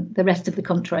the rest of the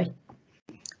country.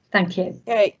 Thank you.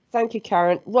 Okay, thank you,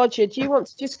 Karen. Roger, do you want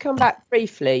to just come back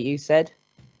briefly, you said?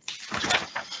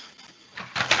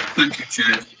 Thank you,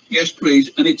 Chair. Yes, please.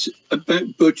 And it's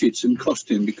about budgets and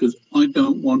costing, because I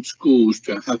don't want schools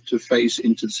to have to face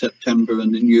into September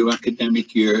and the new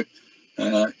academic year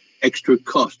extra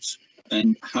costs,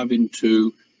 and having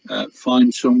to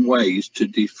find some ways to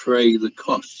defray the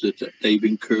costs that they've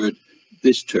incurred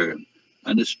this term.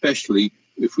 And especially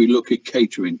if we look at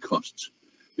catering costs,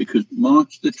 because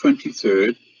March the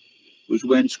 23rd was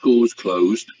when schools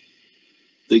closed.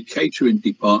 The catering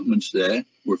departments there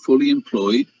were fully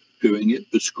employed doing it,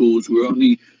 but schools were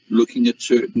only looking at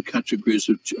certain categories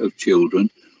of children.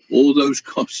 All those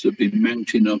costs have been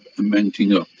mounting up and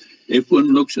mounting up. If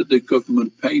one looks at the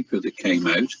government paper that came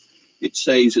out, it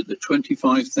says that the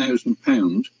 £25,000,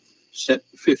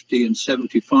 £50,000 and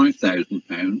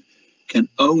 £75,000 can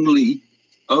only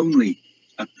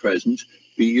at present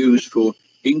be used for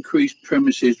increased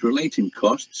premises relating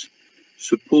costs,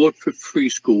 support for free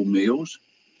school meals,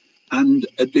 and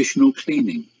additional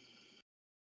cleaning.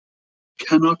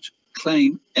 Cannot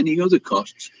claim any other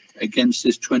costs against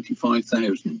this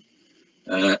 25,000,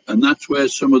 and that's where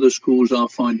some of the schools are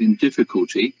finding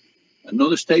difficulty.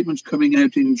 Another statement's coming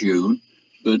out in June,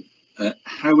 but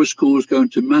how are schools going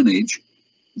to manage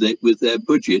with their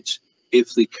budgets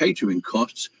if the catering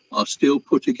costs are still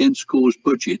put against schools'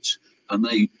 budgets, and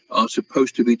they are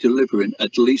supposed to be delivering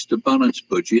at least a balanced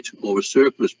budget or a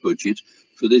surplus budget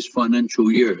for this financial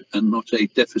year and not a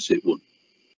deficit one?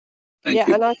 Thank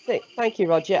you. And I think, thank you,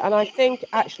 Roger. And I think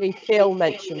actually Phil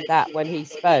mentioned that when he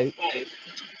spoke.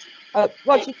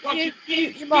 Roger, can you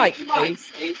mute your mic,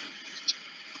 please?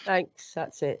 Thanks,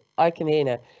 that's it. I can hear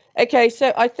now. Okay,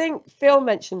 so I think Phil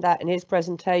mentioned that in his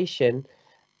presentation,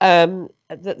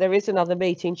 that there is another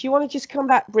meeting. Do you want to just come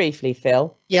back briefly,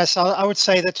 Phil? Yes, I would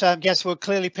say that, yes, we'll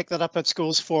clearly pick that up at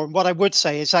Schools Forum. What I would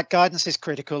say is that guidance is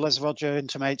critical, as Roger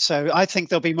intimates. So I think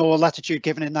there'll be more latitude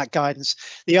given in that guidance.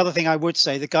 The other thing I would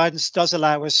say, the guidance does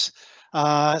allow us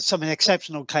some in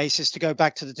exceptional cases to go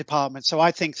back to the department. So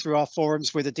I think through our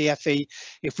forums with the DFE,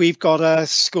 if we've got a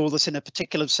school that's in a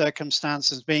particular circumstance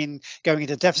has been going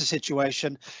into a deficit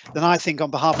situation, then I think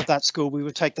on behalf of that school, we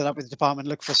would take that up with the department,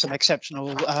 look for some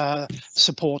exceptional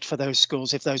support for those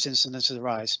schools if those incidences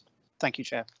arise. Thank you,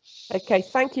 Chair. Okay,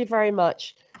 thank you very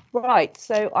much. Right,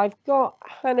 so I've got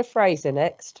Hannah Fraser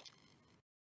next.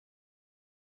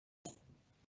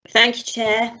 Thank you,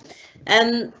 Chair.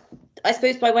 I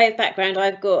suppose by way of background,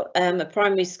 I've got a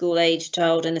primary school age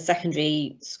child and a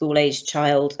secondary school age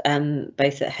child,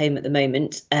 both at home at the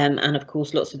moment. And of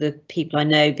course, lots of the people I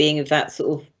know being of that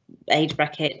sort of age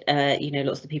bracket, you know,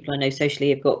 lots of the people I know socially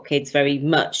have got kids very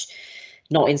much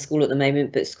not in school at the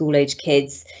moment, but school age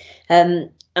kids.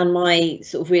 And my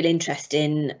sort of real interest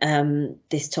in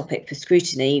this topic for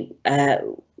scrutiny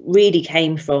really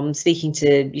came from speaking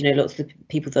to, you know, lots of the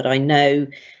people that I know,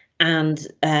 and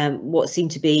what seemed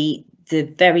to be the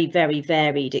very, very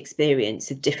varied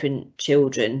experience of different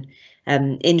children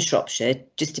in Shropshire,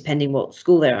 just depending what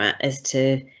school they're at, as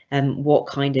to what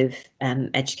kind of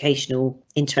educational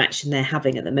interaction they're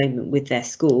having at the moment with their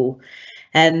school.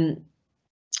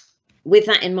 With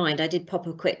that in mind, I did pop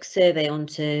a quick survey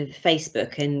onto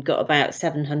Facebook and got about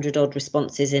 700 odd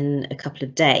responses in a couple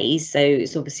of days. So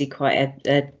it's obviously quite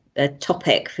a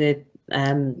topic for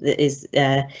that is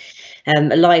a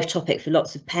live topic for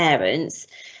lots of parents.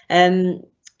 And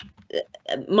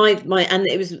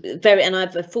it was very, and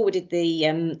I've forwarded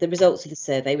the results of the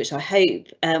survey, which I hope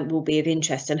will be of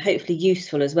interest and hopefully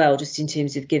useful as well, just in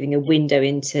terms of giving a window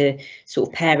into sort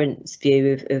of parents'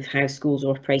 view of how schools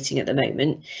are operating at the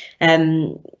moment.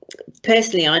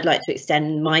 Personally, I'd like to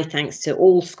extend my thanks to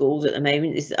all schools at the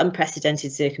moment. This is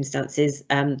unprecedented circumstances.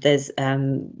 There's,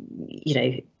 you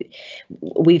know,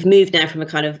 we've moved now from a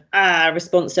kind of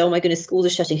response to, oh my goodness, schools are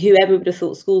shutting. Whoever would have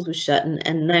thought schools were shut,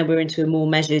 and now we're into a more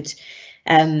measured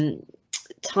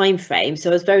time frame. So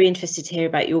I was very interested to hear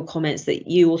about your comments that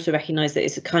you also recognise that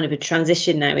it's a kind of a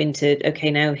transition now into, okay,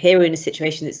 now here we're in a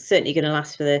situation that's certainly going to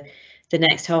last for the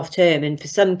next half term, and for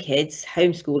some kids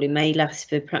homeschooling may last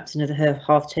for perhaps another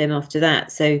half term after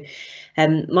that. So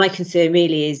my concern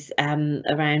really is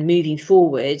around moving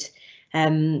forward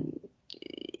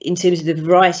in terms of the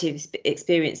variety of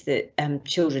experience that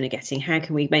children are getting. How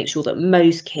can we make sure that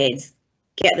most kids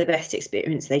get the best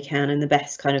experience they can and the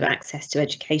best kind of access to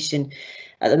education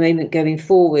at the moment going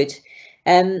forward?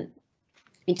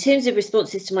 In terms of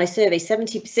responses to my survey,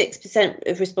 76%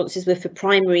 of responses were for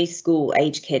primary school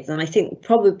age kids, and I think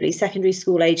probably secondary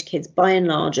school age kids by and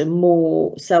large are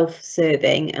more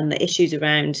self-serving, and the issues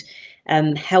around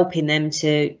helping them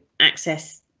to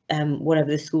access whatever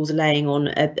the schools are laying on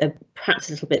are perhaps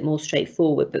a little bit more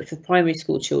straightforward. But for primary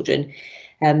school children,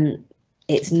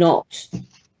 it's not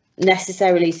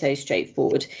necessarily so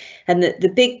straightforward. And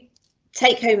the big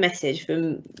take-home message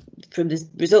from the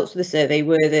results of the survey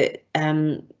were that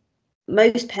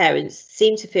most parents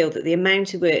seem to feel that the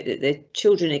amount of work that their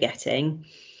children are getting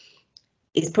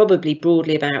is probably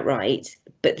broadly about right,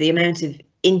 but the amount of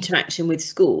interaction with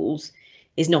schools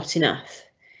is not enough.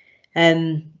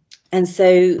 And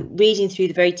so reading through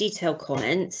the very detailed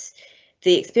comments,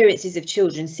 the experiences of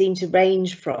children seem to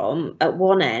range from, at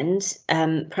one end,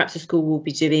 perhaps a school will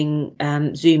be doing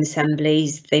Zoom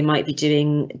assemblies, they might be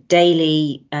doing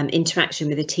daily interaction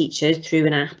with a teacher through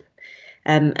an app,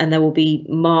 and there will be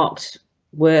marked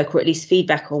work, or at least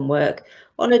feedback on work,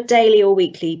 on a daily or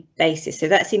weekly basis. So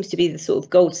that seems to be the sort of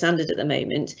gold standard at the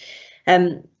moment.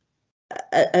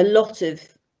 A lot of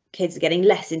kids are getting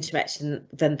less interaction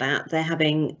than that. They're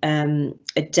having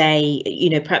a day,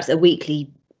 perhaps a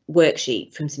weekly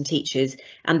worksheet from some teachers,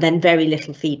 and then very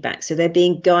little feedback. So they're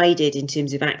being guided in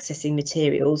terms of accessing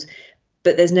materials,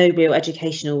 but there's no real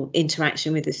educational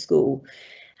interaction with the school.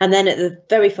 And then at the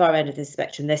very far end of the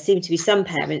spectrum, there seem to be some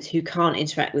parents who can't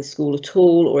interact with school at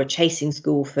all, or are chasing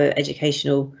school for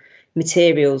educational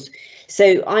materials.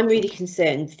 So I'm really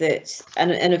concerned that,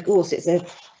 and of course it's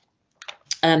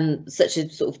such a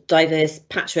sort of diverse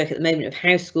patchwork at the moment of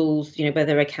how schools, whether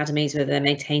they're academies, whether they're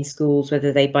maintained schools,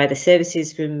 whether they buy the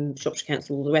services from Shropshire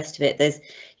Council, all the rest of it. There's,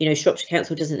 Shropshire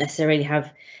Council doesn't necessarily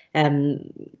have,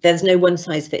 there's no one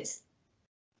size fits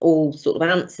all sort of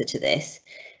answer to this,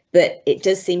 but it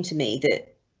does seem to me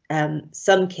that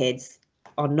some kids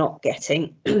are not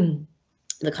getting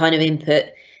the kind of input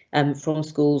from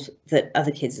schools that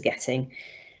other kids are getting.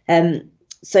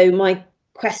 So my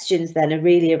questions then are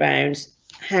really around,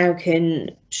 how can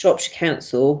Shropshire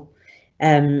Council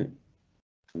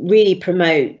really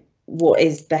promote what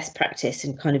is best practice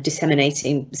and kind of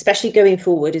disseminating, especially going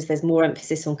forward as there's more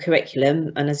emphasis on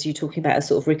curriculum, and as you're talking about a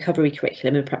sort of recovery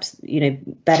curriculum and perhaps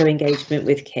better engagement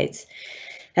with kids.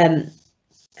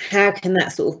 How can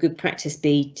that sort of good practice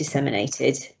be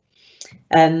disseminated?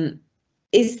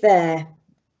 Is there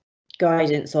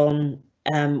guidance on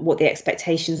what the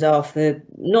expectations are for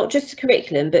not just the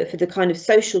curriculum, but for the kind of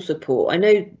social support? I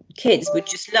know kids would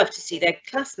just love to see their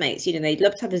classmates, they'd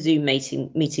love to have a Zoom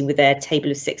meeting with their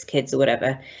table of 6 kids or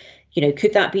whatever.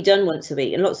 Could that be done once a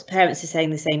week? And lots of parents are saying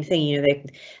the same thing.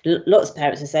 Lots of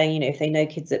parents are saying, if they know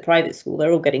kids at private school,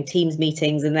 they're all getting Teams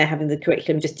meetings and they're having the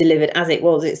curriculum just delivered as it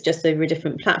was. It's just over a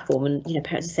different platform. And,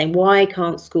 parents are saying, why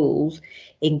can't schools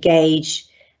engage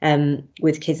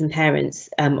with kids and parents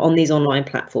on these online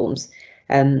platforms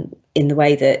in the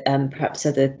way that perhaps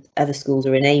other schools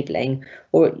are enabling?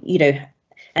 Or,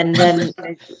 and then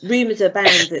rumours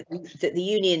abound that the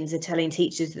unions are telling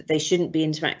teachers that they shouldn't be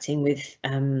interacting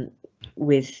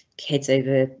with kids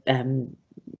over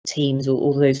Teams or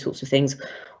all those sorts of things,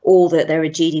 or that there are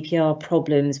GDPR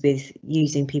problems with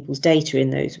using people's data in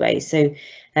those ways. So,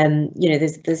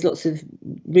 there's lots of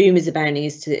rumours abounding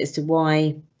as to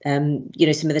why some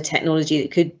of the technology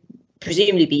that could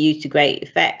presumably be used to great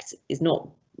effect is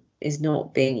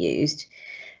not being used.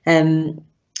 And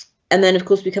then, of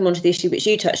course, we come on to the issue which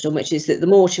you touched on, which is that the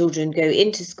more children go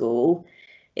into school,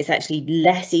 it's actually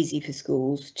less easy for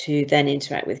schools to then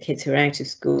interact with kids who are out of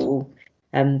school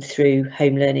through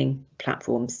home learning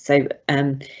platforms. So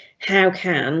how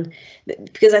can,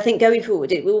 because I think going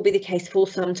forward, it will be the case for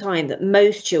some time that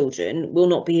most children will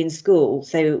not be in school.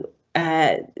 So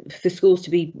for schools to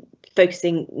be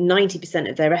focusing 90%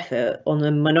 of their effort on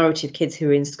the minority of kids who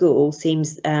are in school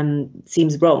seems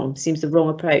wrong, seems the wrong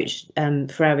approach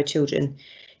for our children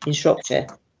in Shropshire.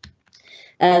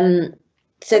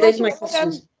 So those are my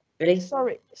questions. Really?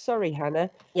 Sorry, Hannah.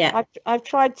 Yeah. I've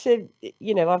tried to,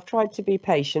 I've tried to be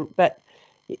patient, but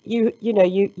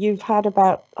you've had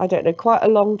about, I don't know, quite a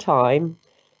long time.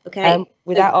 Okay.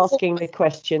 Without asking the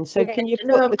question. So can you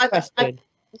put the question?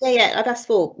 Yeah, I've asked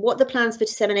for what are the plans for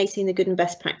disseminating the good and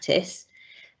best practice?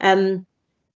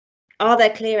 Are there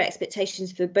clear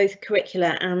expectations for both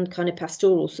curricular and kind of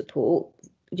pastoral support?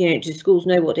 Do schools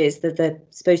know what it is that they're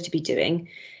supposed to be doing?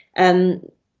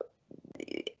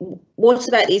 What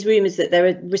about these rumours that there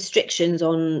are restrictions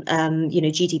on,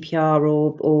 GDPR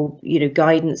or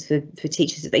guidance for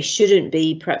teachers that they shouldn't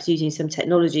be perhaps using some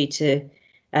technology to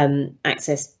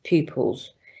access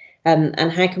pupils?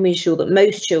 And how can we ensure that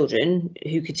most children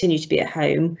who continue to be at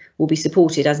home will be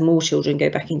supported as more children go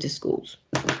back into schools?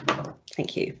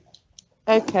 Thank you.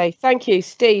 Okay, thank you.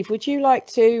 Steve, would you like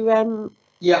to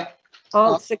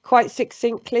answer quite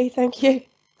succinctly? Thank you.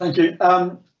 Thank you.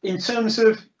 In terms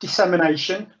of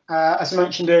dissemination, as I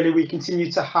mentioned earlier, we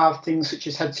continue to have things such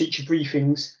as head teacher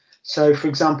briefings. So, for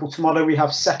example, tomorrow we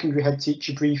have secondary head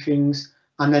teacher briefings,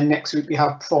 and then next week we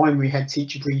have primary head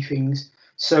teacher briefings.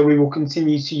 So we will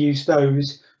continue to use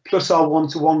those, plus our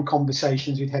one-to-one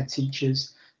conversations with head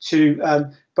teachers to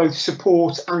both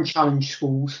support and challenge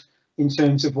schools in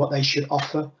terms of what they should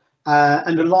offer.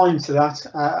 And aligned to that,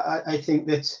 I think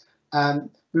that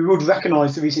we would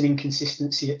recognise there is an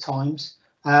inconsistency at times,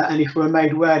 and if we're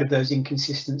made aware of those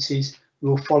inconsistencies,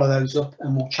 we'll follow those up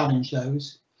and we'll challenge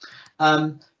those.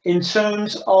 In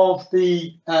terms of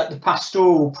the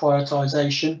pastoral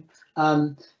prioritisation,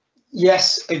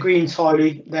 yes, agree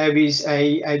entirely. There is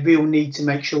a real need to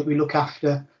make sure we look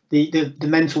after the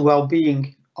mental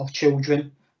well-being of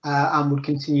children, and would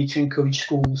continue to encourage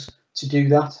schools to do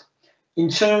that. In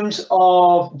terms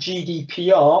of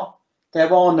GDPR,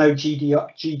 there are no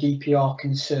GDPR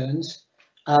concerns.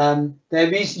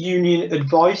 There is union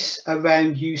advice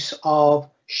around use of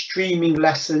streaming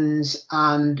lessons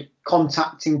and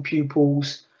contacting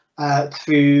pupils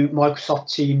through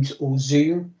Microsoft Teams or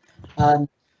Zoom.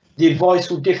 The advice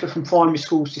will differ from primary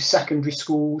schools to secondary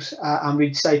schools, and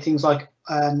we'd say things like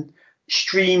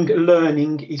streamed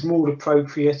learning is more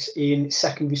appropriate in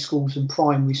secondary schools and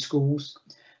primary schools.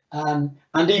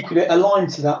 And equally aligned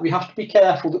to that, we have to be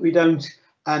careful that we don't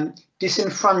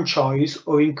disenfranchise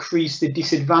or increase the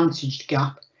disadvantaged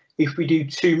gap. If we do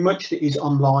too much that is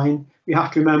online, we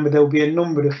have to remember there will be a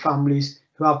number of families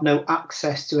who have no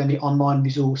access to any online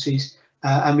resources,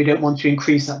 and we don't want to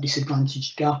increase that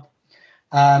disadvantaged gap.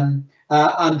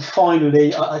 And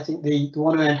finally, I think the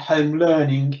one around home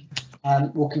learning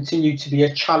will continue to be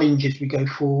a challenge as we go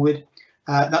forward.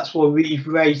 That's why we've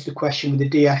raised the question with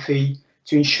the DFE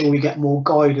to ensure we get more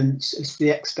guidance as to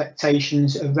the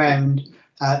expectations around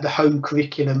the home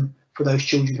curriculum for those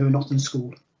children who are not in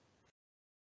school.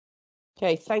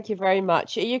 Okay, thank you very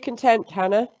much. Are you content,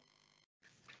 Hannah?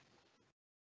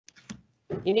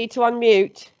 You need to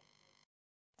unmute.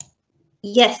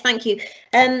 Yes, thank you.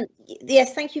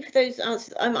 Yes, thank you for those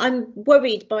answers. I'm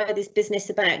worried by this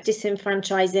business about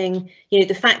disenfranchising,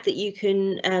 the fact that you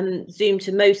can Zoom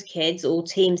to most kids or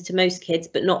Teams to most kids,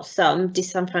 but not some,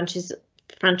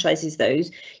 disenfranchises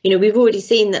those. We've already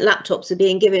seen that laptops are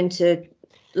being given to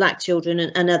black children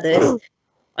and others.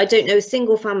 I don't know a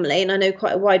single family, and I know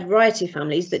quite a wide variety of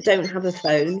families that don't have a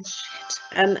phone.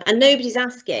 And nobody's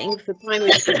asking for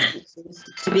primary school teachers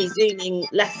to be Zooming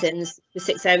lessons for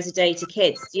 6 hours a day to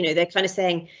kids. They're kind of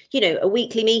saying, a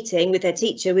weekly meeting with their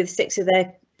teacher with 6 of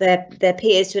their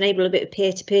peers to enable a bit of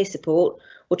peer-to-peer support,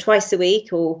 or twice a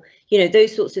week, or,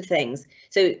 those sorts of things.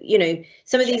 So,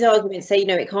 some of these arguments say,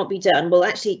 it can't be done. Well,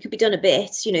 actually, it could be done a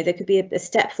bit. There could be a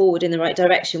step forward in the right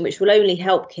direction, which will only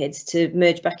help kids to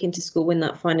merge back into school when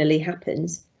that finally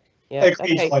happens. Yeah.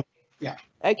 Okay. Yeah.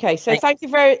 Okay. So thank you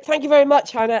very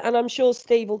much, Hannah, and I'm sure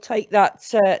Steve will take that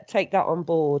on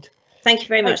board. Thank you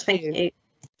very much. Thank you.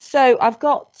 So I've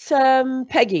got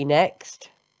Peggy next.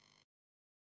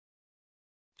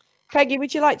 Peggy,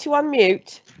 would you like to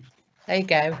unmute? There you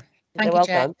go. Thank well you,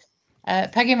 Chair. done.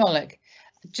 Peggy Mullock,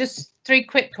 just 3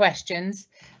 quick questions.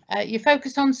 You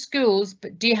focus on schools,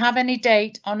 but do you have any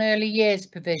date on early years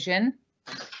provision?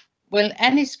 Will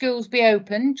any schools be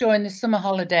open during the summer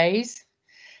holidays?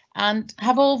 And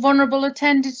have all vulnerable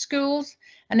attended schools?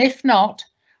 And if not,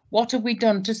 what have we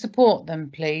done to support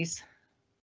them, please?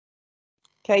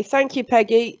 Okay, thank you,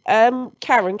 Peggy.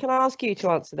 Karen, can I ask you to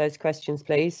answer those questions,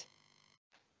 please?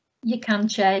 You can,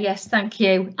 Chair. Yes, thank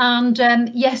you. And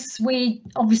yes, we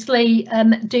obviously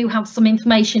do have some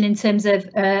information in terms of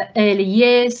early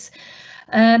years.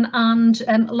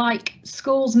 And like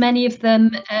schools, many of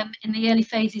them in the early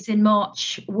phases in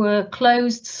March were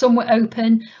closed. Some were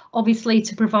open, obviously,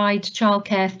 to provide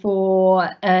childcare for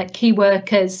key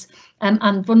workers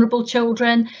and vulnerable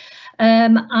children.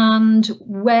 And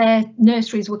where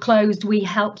nurseries were closed, we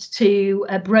helped to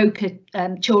broker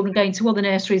children going to other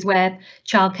nurseries where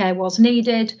childcare was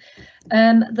needed.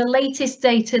 The latest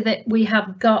data that we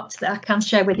have got that I can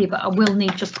share with you, but I will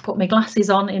need just to put my glasses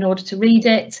on in order to read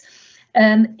it,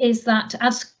 is that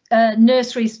as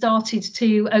nurseries started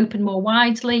to open more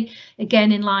widely,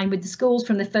 again in line with the schools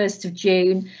from the 1st of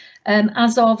June,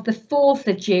 as of the 4th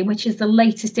of June, which is the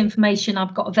latest information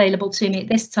I've got available to me at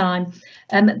this time,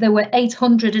 there were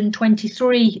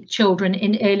 823 children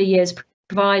in early years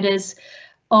providers,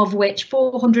 of which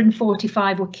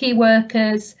 445 were key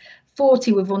workers,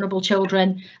 40 were vulnerable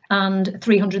children, and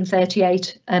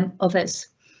 338 others.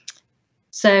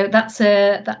 So that's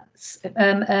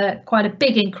quite a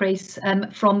big increase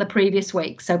from the previous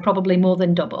week, so probably more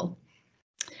than double.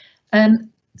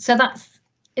 So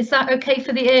is that okay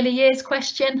for the early years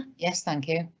question? Yes, thank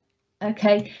you.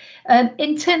 Okay,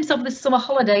 in terms of the summer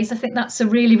holidays, I think that's a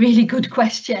really, really good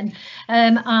question.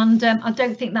 I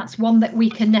don't think that's one that we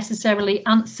can necessarily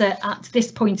answer at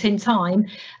this point in time.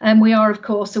 We are, of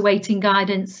course, awaiting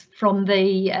guidance from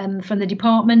the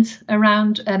department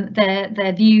around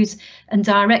their views and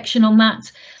direction on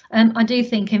that. I do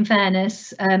think, in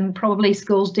fairness, probably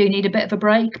schools do need a bit of a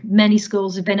break. Many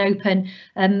schools have been open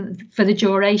for the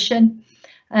duration.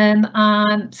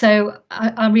 So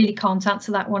I really can't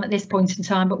answer that one at this point in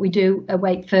time, but we do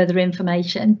await further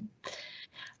information.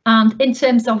 And in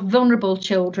terms of vulnerable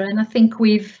children, I think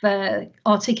we've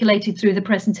articulated through the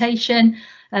presentation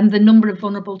the number of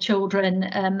vulnerable children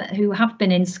who have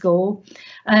been in school.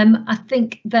 I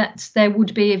think that there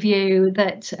would be a view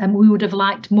that we would have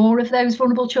liked more of those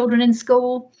vulnerable children in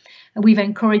school. We've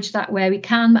encouraged that where we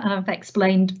can, and I've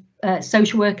explained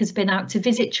social workers have been out to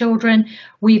visit children.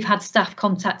 We've had staff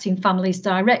contacting families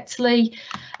directly,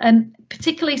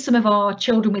 particularly some of our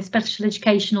children with special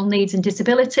educational needs and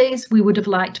disabilities. We would have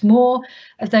liked more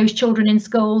of those children in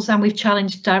schools, and we've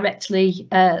challenged directly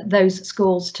those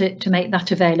schools to make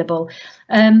that available.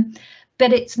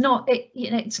 But it's not,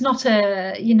 it's not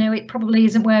a, it probably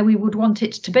isn't where we would want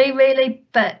it to be really,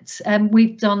 but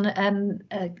we've done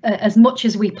as much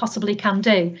as we possibly can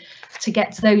do to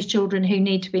get to those children who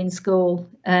need to be in school,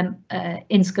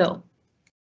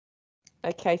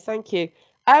 Okay, thank you.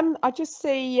 I just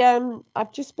see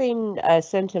I've just been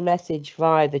sent a message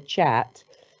via the chat,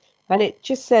 and it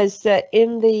just says that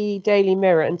in the Daily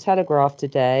Mirror and Telegraph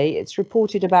today, it's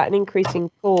reported about an increase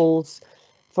in calls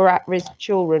for at-risk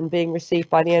children being received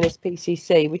by the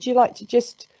NSPCC. Would you like to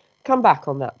just come back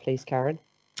on that, please, Karen?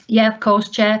 Yeah, of course,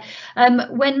 Chair.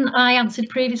 When I answered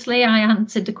previously, I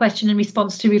answered the question in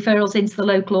response to referrals into the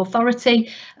local authority,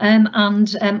 and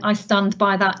I stand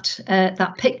by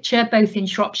that picture, both in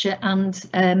Shropshire and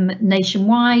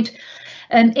nationwide.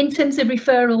 In terms of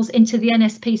referrals into the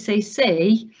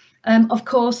NSPCC, of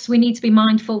course, we need to be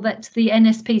mindful that the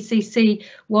NSPCC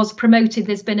was promoted.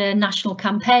 There's been a national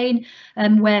campaign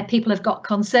where people have got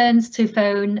concerns to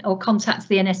phone or contact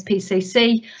the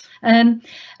NSPCC. In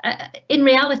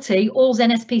reality, all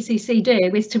NSPCC do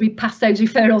is to pass those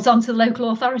referrals on to the local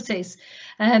authorities.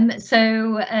 If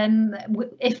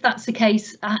that's the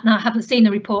case, and I haven't seen the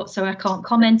report, so I can't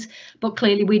comment, but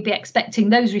clearly we'd be expecting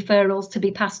those referrals to be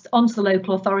passed on to the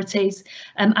local authorities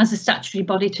as a statutory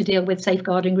body to deal with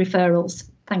safeguarding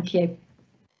referrals. Thank you.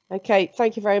 Okay,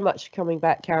 thank you very much for coming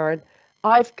back, Karen.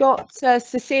 I've got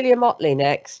Cecilia Motley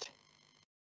next.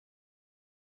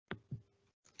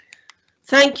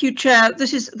 Thank you, Chair.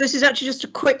 This is actually just a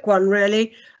quick one,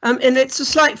 really, and it's a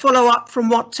slight follow-up from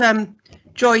what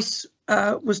Joyce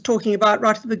was talking about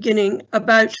right at the beginning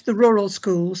about the rural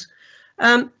schools.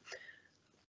 I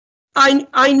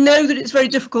know that it's very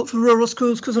difficult for rural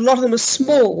schools because a lot of them are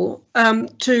small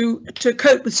to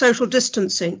cope with social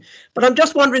distancing, but I'm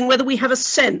just wondering whether we have a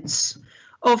sense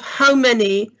of how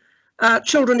many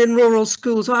children in rural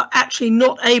schools are actually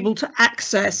not able to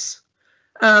access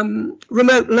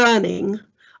remote learning,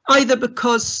 either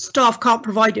because staff can't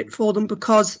provide it for them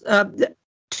because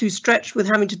too stretched with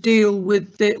having to deal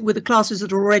with the classes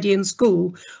that are already in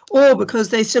school, or because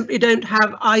they simply don't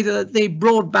have either the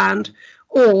broadband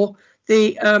or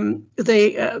the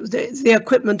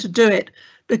equipment to do it.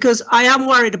 Because I am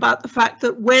worried about the fact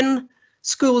that when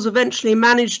schools eventually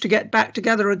manage to get back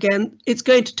together again, it's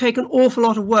going to take an awful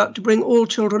lot of work to bring all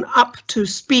children up to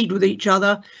speed with each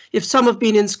other. If some have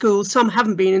been in school, some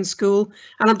haven't been in school,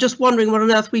 and I'm just wondering what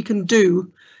on earth we can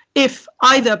do if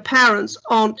either parents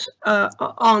aren't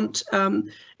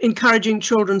encouraging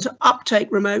children to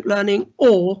uptake remote learning,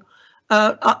 or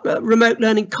remote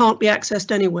learning can't be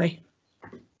accessed anyway.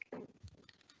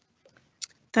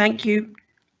 Thank you.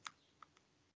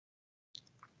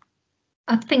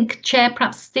 I think, Chair,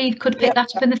 perhaps Steve could pick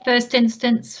that up in the first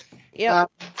instance. Yeah,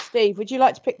 Steve, would you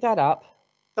like to pick that up?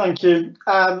 Thank you.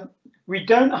 We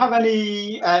don't have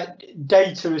any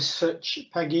data as such,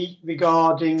 Peggy,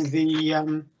 regarding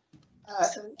the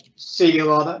Celia,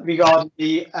 rather, regarding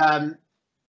the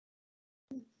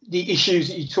issues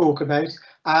that you talk about.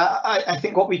 I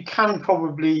think what we can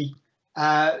probably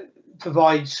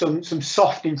provide some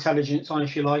soft intelligence on,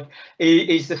 if you like,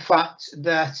 is the fact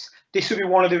that this would be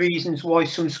one of the reasons why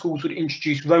some schools would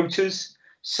introduce rotas,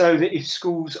 so that if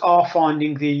schools are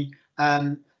finding the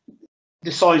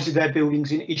size of their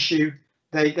buildings an issue,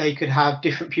 they could have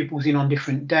different pupils in on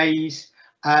different days.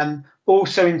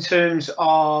 Also, in terms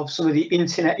of some of the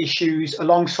internet issues,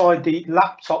 alongside the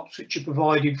laptops which are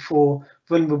provided for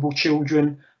vulnerable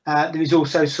children, there is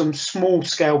also some small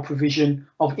scale provision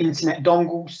of internet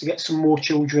dongles to get some more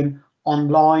children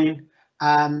online.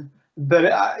 but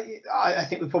I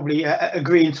think we probably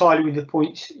agree entirely with the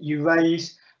points you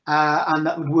raised, and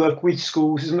that would work with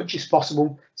schools as much as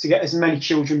possible to get as many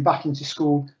children back into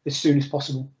school as soon as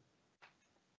possible.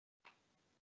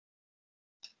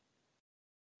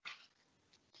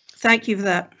 Thank you for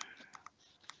that.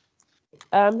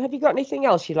 Have you got anything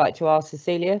else you'd like to ask,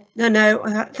 Cecilia?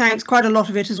 No, thanks. Quite a lot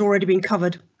of it has already been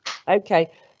covered.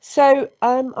 Okay, so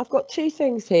I've got two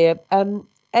things here.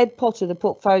 Ed Potter, the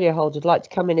portfolio holder, would like to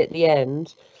come in at the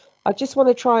end. I just want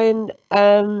to try and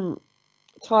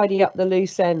tidy up the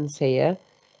loose ends here.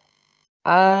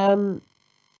 Hannah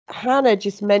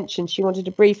just mentioned she wanted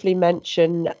to briefly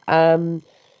mention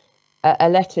a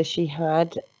letter she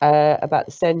had about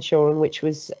the SEND children, which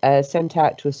was sent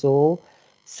out to us all.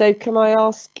 So can I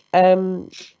ask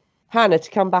Hannah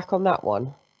to come back on that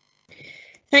one?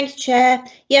 Thank you, Chair.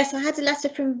 Yes, I had a letter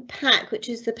from PAC, which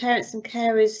is the Parents and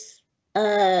Carers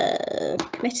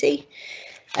Committee,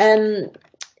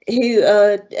 who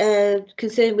are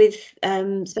concerned with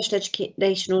special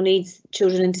educational needs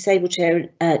children and disabled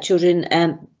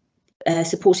children,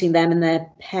 supporting them and their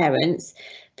parents.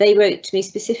 They wrote to me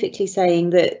specifically saying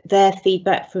that their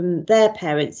feedback from their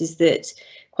parents is that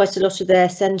quite a lot of their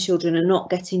SEND children are not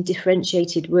getting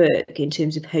differentiated work in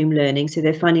terms of home learning, so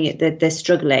they're finding it that they're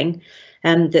struggling,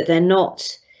 that they're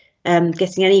not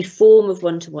getting any form of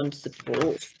one-to-one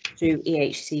support through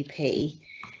EHCP,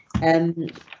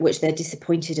 which they're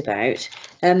disappointed about.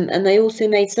 And they also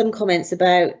made some comments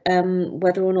about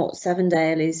whether or not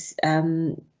Savendale is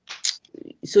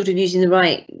sort of using the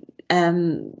right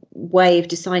way of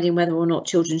deciding whether or not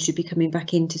children should be coming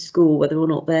back into school, whether or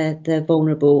not they're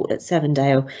vulnerable at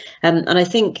Savendale. And I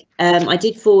think I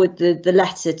did forward the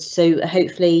letter, so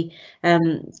hopefully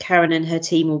Karen and her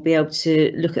team will be able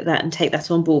to look at that and take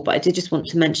that on board, but I did just want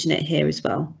to mention it here as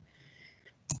well.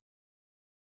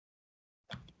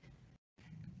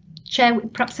 Chair,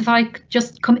 perhaps if I could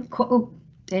just come, oh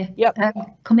dear, yep.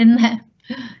 Come in there.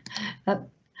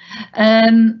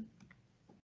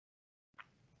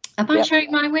 Am I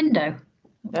showing my window?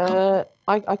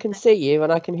 I can see you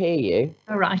and I can hear you.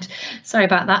 All right, sorry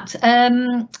about that.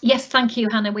 Yes, thank you,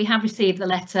 Hannah. We have received the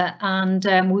letter, and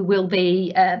we will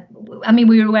be, I mean,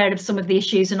 we were aware of some of the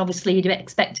issues, and obviously you'd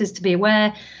expect us to be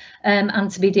aware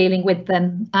and to be dealing with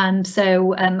them. And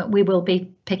so we will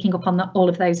be picking up on all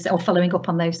of those, or following up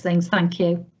on those things. Thank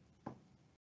you.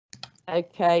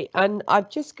 Okay, and I've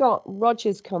just got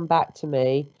Roger's come back to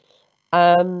me.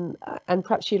 And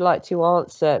perhaps you'd like to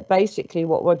answer. Basically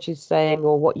what Roger's saying,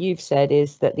 or what you've said,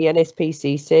 is that the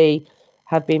NSPCC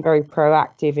have been very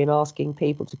proactive in asking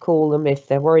people to call them if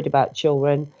they're worried about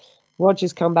children.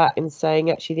 Roger's come back and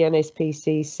saying actually the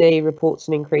NSPCC reports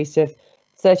an increase of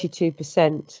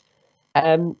 32%.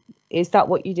 Is that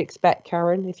what you'd expect,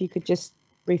 Karen? If you could just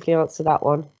briefly answer that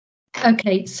one.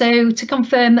 Okay, so to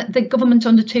confirm, the government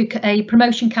undertook a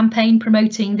promotion campaign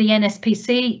promoting the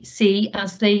NSPCC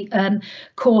as the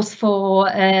course for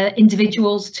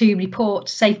individuals to report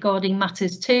safeguarding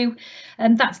matters to.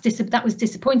 And that was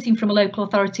disappointing from a local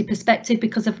authority perspective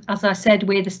because of, as I said,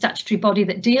 we're the statutory body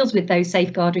that deals with those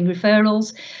safeguarding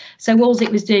referrals. So all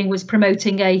it was doing was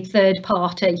promoting a third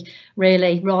party,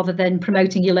 really, rather than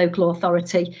promoting your local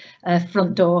authority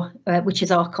front door, which is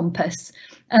our compass.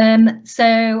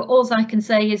 So all I can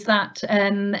say is that,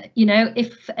 you know,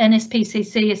 if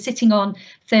NSPCC is sitting on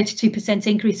 32%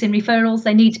 increase in referrals,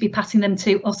 they need to be passing them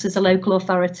to us as a local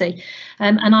authority.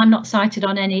 And I'm not cited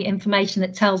on any information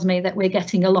that tells me that we're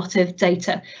getting a lot of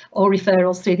data or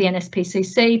referrals through the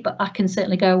NSPCC, but I can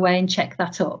certainly go away and check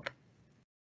that up.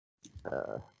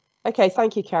 OK,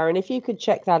 thank you, Karen. If you could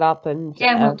check that up and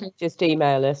just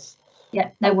email us. Yeah,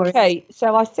 no worries. OK,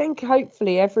 so I think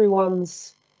hopefully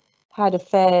everyone's had a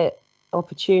fair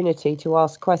opportunity to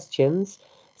ask questions.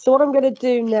 So what I'm going to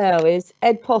do now is,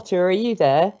 Ed Potter, are you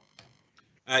there?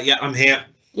 Yeah, I'm here.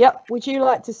 Yep. Would you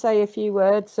like to say a few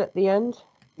words at the end?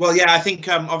 Well, yeah, I think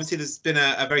obviously there's been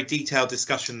a very detailed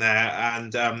discussion there,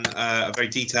 and a very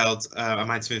detailed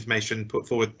amount of information put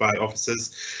forward by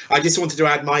officers. I just wanted to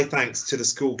add my thanks to the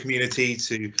school community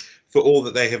for all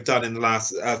that they have done in the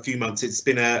last few months. It's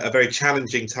been a very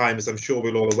challenging time, as I'm sure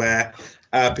we're all aware.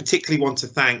 Particularly want to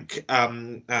thank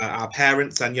our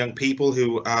parents and young people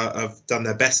who have done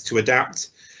their best to adapt.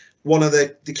 One of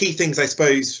the key things, I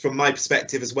suppose, from my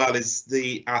perspective as well, is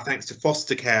our thanks to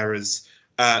foster carers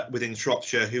within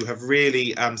Shropshire, who have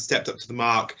really stepped up to the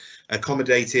mark,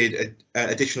 accommodated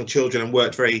additional children, and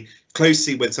worked very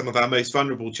closely with some of our most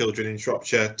vulnerable children in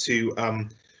Shropshire to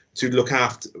look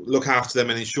after them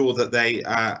and ensure that they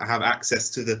have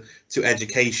access to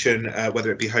education,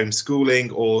 whether it be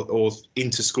homeschooling or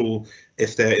into school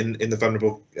if they're in the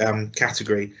vulnerable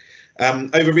category.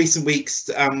 Over recent weeks,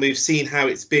 we've seen how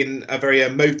it's been a very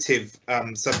emotive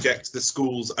subject, the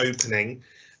schools opening.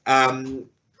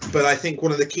 But I think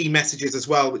one of the key messages as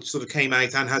well, which sort of came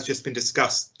out and has just been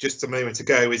discussed just a moment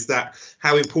ago, is that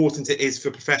how important it is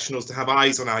for professionals to have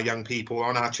eyes on our young people,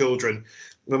 on our children.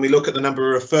 When we look at the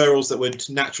number of referrals that would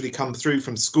naturally come through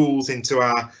from schools into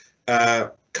our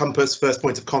Compass first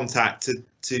point of contact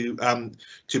to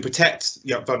protect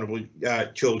vulnerable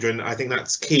children, I think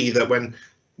that's key, that when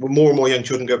more and more young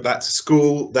children go back to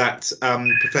school, that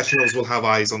professionals will have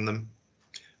eyes on them.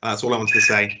 That's all I wanted to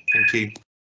say. Thank you.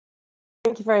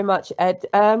 Thank you very much, Ed.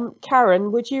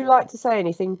 Karen, would you like to say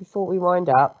anything before we wind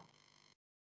up?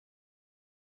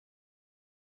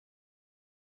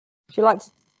 Would you like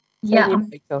to? Yeah.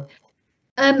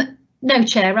 No,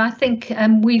 Chair. I think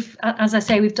we've, as I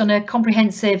say, we've done a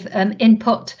comprehensive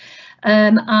input,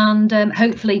 and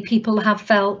hopefully people have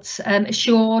felt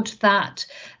assured that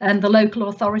the local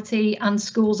authority and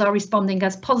schools are responding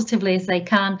as positively as they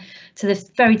can to this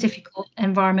very difficult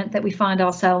environment that we find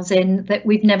ourselves in, that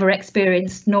we've never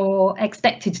experienced nor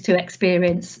expected to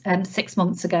experience 6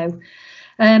 months ago.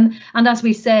 And as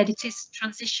we said, it is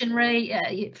transitionary.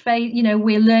 You know,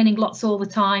 we're learning lots all the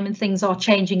time, and things are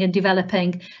changing and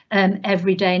developing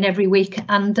every day and every week,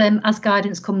 and as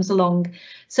guidance comes along.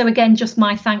 So again, just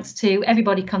my thanks to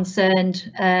everybody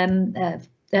concerned,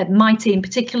 my team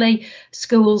particularly,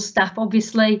 schools, staff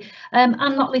obviously, and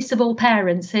not least of all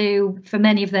parents, who for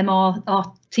many of them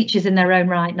are teachers in their own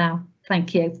right now.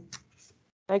 Thank you.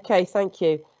 Okay, thank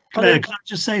you. Claire, can I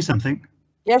just say something?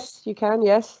 Yes, you can,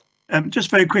 yes.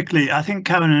 Just very quickly, I think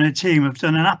Karen and her team have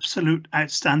done an absolute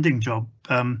outstanding job.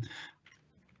 And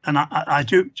I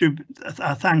do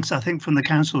thanks, I think, from the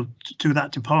council to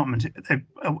that department.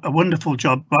 A wonderful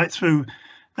job right through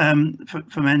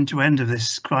from end to end of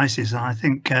this crisis. And I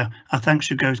think our thanks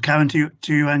should go, Karen, to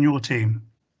you and your team.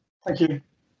 Thank you.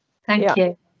 Thank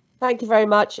you. Thank you very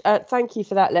much. Thank you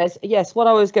for that, Les. Yes, what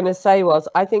I was going to say was,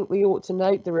 I think we ought to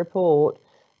note the report,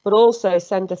 but also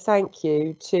send a thank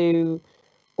you to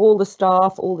all the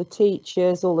staff, all the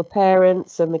teachers, all the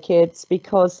parents and the kids,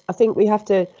 because I think we have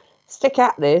to stick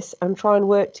at this and try and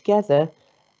work together.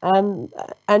 And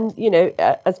you know,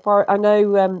 as far I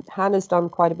know, Hannah's done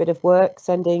quite a bit of work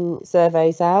sending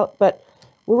surveys out, but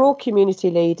we're all community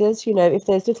leaders. You know, if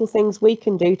there's little things we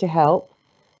can do to help,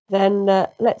 then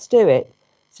let's do it.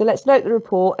 So let's note the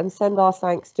report and send our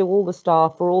thanks to all the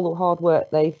staff for all the hard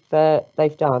work they've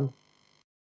done.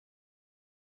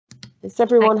 Is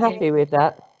everyone happy with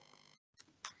that?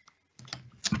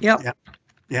 Yep.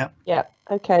 Yeah.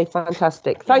 Okay,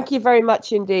 fantastic. Thank you very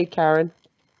much indeed, Karen.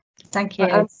 Thank you.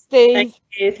 And Steve.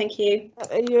 Thank you.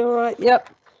 Are you all right? Yep.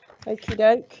 Okie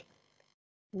doke.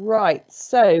 Right.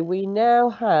 So we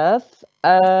now have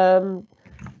item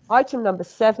number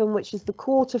 7, which is the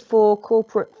Q4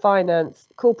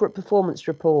 corporate performance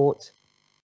report.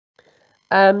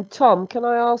 Tom, can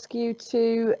I ask you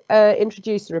to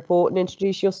introduce the report and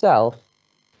introduce yourself?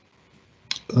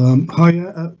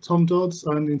 Hi, Tom Dodds.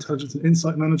 I'm the Intelligence and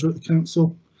Insight Manager at the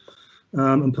Council,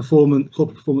 and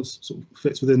corporate performance sort of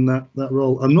fits within that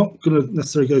role. I'm not going to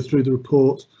necessarily go through the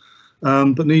report,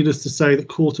 but needless to say that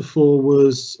Q4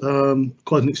 was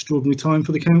quite an extraordinary time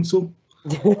for the Council,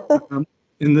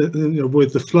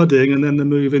 with the flooding and then the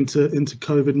move into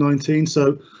COVID-19.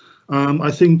 So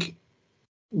I think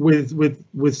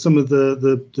with some of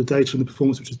the data and the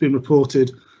performance which has been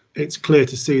reported, it's clear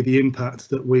to see the impact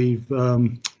that we've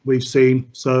seen.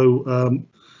 So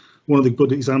one of the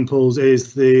good examples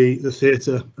is the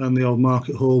theatre and the old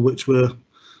market hall, which were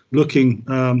looking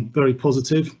very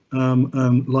positive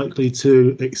and likely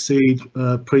to exceed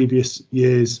previous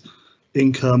year's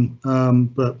income,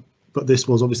 but this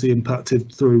was obviously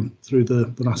impacted through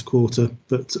the last quarter.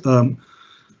 But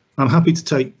I'm happy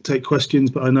to take questions,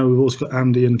 but I know we've also got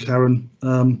Andy and Karen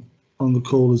on the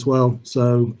call as well,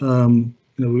 so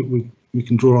we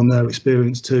can draw on their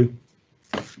experience too.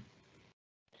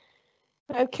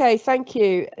 Okay, thank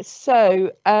you.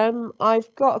 So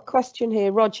I've got a question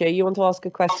here. Roger, you want to ask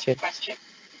a question?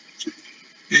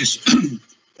 Yes,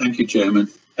 thank you, Chairman.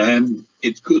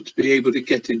 It's good to be able to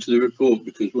get into the report,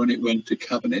 because when it went to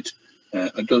Cabinet,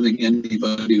 I don't think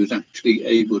anybody was actually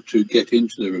able to get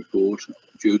into the report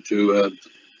due to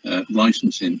a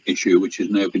licensing issue, which has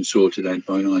now been sorted out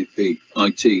by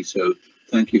IT. So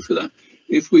thank you for that.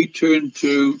 If we turn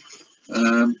to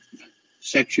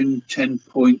section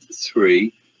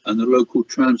 10.3 and the local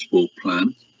transport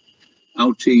plan,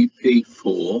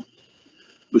 LTP4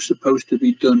 was supposed to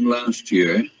be done last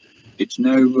year. It's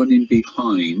now running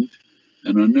behind,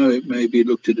 and I know it may be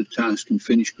looked at a task and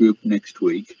finish group next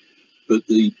week, but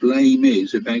the blame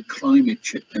is about climate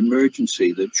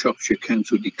emergency that Shropshire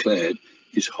Council declared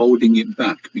is holding it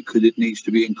back because it needs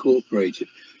to be incorporated.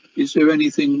 Is there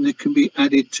anything that can be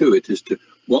added to it as to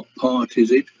what part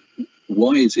is it?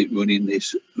 Why is it running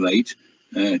this late?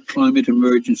 Climate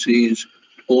emergency is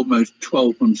almost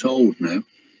 12 months old now,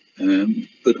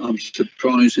 but I'm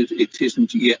surprised that it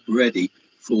isn't yet ready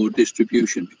for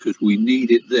distribution because we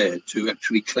need it there to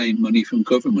actually claim money from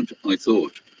government, I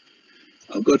thought.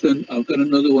 I've got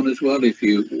another one as well if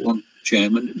you want,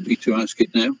 Chairman, me to ask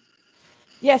it now.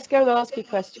 Yes, go and ask your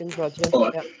questions, Roger.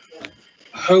 Right. Yep.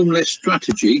 Homeless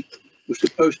strategy was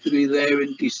supposed to be there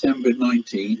in December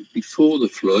 19 before the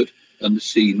flood and the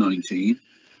C19,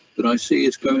 but I see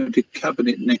it's going to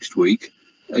Cabinet next week.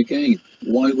 Again,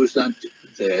 why was that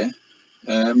there?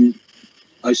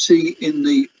 I see in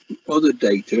the other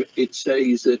data, it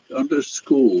says that under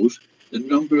schools, the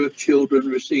number of children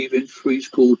receiving free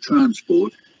school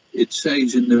transport, it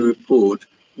says in the report,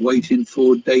 waiting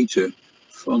for data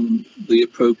from the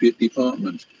appropriate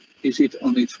department. Is it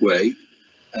on its way?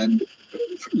 And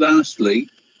lastly,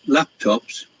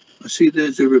 laptops. I see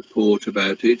there's a report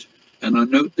about it, and I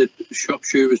note that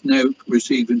Shropshire is now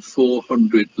receiving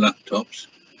 400 laptops.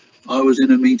 I was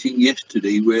in a meeting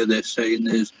yesterday where they're saying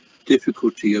there's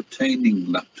difficulty obtaining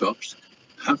laptops.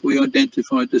 Have we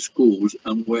identified the schools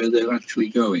and where they're actually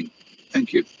going?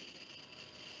 Thank you.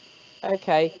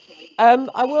 Okay.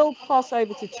 I will pass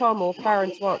over to Tom or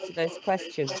Karen to answer those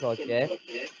questions, Roger.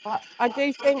 I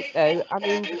do think, though, I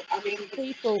mean,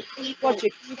 people... Roger,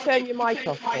 can you turn your mic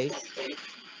off, please?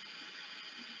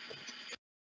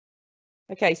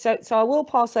 Okay, so I will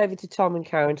pass over to Tom and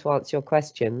Karen to answer your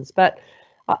questions, but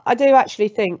I do actually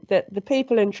think that the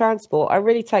people in transport, I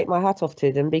really take my hat off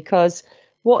to them because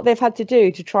what they've had to do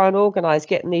to try and organise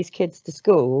getting these kids to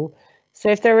school. So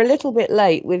if they're a little bit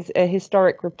late with a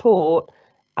historic report,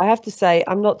 I have to say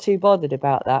I'm not too bothered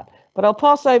about that. But I'll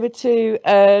pass over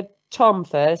to Tom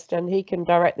first, and he can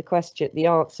direct the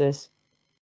answers.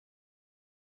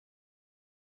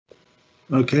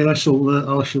 Okay, I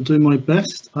shall do my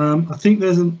best. I think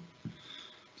there's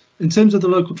in terms of the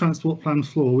local transport plan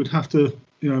floor, we'd have to,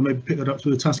 maybe pick that up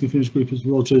through the task and finish group as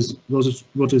Roger's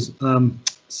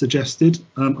suggested.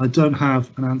 I don't have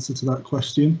an answer to that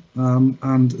question,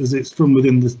 and as it's from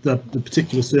within the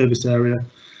particular service area,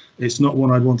 it's not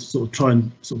one I'd want to sort of try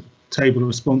and sort of table a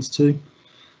response to.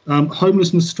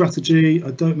 Homelessness strategy,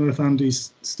 I don't know if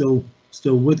Andy's still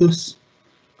with us,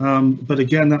 but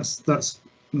again, it's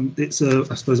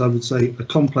I suppose I would say a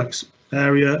complex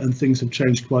area, and things have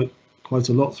changed quite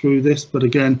a lot through this. But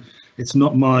again, it's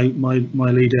not my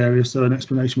lead area, so an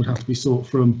explanation would have to be sought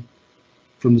from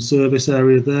the service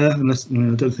area there. Unless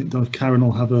I don't think Karen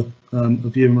will have a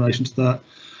view in relation to that.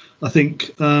 I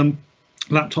think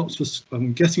laptops for,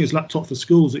 I'm guessing it's laptop for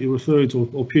schools that you're referring to,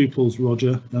 or pupils,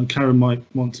 Roger. And Karen might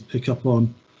want to pick up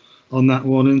on that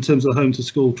one. In terms of home to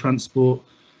school transport,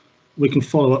 we can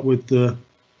follow up with the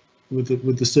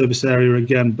service area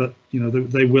again, but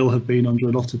they will have been under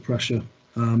a lot of pressure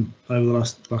over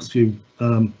the last few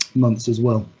months as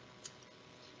well.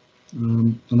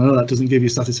 I know that doesn't give you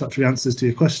satisfactory answers to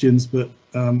your questions, but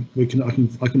I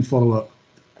can follow up.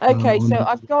 Okay, so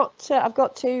I've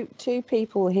got two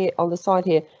people here on the side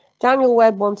here. Daniel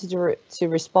Webb wanted to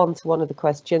respond to one of the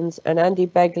questions, and Andy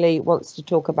Begley wants to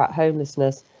talk about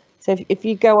homelessness. So if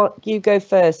you go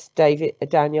first,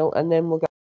 Daniel, and then we'll go.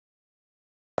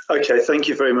 Okay, thank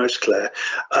you very much, Claire.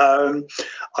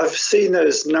 I've seen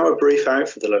there's now a brief out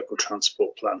for the local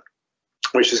transport plan,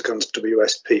 which has gone to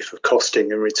WSP for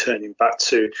costing and returning back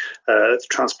to the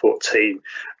transport team,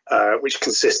 which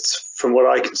consists, from what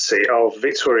I can see, of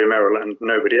Victoria Merrill and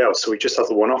nobody else. So we just have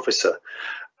the one officer.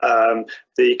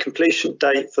 The completion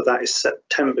date for that is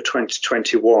September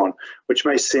 2021, which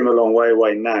may seem a long way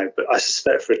away now, but I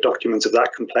suspect for a document of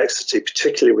that complexity,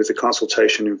 particularly with the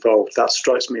consultation involved, that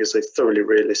strikes me as a thoroughly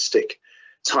realistic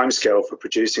timescale for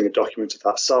producing a document of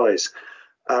that size.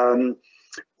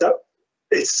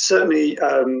 It's certainly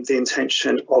the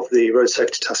intention of the Road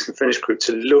Safety Task and Finish Group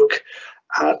to look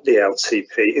at the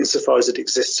LTP insofar as it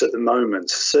exists at the moment.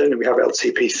 Certainly we have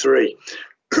LTP 3,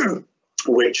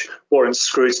 which warrants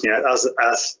scrutiny as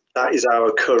that is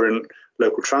our current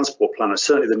local transport plan,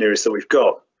 certainly the nearest that we've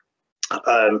got.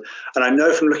 And I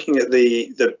know from looking at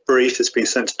the brief that's been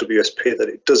sent to WSP that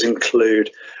it does include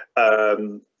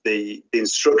the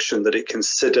instruction that it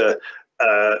consider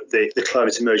the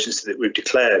climate emergency that we've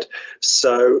declared.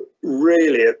 So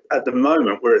really, at the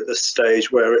moment, we're at the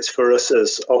stage where it's for us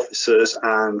as officers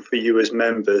and for you as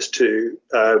members to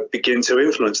begin to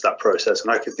influence that process.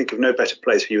 And I can think of no better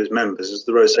place for you as members, as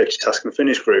the Road Safety Task and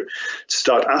Finish group, to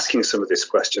start asking some of these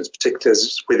questions, particularly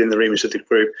as within the remit of the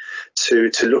group,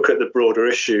 to look at the broader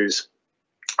issues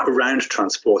around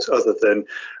transport other than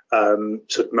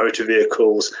sort of motor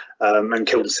vehicles and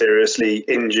killed and seriously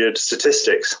injured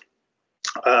statistics.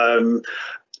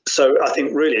 So I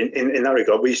think really in that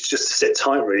regard, we should just sit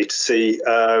tight really to see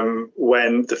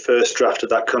when the first draft of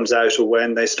that comes out, or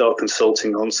when they start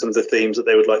consulting on some of the themes that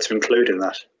they would like to include in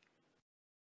that.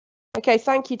 Okay,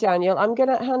 thank you, Daniel. I'm going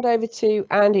to hand over to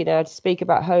Andy now to speak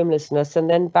about homelessness, and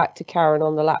then back to Karen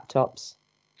on the laptops.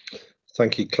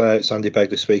 Thank you, Claire. It's Andy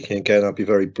Begley speaking again. I'll be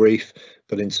very brief,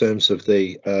 but in terms of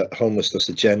the homelessness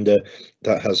agenda,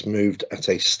 that has moved at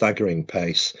a staggering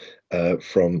pace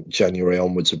from January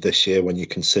onwards of this year, when you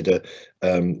consider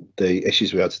the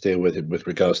issues we had to deal with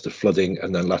regards to flooding,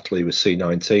 and then latterly with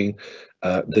C19.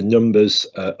 The numbers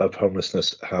of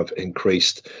homelessness have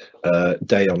increased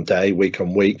day on day, week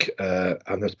on week,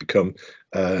 and has become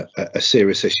a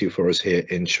serious issue for us here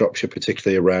in Shropshire,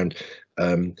 particularly around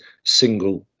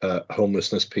single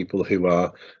homelessness, people who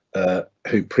are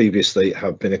who previously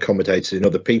have been accommodated in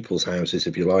other people's houses,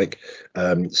 if you like.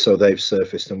 So they've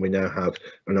surfaced, and we now have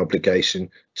an obligation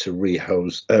to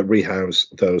rehouse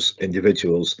those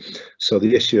individuals. So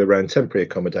the issue around temporary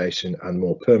accommodation and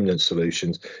more permanent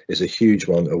solutions is a huge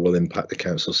one that will impact the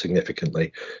council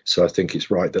significantly. So I think it's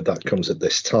right that that comes at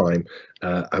this time,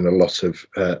 and a lot of,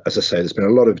 as I say, there's been a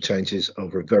lot of changes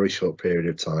over a very short period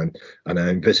of time, and I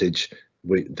envisage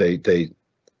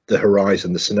the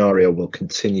horizon, the scenario will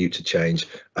continue to change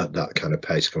at that kind of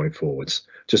pace going forwards.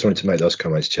 Just wanted to make those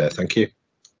comments, Chair. Thank you.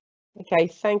 Okay,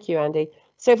 thank you, Andy.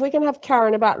 So if we can have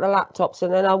Karen about the laptops,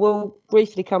 and then I will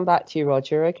briefly come back to you,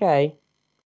 Roger, okay?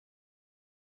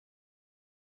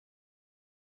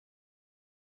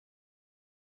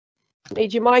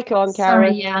 Need your mic on, Karen.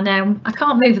 Sorry, yeah, I know. I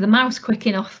can't move the mouse quick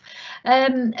enough.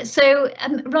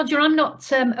 Roger, I'm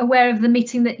not aware of the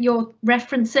meeting that you're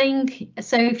referencing.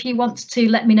 So if you want to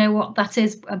let me know what that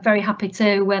is, I'm very happy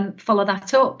to follow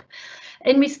that up.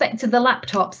 In respect to the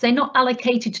laptops, they're not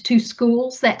allocated to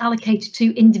schools, they're allocated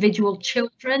to individual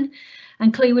children.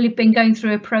 And clearly we've been going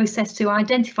through a process to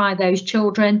identify those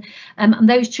children, and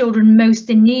those children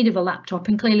most in need of a laptop.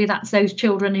 And clearly that's those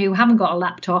children who haven't got a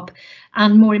laptop,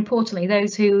 and more importantly,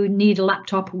 those who need a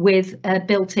laptop with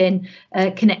built-in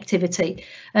connectivity.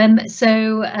 That's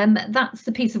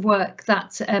the piece of work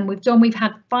that we've done. We've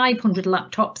had 500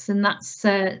 laptops, and that's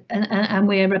and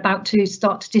we're about to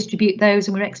start to distribute those,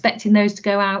 and we're expecting those to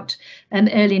go out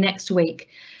early next week.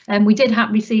 We did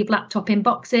receive laptop in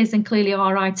boxes, and clearly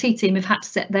our IT team have had to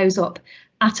set those up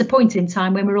at a point in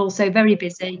time when we're also very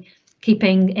busy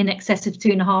keeping in excess of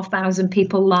 2,500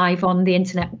 people live on the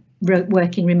internet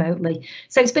working remotely.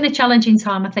 So it's been a challenging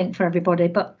time, I think, for everybody,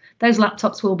 but those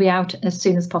laptops will be out as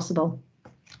soon as possible.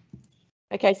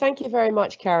 Okay, thank you very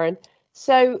much, Karen.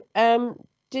 So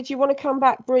did you want to come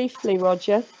back briefly,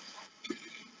 Roger?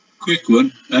 Quick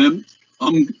one.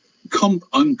 I'm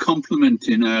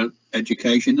complimenting our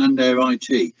education and our IT.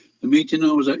 The meeting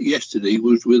I was at yesterday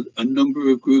was with a number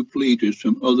of group leaders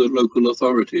from other local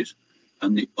authorities,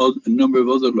 and a number of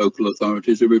other local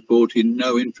authorities are reporting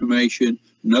no information,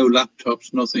 no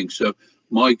laptops, nothing. So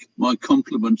my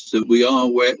compliments that we are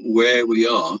where we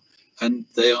are, and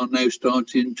they are now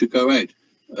starting to go out.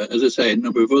 As I say, a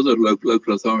number of other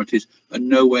local authorities are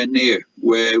nowhere near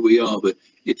where we are, but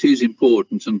it is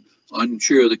important, and I'm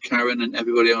sure that Karen and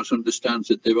everybody else understands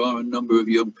that there are a number of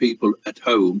young people at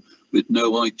home with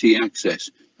no IT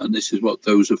access, and this is what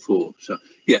those are for. So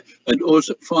yeah, and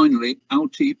also finally,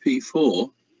 LTP4,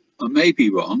 I may be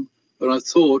wrong, but I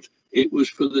thought it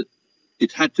was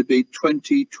it had to be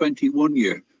 2021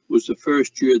 year was the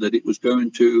first year that it was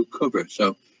going to cover.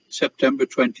 So September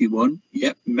 21,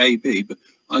 yep, maybe, but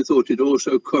I thought it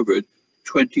also covered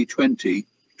 2020,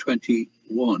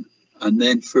 21. And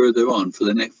then further on for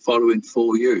the next following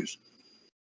 4 years.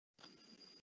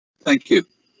 Thank you.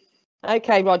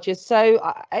 Okay, Roger. So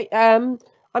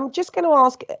I'm just going to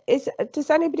ask: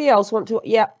 does anybody else want to?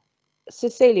 Yeah,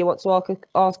 Cecilia wants to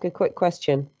ask a quick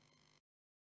question.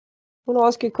 Want to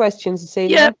ask a question,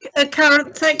 Cecilia? Yeah,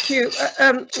 Karen. Thank you.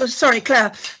 Sorry,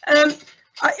 Claire.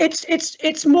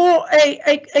 It's more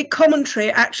a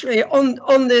commentary actually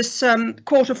on this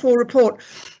Q4 report.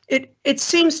 It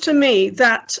seems to me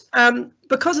that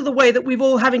because of the way that we've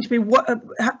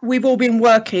all been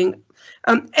working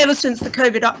ever since the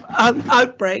COVID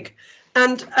outbreak,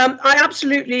 And I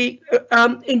absolutely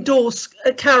endorse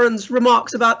Karen's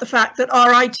remarks about the fact that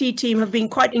our IT team have been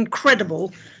quite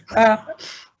incredible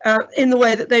in the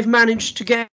way that they've managed to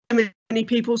get many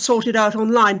people sorted out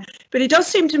online. But it does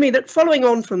seem to me that following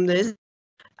on from this,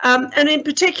 and in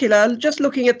particular, just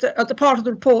looking at the part of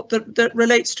the report that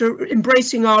relates to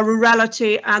embracing our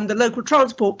rurality and the local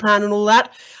transport plan and all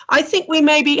that, I think we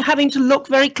may be having to look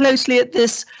very closely at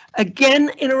this again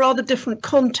in a rather different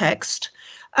context.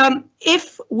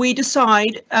 If we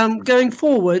decide going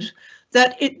forward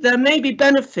that there may be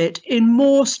benefit in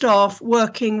more staff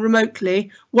working remotely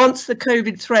once the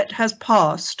COVID threat has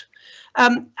passed.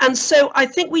 And so I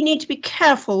think we need to be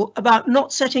careful about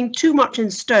not setting too much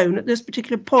in stone at this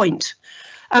particular point,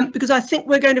 because I think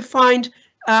we're going to find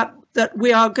that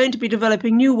we are going to be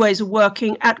developing new ways of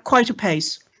working at quite a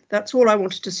pace. That's all I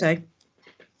wanted to say.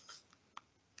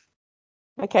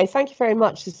 Okay, thank you very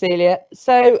much, Cecilia.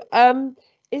 So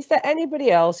is there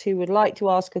anybody else who would like to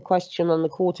ask a question on the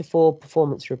Q4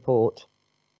 performance report?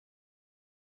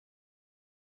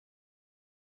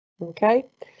 Okay.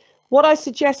 What I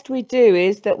suggest we do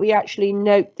is that we actually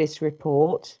note this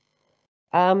report.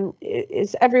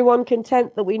 Is everyone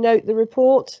content that we note the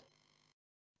report?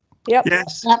 Yep.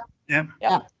 Yes. Yep.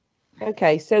 Yep.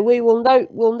 Okay, so we'll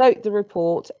note the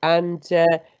report and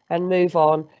move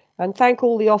on, and thank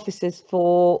all the officers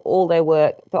for all their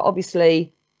work. But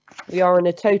obviously, we are in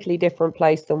a totally different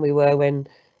place than we were when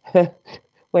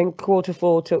when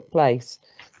Q4 took place.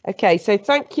 Okay, so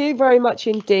thank you very much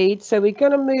indeed. So we're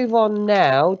going to move on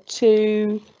now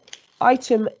to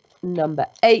item number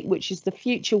 8, which is the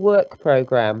future work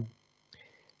programme.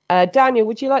 Daniel,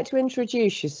 would you like to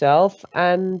introduce yourself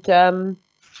and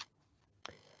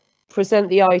present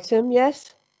the item?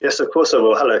 Yes? Yes, of course I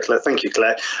will. Hello, Claire. Thank you,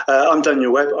 Claire. I'm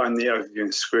Daniel Webb. I'm the Overview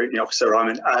and Scrutiny Officer. I'm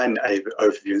an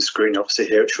Overview and Scrutiny Officer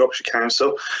here at Shropshire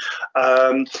Council.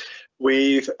 I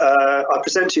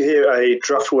present you here a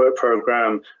draft work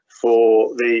programme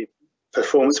for the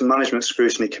Performance and Management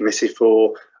Scrutiny Committee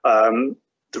for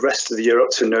the rest of the year up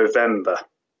to November.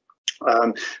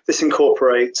 This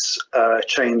incorporates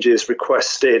changes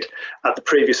requested at the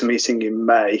previous meeting in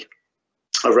May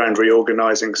around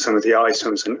reorganising some of the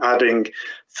items and adding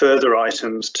further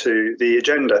items to the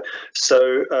agenda.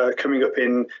 So coming up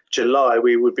in July,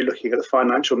 we would be looking at the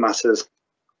financial matters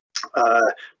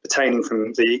pertaining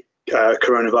from the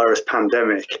coronavirus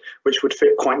pandemic, which would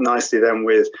fit quite nicely then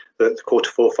with the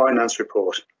Q4 finance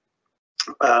report.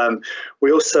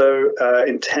 We also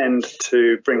intend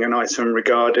to bring an item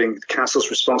regarding the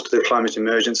Council's response to the climate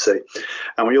emergency,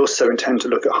 and we also intend to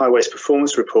look at highways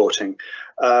performance reporting.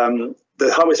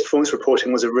 The highways performance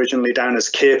reporting was originally down as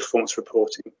key performance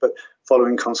reporting, but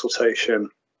following consultation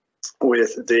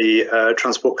with the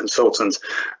transport consultant,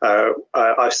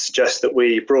 I suggest that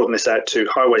we broaden this out to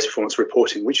highways performance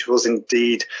reporting, which was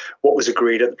indeed what was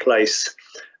agreed at the place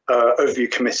overview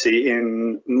committee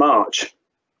in March.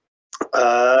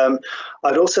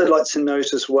 I'd also like to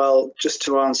note as well, just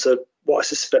to answer what I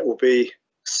suspect will be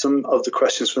some of the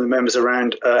questions from the members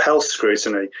around health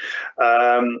scrutiny.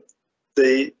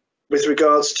 With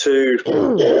regards to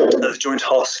the joint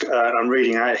HOSC, I'm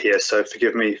reading out here, so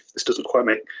forgive me if this doesn't quite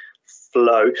make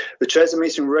flow. The chairs are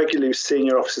meeting regularly with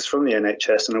senior officers from the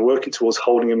NHS and are working towards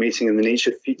holding a meeting in the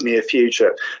near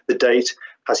future. The date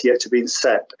has yet to be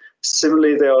set.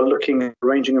 Similarly, they are looking at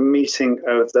arranging a meeting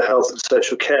of the Health and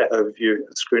Social Care Overview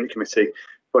and Scrutiny Committee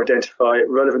to identify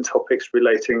relevant topics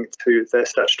relating to their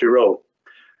statutory role.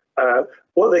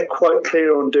 What they're quite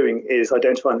clear on doing is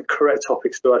identifying the correct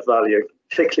topics to add value,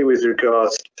 particularly with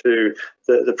regards to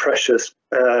the pressures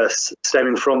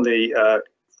stemming from the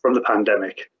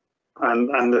pandemic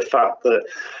and the fact that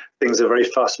things are very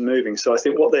fast moving. So I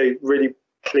think what they're really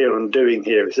clear on doing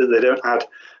here is that they don't add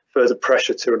further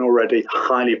pressure to an already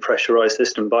highly pressurised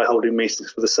system by holding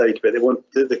meetings for the sake of it. They want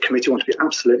the committee want to be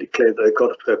absolutely clear that they've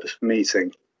got a purpose for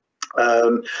meeting.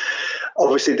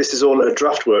 Obviously, this is all a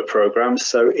draft work programme,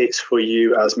 so it's for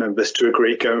you as members to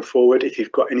agree going forward. If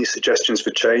you've got any suggestions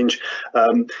for change,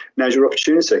 now's your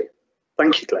opportunity.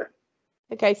 Thank you, Claire.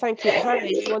 Okay, thank you. Harry,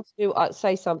 do you want to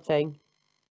say something?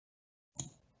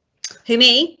 Who,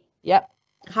 me? Yep.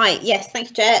 Hi, yes, thank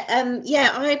you, Chair.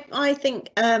 Yeah, I think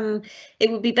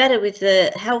it would be better with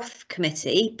the Health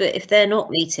Committee, but if they're not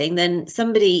meeting, then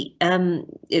somebody,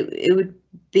 it would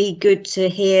be good to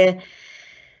hear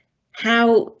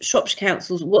how Shropshire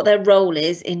Councils, what their role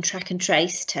is in track and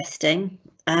trace testing,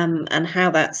 and how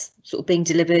that's sort of being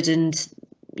delivered, and,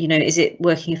 you know, is it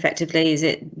working effectively? Is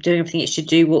it doing everything it should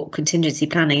do? What contingency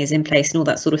planning is in place and all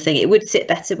that sort of thing? It would sit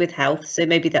better with health, so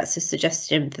maybe that's a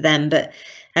suggestion for them. But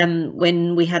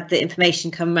when we had the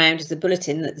information come round as a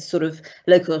bulletin that the sort of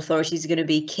local authorities are going to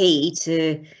be key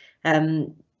to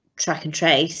track and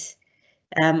trace,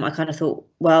 I kind of thought,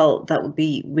 well, that would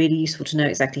be really useful to know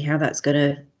exactly how that's going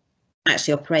to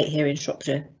actually operate here in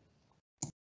Shropshire.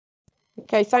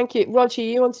 Okay, thank you. Roger,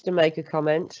 you wanted to make a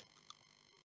comment.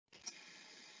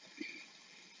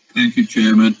 Thank you,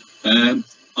 Chairman.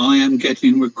 I am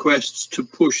getting requests to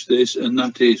push this, and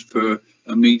that is for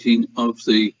a meeting of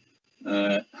the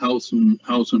Health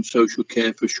and Social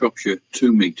Care for Shropshire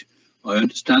to meet. I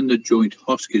understand the joint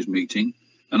HOSC is meeting,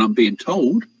 and I'm being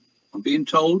told,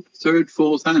 third,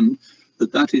 fourth hand,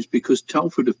 that is because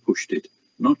Telford have pushed it,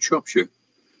 not Shropshire.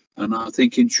 And I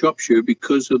think in Shropshire,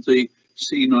 because of the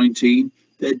C19,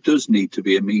 there does need to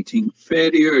be a meeting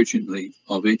fairly urgently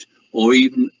of it, or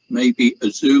even maybe a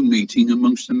Zoom meeting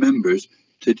amongst the members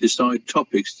to decide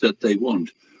topics that they want.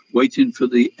 Waiting for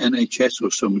the NHS or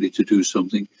somebody to do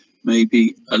something may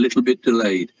be a little bit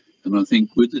delayed. And I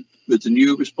think with the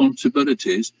new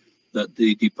responsibilities that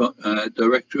the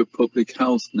Director of Public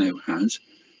Health now has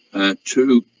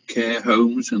to care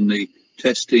homes and the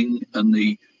testing and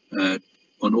the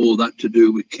and all that to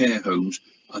do with care homes,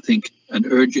 I think an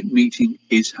urgent meeting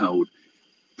is held.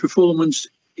 Performance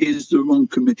is the wrong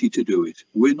committee to do it.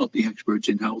 We're not the experts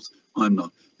in health. I'm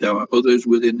not. There are others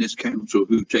within this council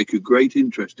who take a great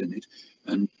interest in it.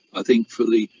 And I think for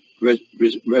the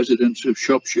residents of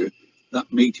Shropshire,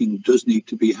 that meeting does need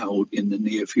to be held in the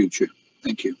near future.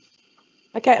 Thank you.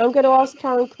 Okay, I'm going to ask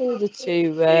Karen Calder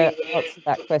to answer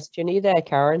that question. Are you there,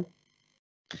 Karen?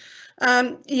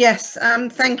 Yes,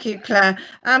 thank you, Claire.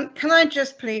 Can I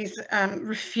just please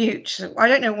refute? I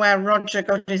don't know where Roger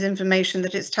got his information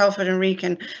that it's Telford and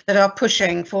Wrekin that are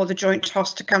pushing for the joint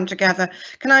HOSC to come together.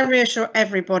 Can I reassure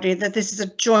everybody that this is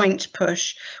a joint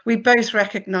push? We both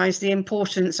recognise the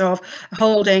importance of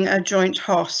holding a joint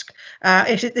HOSC.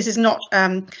 This is not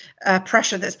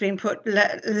pressure that's being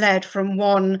led from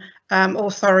one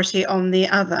authority on the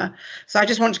other. So I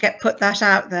just want to put that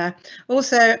out there.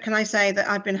 Also, can I say that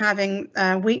I've been having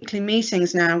weekly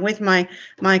meetings now with my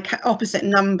opposite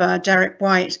number, Derek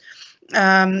White, for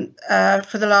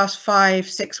the last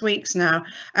 5-6 weeks now,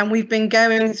 and we've been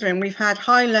going through and we've had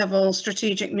high-level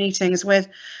strategic meetings with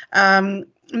colleagues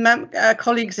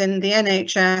in the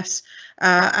NHS,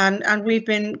 and we've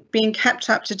been being kept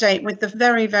up to date with the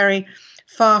very, very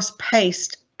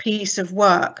fast-paced piece of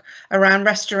work around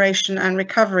restoration and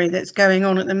recovery that's going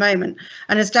on at the moment.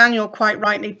 And as Daniel quite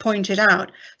rightly pointed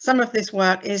out, some of this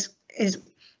work is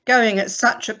going at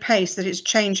such a pace that it's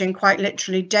changing quite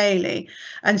literally daily.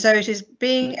 And so it is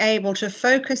being able to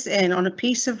focus in on a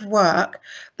piece of work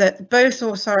that both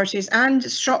authorities and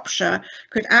Shropshire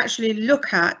could actually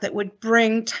look at that would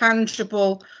bring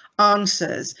tangible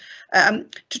answers.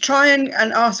 To try and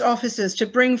ask officers to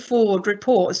bring forward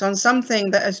reports on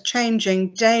something that is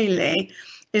changing daily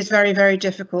is very, very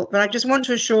difficult. But I just want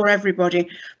to assure everybody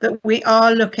that we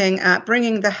are looking at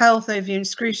bringing the health overview and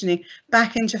scrutiny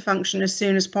back into function as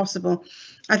soon as possible.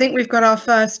 I think we've got our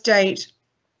first date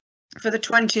for the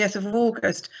 20th of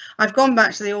August. I've gone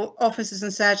back to the officers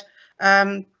and said,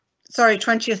 sorry,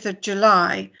 20th of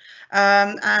July,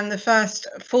 and the first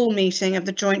full meeting of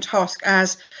the joint HOSC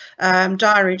as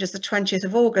diaried as the 20th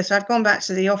of August. I've gone back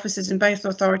to the officers in both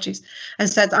authorities and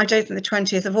said that I don't think the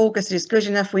 20th of August is good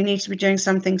enough. We need to be doing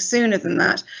something sooner than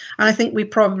that. And I think we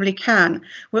probably can.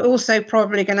 We're also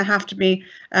probably going to have to be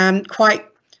quite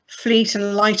fleet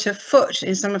and light of foot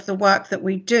in some of the work that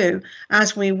we do,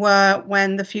 as we were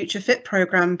when the Future Fit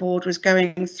programme board was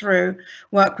going through,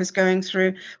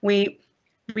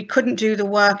 We couldn't do the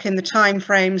work in the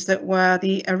timeframes that were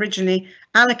the originally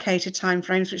allocated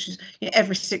timeframes, which is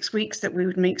every 6 weeks that we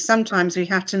would meet. Sometimes we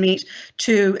have to meet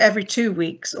every 2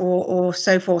 weeks or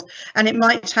so forth. And it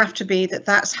might have to be that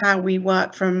that's how we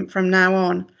work from now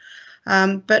on.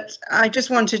 But I just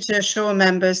wanted to assure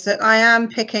members that I am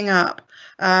picking up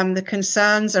the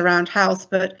concerns around health,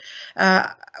 but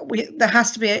there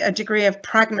has to be a degree of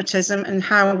pragmatism in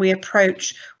how we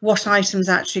approach what items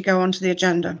actually go onto the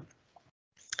agenda.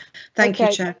 Thank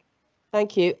you, Chair.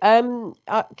 Thank you.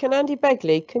 Can Andy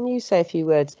Begley, can you say a few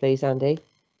words, please, Andy?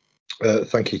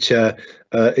 Thank you, Chair.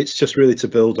 It's just really to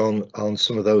build on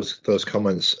some of those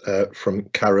comments from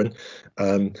Karen,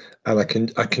 and I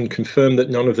can confirm that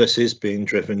none of this is being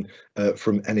driven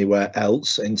from anywhere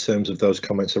else in terms of those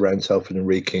comments around Telford and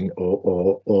Wrekin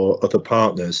or other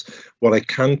partners. What I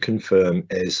can confirm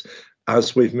is,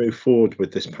 as we've moved forward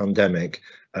with this pandemic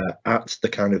at the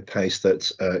kind of pace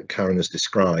that Karen has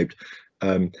described,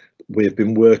 we have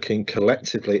been working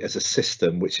collectively as a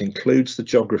system, which includes the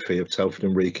geography of Telford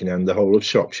and Wrekin and the whole of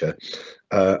Shropshire,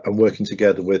 and working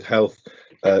together with health,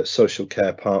 social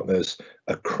care partners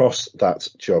across that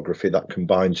geography, that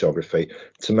combined geography,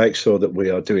 to make sure that we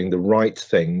are doing the right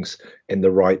things in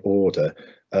the right order.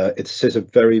 It is a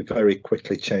very, very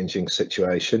quickly changing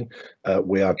situation.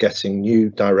 We are getting new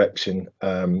direction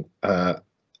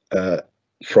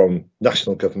from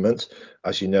national government,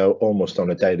 as you know, almost on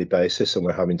a daily basis, and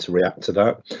we're having to react to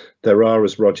that. There are,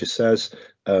 as Roger says,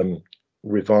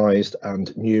 revised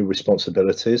and new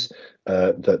responsibilities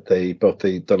that both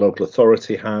the local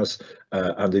authority has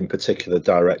and in particular the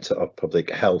Director of Public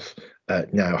Health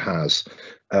now has.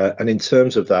 And in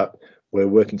terms of that, we're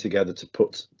working together to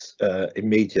put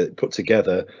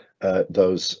together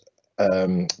those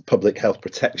public health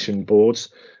protection boards.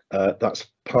 That's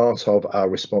part of our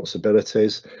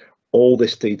responsibilities. All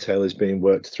this detail is being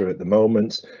worked through at the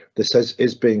moment. This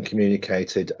is being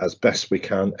communicated as best we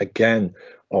can, again,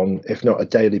 on, if not a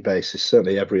daily basis,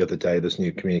 certainly every other day there's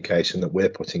new communication that we're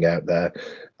putting out there.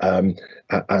 And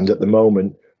at the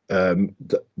moment,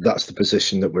 that's the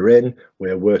position that we're in.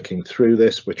 We're working through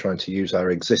this. We're trying to use our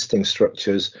existing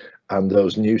structures and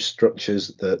those new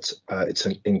structures that it's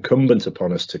incumbent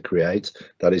upon us to create.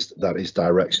 That is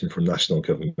direction from national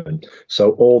government.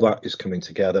 So all that is coming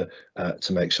together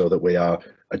to make sure that we are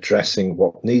addressing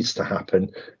what needs to happen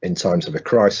in times of a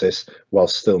crisis, while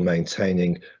still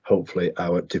maintaining, hopefully,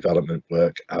 our development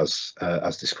work as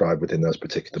described within those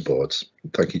particular boards.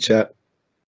 Thank you, Chair.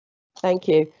 Thank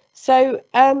you. So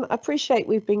I appreciate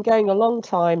we've been going a long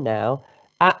time now,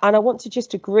 and I want to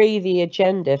just agree the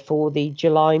agenda for the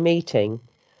July meeting.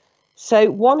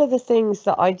 So one of the things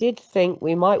that I did think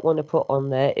we might want to put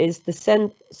on there is the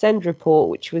SEND report,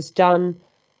 which was done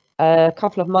a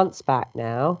couple of months back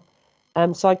now.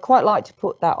 So I'd quite like to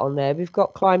put that on there. We've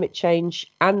got climate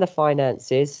change and the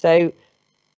finances. So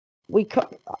we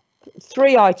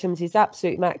 3 items is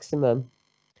absolute maximum.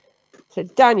 So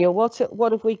Daniel, what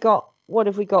have we got? What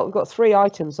have we got? We've got 3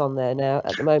 items on there now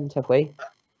at the moment, have we?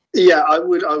 Yeah, I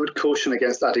would caution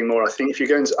against adding more. I think if you're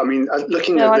going to, I mean,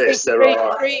 looking at this, there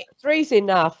are three's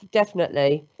enough,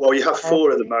 definitely. Well, you have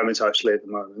 4 at the moment, actually, at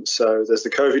the moment. So there's the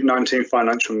COVID-19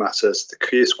 financial matters, the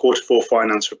Q4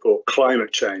 finance report,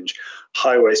 climate change,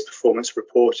 highways performance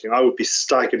reporting. I would be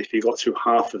staggered if you got through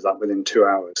half of that within 2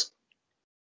 hours.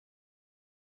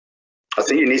 I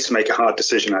think you need to make a hard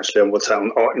decision, actually, on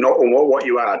not on what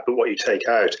you add, but what you take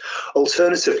out.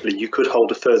 Alternatively, you could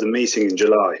hold a further meeting in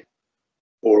July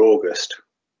or August.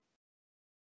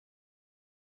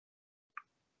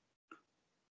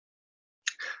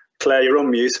 Claire, you're on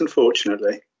mute,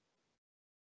 unfortunately.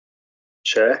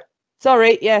 Chair?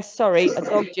 Sorry, yes, sorry. A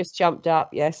dog just jumped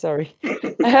up. Yeah, sorry.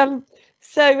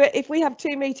 So if we have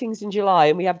 2 meetings in July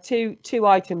and we have two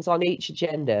items on each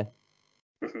agenda,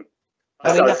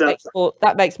 I mean,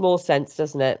 that makes more sense,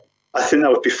 doesn't it? I think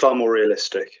that would be far more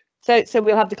realistic. So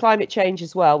we'll have the climate change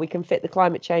as well. We can fit the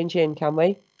climate change in, can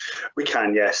we? We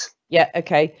can, yes. Yeah,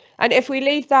 okay. And if we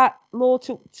leave that more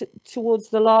towards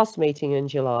the last meeting in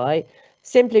July,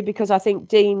 simply because I think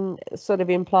Dean sort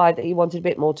of implied that he wanted a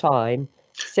bit more time.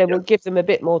 So we'll give them a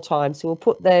bit more time. So we'll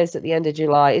put theirs at the end of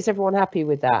July. Is everyone happy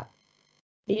with that?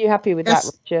 Are you happy with that,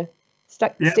 Roger?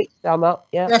 Stick your thumb up.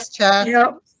 Yeah. Yes, Chair.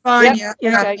 Yeah, fine. Yeah.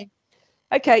 Okay.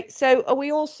 Okay, so are we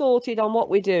all sorted on what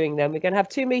we're doing then? We're going to have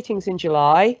 2 meetings in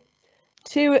July,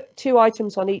 two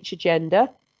items on each agenda.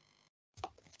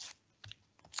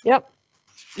 Yep.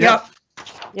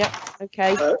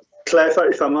 Okay. Claire,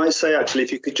 if I might say, actually,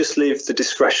 if you could just leave the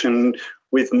discretion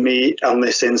with me on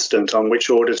this instant on which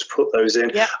order to put those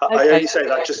in. Yeah, okay. I only say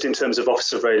that just in terms of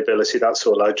office availability, that's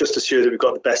all. I just assure that we've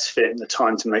got the best fit and the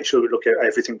time to make sure we look at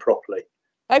everything properly.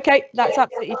 Okay, that's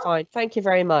absolutely fine. Thank you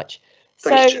very much.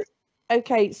 Thank you.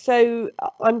 Okay, so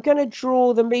I'm going to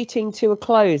draw the meeting to a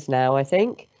close now, I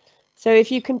think. So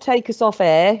if you can take us off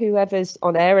air, whoever's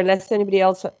on air, unless anybody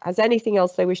else has anything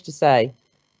else they wish to say.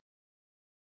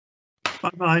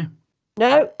 Bye-bye.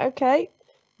 No? Okay.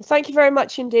 Well, thank you very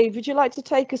much indeed. Would you like to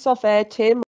take us off air,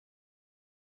 Tim?